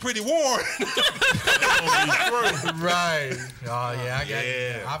going to be pretty warm. Right. Oh,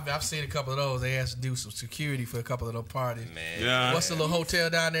 yeah. I've seen a couple of those. They asked to do some security for a couple of those parties. Man. Yeah. What's the little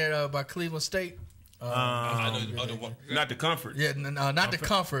hotel down there by Cleveland State? Not the Comfort. Yeah, not the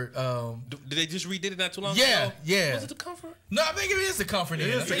Comfort. Did they just redid it not too long ago? Yeah. Was it the Comfort? No, I think it is the Comfort Inn.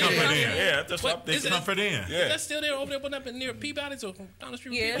 It is the Comfort Inn. Yeah, that's what I'm thinking. It's Comfort Inn. Yeah. That's still there over there, but up near Peabody's or down the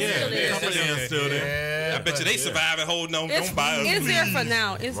street? Yeah, it's Comfort Inn's still there. I bet you they survive and hold on. Don't buy us. It's there for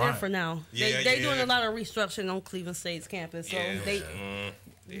now. It's there for now. Yeah, they doing a lot of restructuring on Cleveland State's campus. So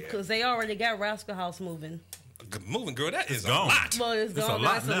because they already got Rascal House moving. Moving, girl, that is gone. a lot. Well, it's gone.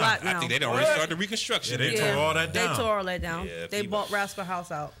 That's a lot now. I think they already started the reconstruction. Yeah, they tore all that down. They tore all that down. Yeah, they bought Rascal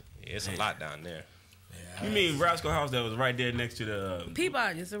House out. Yeah, it's a lot down there. You mean Roscoe House that was right there next to the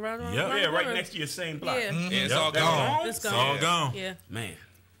Peabody? It's around. Yeah, right next to your same block. Yeah, it's all gone. It's gone. It's all gone. Yeah, man.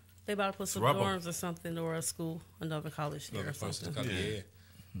 They about to put some Rubble. dorms or something, or a school, another college there or something. Yeah.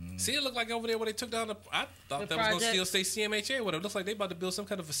 See, it looked like over there where they took down I thought The that was going to projects. still stay CMHA or whatever. It looks like they about to build some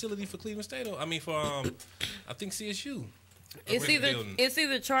kind of facility for Cleveland State. I mean, for I think CSU. It's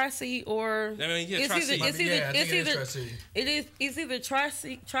either Tri-C or I mean, yeah, it's Tri-C. either It's either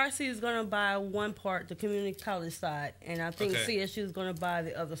Tri-C is going to buy one part, the community college side, and I think Okay. CSU is going to buy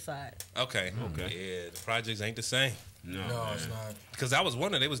the other side. Okay. Yeah, the projects ain't the same. No, it's not. Because I was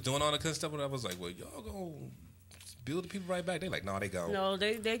wondering, they was doing all the kind of stuff, and I was like, well, y'all going to build the people right back? They like, no, they go. No,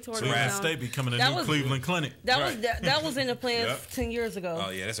 they tore it Cleveland down. State becoming a That new was- Cleveland Clinic. That was in the plans 10 years ago. Oh,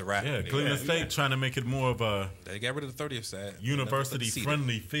 yeah, that's a wrap. Yeah, Cleveland State trying to make it more of a They got rid of the 30th side.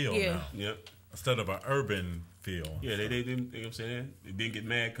 university-friendly feel Yeah. now. Yep. Instead of an urban feel. Yeah, they didn't. You know what I'm saying? They didn't get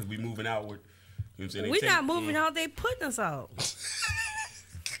mad because we moving outward. You know what I'm saying? They We're take- not moving out. They putting us out.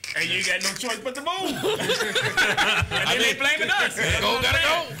 And you got no choice but to move. And then they blaming us. Gotta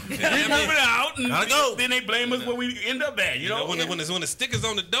go. We moving out. And Gotta go. Then they blame us where we end up at. You know? when the stickers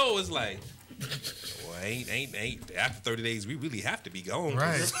on the door, it's like, well, ain't after 30 days, we really have to be gone.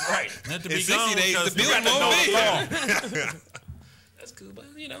 Right. Right. Have to In be 60 gone days, because the we building got to won't be know here. That's cool, but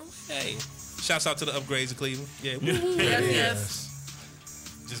hey, shouts out to the upgrades of Cleveland. Yeah, Yes.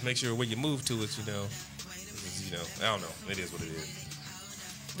 just make sure where you move to is, I don't know. It is what it is.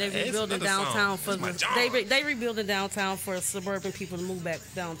 They Hey, it's rebuilding another downtown song. for That's my the, job. they rebuilding downtown for suburban people to move back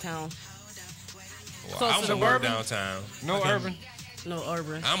downtown. Well, Close I to the want to move urban. downtown. No urban. No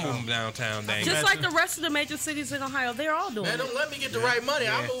urban. I'm moving downtown. Dang. Just like the rest of the major cities in Ohio, they're all doing Man, it. don't let me get the right money.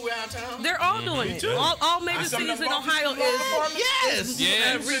 I'll move downtown. They're all doing it. All major cities in Ohio is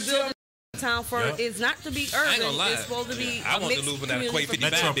Yeah. rebuilding downtown for it's not to be I ain't urban. gonna lie. It's supposed to be I a want to mixed move in that community Quay for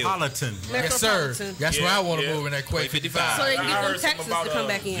 55 building. Metropolitan. Yes, sir. Metropolitan. That's where I want to move in that Quay 55. So they can I get heard them something taxes about, to come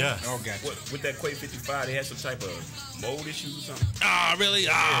back in. Yeah. With that Quay 55, they had some type of mold issues or something. Ah, really?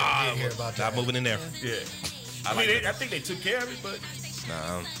 Ah, hear about that. I'm moving in there. Yeah. I think they took care of it, but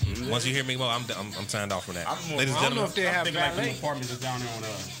Nah, once you hear me, I'm signed off from that. Ladies and I don't know gentlemen, if they have like the valet. apartments that's down there on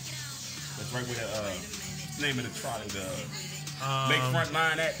that's right where the name of the trolley, the lakefront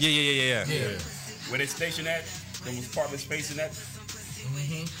line at. Yeah. Where they stationed at, there was apartments facing that.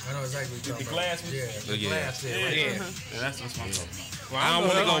 I know exactly what you're The talking glass about. was- Yeah, the Yeah. glass there. Right? Yeah. That's what I'm talking about. Well, I I don't don't know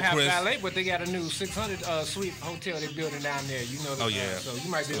wanna they don't go, have Chris. valet, but they got a new 600 suite hotel they're building down there. You know. Oh, yeah. So you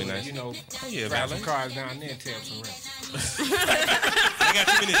might be Really able to, nice. Oh, yeah, drive valet. some cars down there and tell some rent.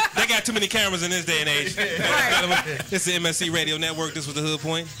 They got too many cameras in this day and age. This is the MSC Radio Network. This was the Hood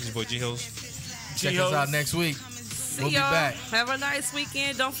Point. This is your boy G-Host. Check us out next week. See We'll be y'all. back. Have a nice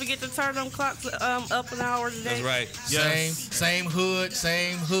weekend. Don't forget to turn them clocks up an hour today. That's right. Same hood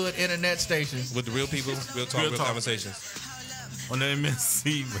internet station. With the real people, real talk, real conversations. On the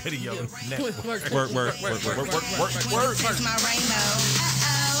MSC Radio Network. Work. It's my rainbow.